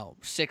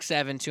 6'7",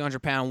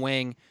 200-pound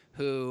wing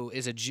who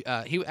is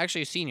he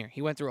actually a senior.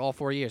 He went through all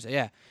 4 years.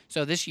 Yeah.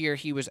 So this year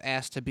he was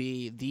asked to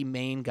be the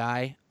main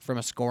guy from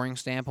a scoring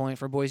standpoint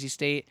for Boise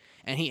State,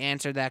 and he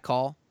answered that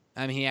call.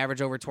 I mean, he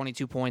averaged over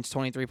 22 points,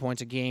 23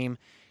 points a game.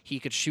 He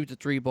could shoot the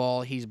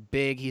 3-ball. He's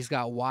big. He's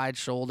got wide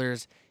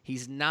shoulders.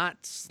 He's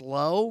not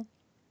slow.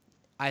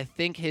 I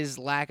think his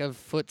lack of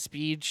foot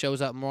speed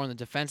shows up more on the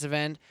defensive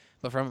end,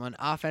 but from an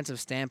offensive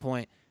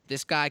standpoint,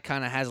 this guy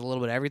kind of has a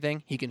little bit of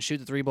everything. He can shoot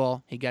the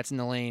 3-ball. He gets in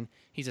the lane.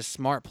 He's a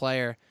smart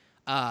player.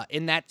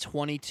 In that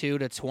 22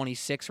 to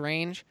 26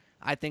 range,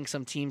 I think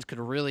some teams could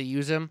really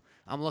use him.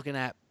 I'm looking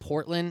at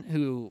Portland,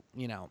 who,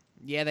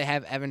 they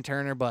have Evan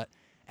Turner, but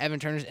Evan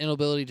Turner's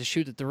inability to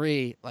shoot the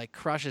 3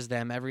 crushes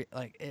them.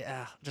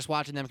 Just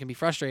watching them can be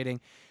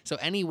frustrating. So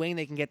any wing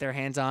they can get their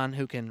hands on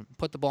who can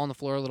put the ball on the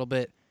floor a little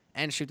bit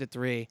and shoot the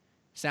 3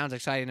 sounds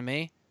exciting to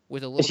me.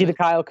 Is he the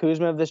Kyle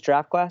Kuzma of this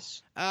draft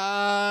class?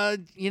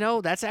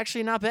 That's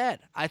actually not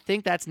bad. I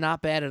think that's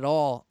not bad at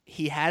all.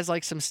 He has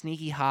some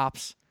sneaky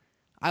hops.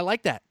 I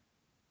like that.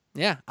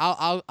 Yeah,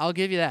 I'll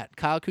give you that.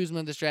 Kyle Kuzma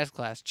in this draft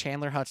class.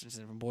 Chandler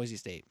Hutchinson from Boise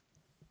State.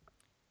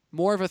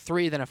 More of a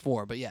 3 than a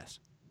 4, but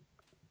yes.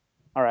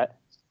 All right.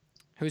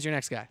 Who's your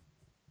next guy?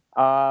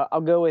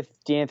 I'll go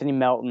with DeAnthony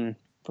Melton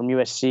from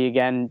USC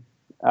again.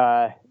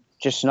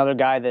 Just another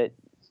guy that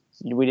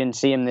we didn't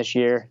see him this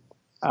year.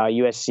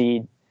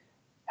 USC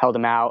held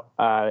him out,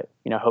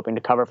 hoping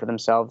to cover for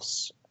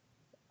themselves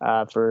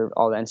for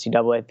all the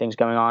NCAA things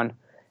going on.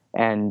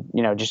 And,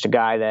 just a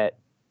guy that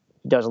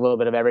does a little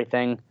bit of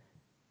everything.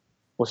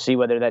 We'll see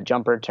whether that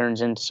jumper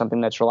turns into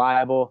something that's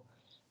reliable.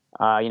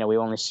 We've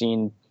only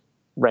seen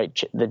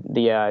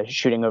the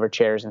shooting over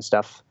chairs and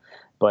stuff.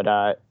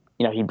 But,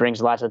 he brings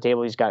a lot to the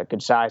table. He's got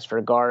good size for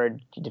a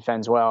guard. He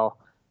defends well.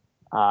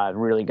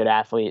 really good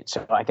athlete.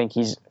 So I think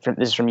this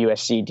is from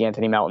USC,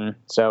 DeAnthony Melton.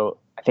 So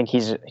I think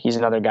he's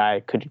another guy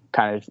who could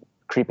kind of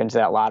creep into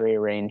that lottery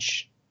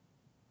range.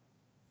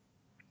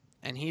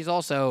 And he's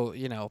also,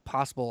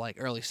 possible like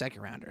early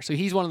second rounder. So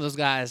he's one of those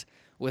guys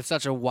with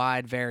such a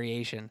wide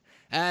variation.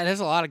 And there's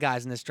a lot of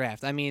guys in this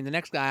draft. I mean, the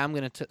next guy I'm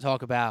going to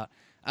talk about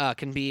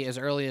can be as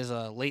early as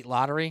a late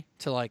lottery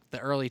to like the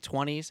early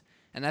 20s.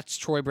 And that's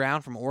Troy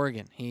Brown from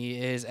Oregon. He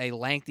is a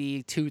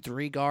lengthy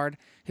 2-3 guard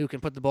who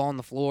can put the ball on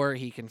the floor.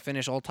 He can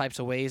finish all types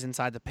of ways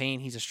inside the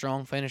paint. He's a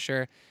strong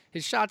finisher.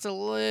 His shot's a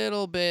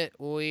little bit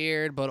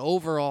weird, but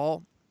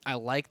overall, I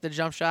like the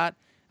jump shot.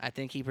 I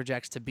think he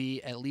projects to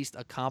be at least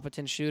a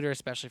competent shooter,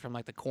 especially from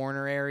like the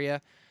corner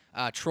area.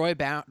 Troy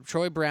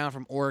Brown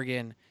from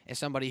Oregon is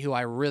somebody who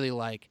I really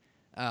like,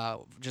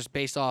 just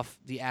based off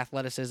the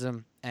athleticism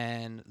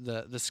and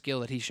the skill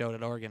that he showed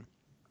at Oregon.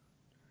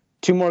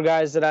 Two more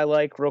guys that I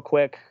like real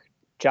quick,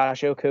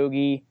 Josh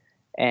Okogie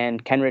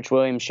and Kenrich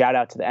Williams. Shout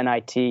out to the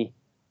NIT.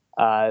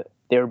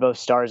 They were both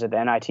stars at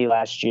the NIT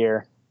last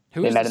year.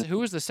 Who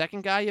was the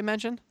second guy you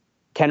mentioned?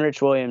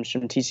 Kenrich Williams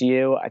from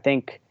TCU. I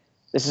think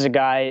this is a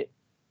guy,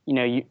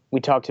 we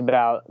talked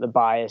about the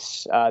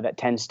bias that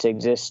tends to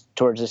exist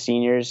towards the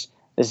seniors.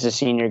 This is a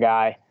senior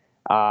guy.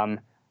 I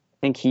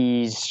think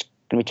he's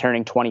going to be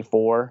turning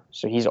 24,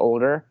 so he's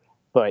older,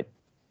 but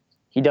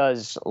he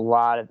does a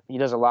lot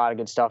of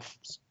good stuff.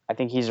 I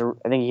think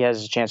he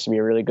has a chance to be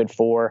a really good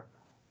 4.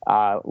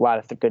 A lot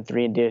of good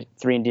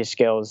 3-and-D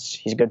skills.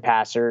 He's a good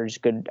passer. He's a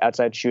good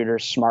outside shooter.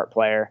 Smart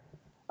player.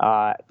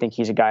 I think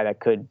he's a guy that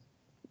could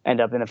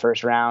end up in the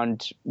first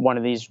round. One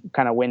of these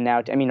kind of win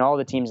now. All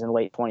the teams in the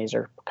late 20s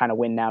are kind of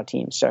win now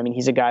teams. So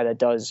he's a guy that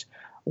does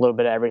a little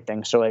bit of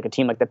everything. So like a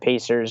team like the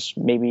Pacers,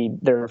 maybe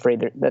they're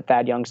afraid that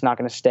Thad Young's not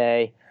going to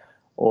stay,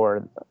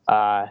 or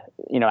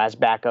as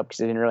backup because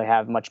they didn't really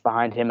have much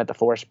behind him at the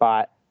 4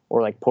 spot,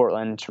 or like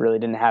Portland really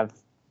didn't have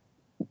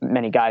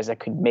many guys that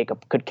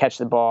could catch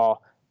the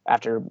ball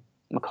after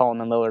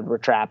McCollum and Lillard were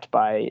trapped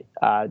by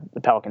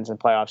the Pelicans in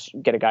the playoffs.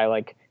 Get a guy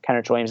like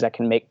Kenrich Williams that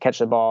can catch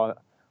the ball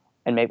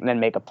and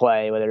then make a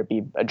play, whether it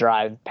be a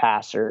drive,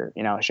 pass, or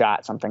a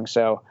shot, something.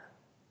 So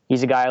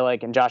he's a guy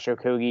and Josh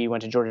Okogie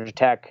went to Georgia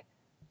Tech.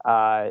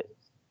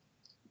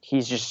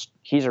 He's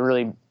a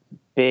really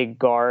big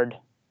guard,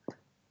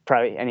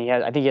 probably, and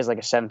I think he has like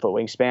a 7-foot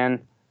wingspan.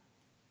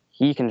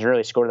 He can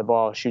really score the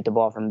ball, shoot the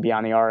ball from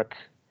beyond the arc.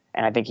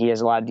 And I think he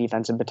has a lot of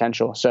defensive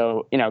potential.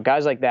 So,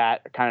 guys like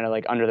that are kind of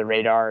like under the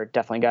radar,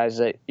 definitely guys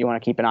that you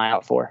want to keep an eye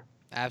out for.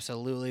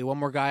 Absolutely. One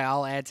more guy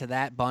I'll add to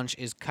that bunch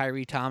is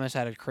Kyrie Thomas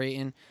out of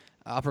Creighton,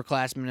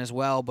 upperclassman as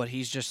well, but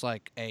he's just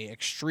like a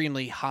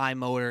extremely high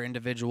motor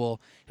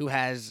individual who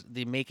has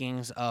the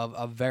makings of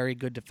a very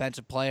good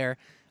defensive player.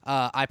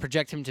 I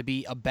project him to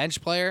be a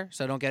bench player,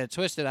 so don't get it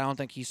twisted. I don't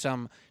think he's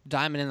some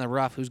diamond in the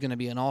rough who's going to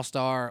be an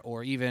all-star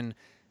or even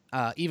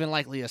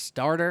likely a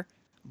starter.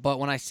 But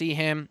when I see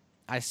him,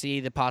 I see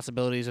the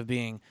possibilities of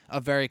being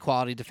a very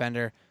quality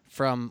defender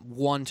from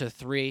 1 to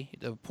 3,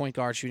 the point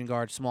guard, shooting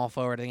guard, small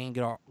forward. I think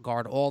he can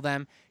guard all of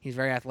them. He's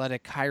very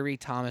athletic. Kyrie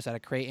Thomas out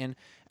of Creighton.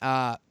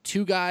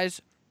 2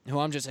 guys who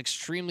I'm just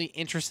extremely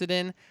interested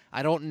in.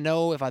 I don't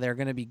know if they're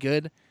going to be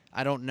good.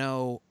 I don't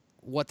know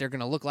what they're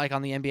going to look like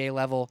on the NBA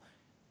level,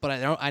 but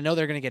I know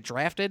they're going to get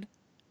drafted.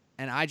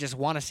 And I just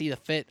want to see the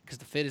fit because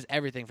the fit is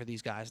everything for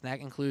these guys. And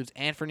that includes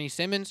Anthony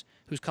Simmons,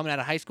 who's coming out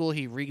of high school.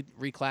 He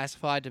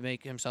reclassified to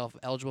make himself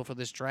eligible for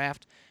this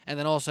draft. And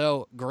then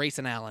also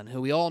Grayson Allen, who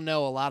we all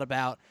know a lot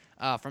about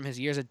from his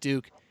years at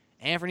Duke.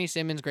 Anthony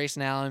Simmons,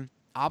 Grayson Allen,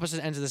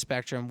 opposite ends of the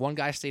spectrum. One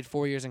guy stayed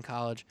 4 years in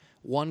college.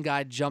 One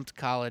guy jumped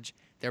college.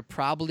 They're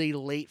probably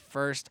late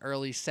first,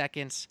 early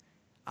seconds.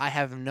 I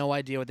have no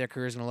idea what their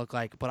career is going to look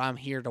like, but I'm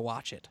here to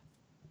watch it.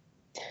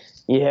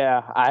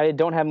 Yeah, I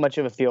don't have much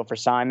of a feel for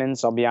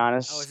Simons, I'll be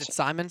honest. Oh, is it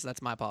Simons?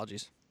 That's my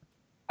apologies.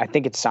 I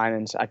think it's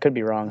Simons. I could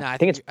be wrong. No, I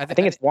think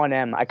it's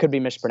 1M. I could be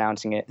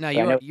mispronouncing it. No,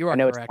 you are I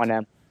know correct. It's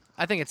 1M.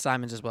 I think it's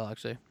Simons as well,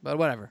 actually. But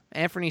whatever.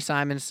 Anthony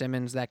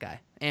Simmons, that guy.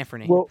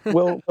 Anthony.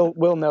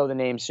 We'll know the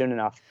name soon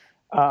enough.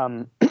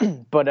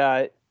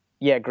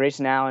 Yeah,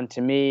 Grayson Allen,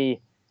 to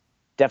me,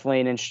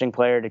 definitely an interesting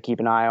player to keep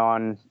an eye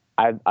on.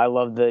 I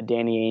love the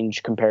Danny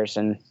Ainge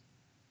comparison.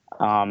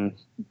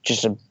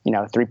 Just a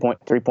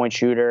 3-point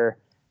shooter,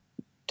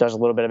 does a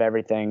little bit of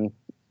everything.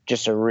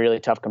 Just a really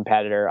tough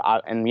competitor,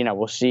 and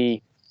we'll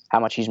see how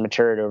much he's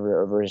matured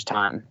over his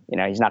time.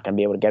 He's not going to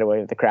be able to get away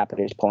with the crap that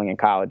he was pulling in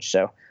college.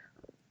 So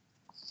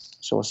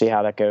we'll see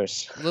how that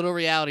goes. Little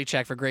reality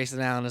check for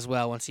Grayson Allen as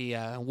well once he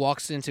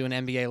walks into an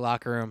NBA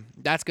locker room.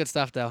 That's good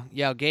stuff, though.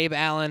 Yo, Gabe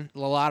Allen,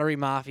 La Lottery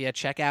Mafia.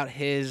 Check out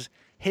his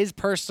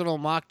personal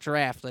mock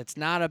draft. It's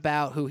not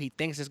about who he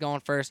thinks is going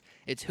first.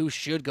 It's who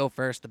should go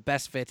first, the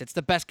best fits. It's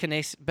the best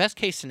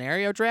case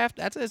scenario draft.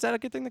 Is that a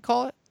good thing to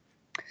call it?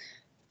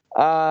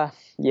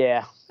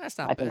 Yeah. That's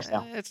not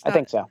bad. I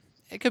think so.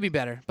 It could be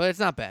better, but it's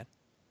not bad.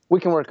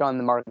 We can work on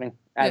the marketing,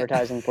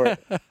 advertising for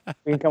it.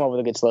 We can come up with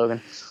a good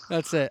slogan.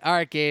 That's it. All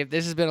right, Gabe.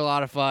 This has been a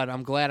lot of fun.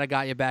 I'm glad I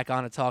got you back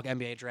on to talk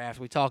NBA draft.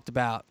 We talked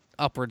about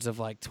upwards of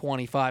like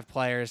 25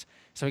 players,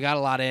 so we got a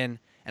lot in.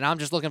 And I'm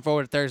just looking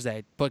forward to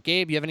Thursday. But,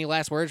 Gabe, you have any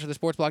last words for the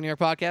Sports Blog New York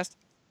podcast?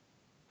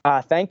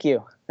 Thank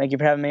you. Thank you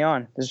for having me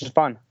on. This was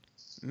fun.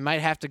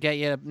 Might have to get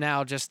you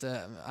now just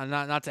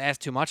not to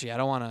ask too much of you. I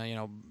don't want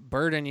to,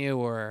 burden you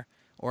or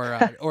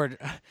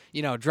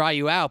dry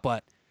you out,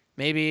 but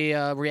maybe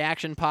a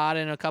reaction pod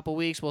in a couple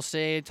weeks. We'll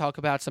talk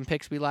about some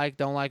picks we like,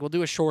 don't like. We'll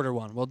do a shorter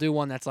one. We'll do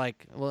one that's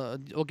like we'll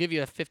give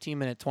you a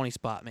 15-minute 20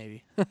 spot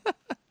maybe.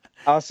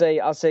 I'll say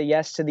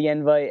yes to the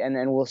invite, and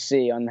then we'll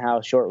see on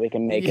how short we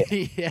can make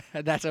it. Yeah,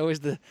 that's always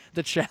the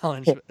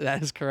challenge.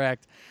 That is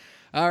correct.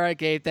 All right,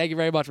 Gabe. Thank you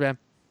very much, man.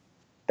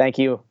 Thank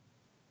you.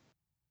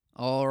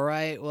 All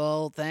right.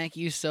 Well, thank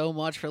you so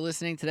much for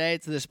listening today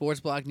to the Sports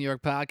Block New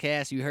York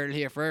podcast. You heard it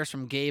here first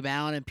from Gabe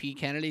Allen and Pete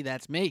Kennedy.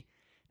 That's me.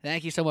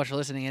 Thank you so much for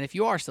listening. And if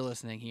you are still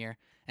listening here,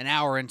 an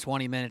hour and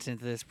 20 minutes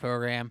into this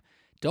program,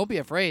 don't be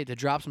afraid to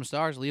drop some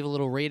stars, leave a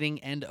little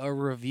rating and a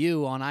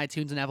review on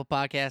iTunes and Apple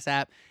Podcasts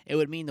app. It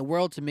would mean the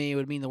world to me. It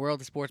would mean the world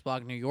to Sports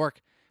Blog New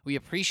York. We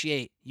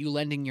appreciate you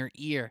lending your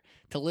ear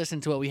to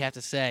listen to what we have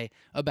to say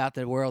about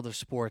the world of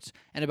sports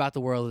and about the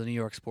world of the New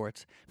York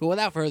sports. But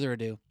without further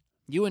ado,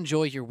 you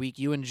enjoy your week.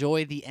 You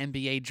enjoy the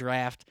NBA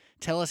draft.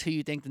 Tell us who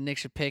you think the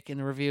Knicks should pick in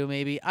the review,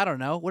 maybe. I don't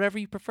know. Whatever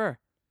you prefer.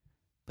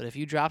 But if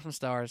you drop some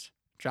stars,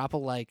 drop a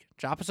like,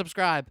 drop a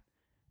subscribe,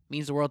 it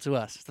means the world to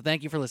us. So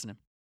thank you for listening.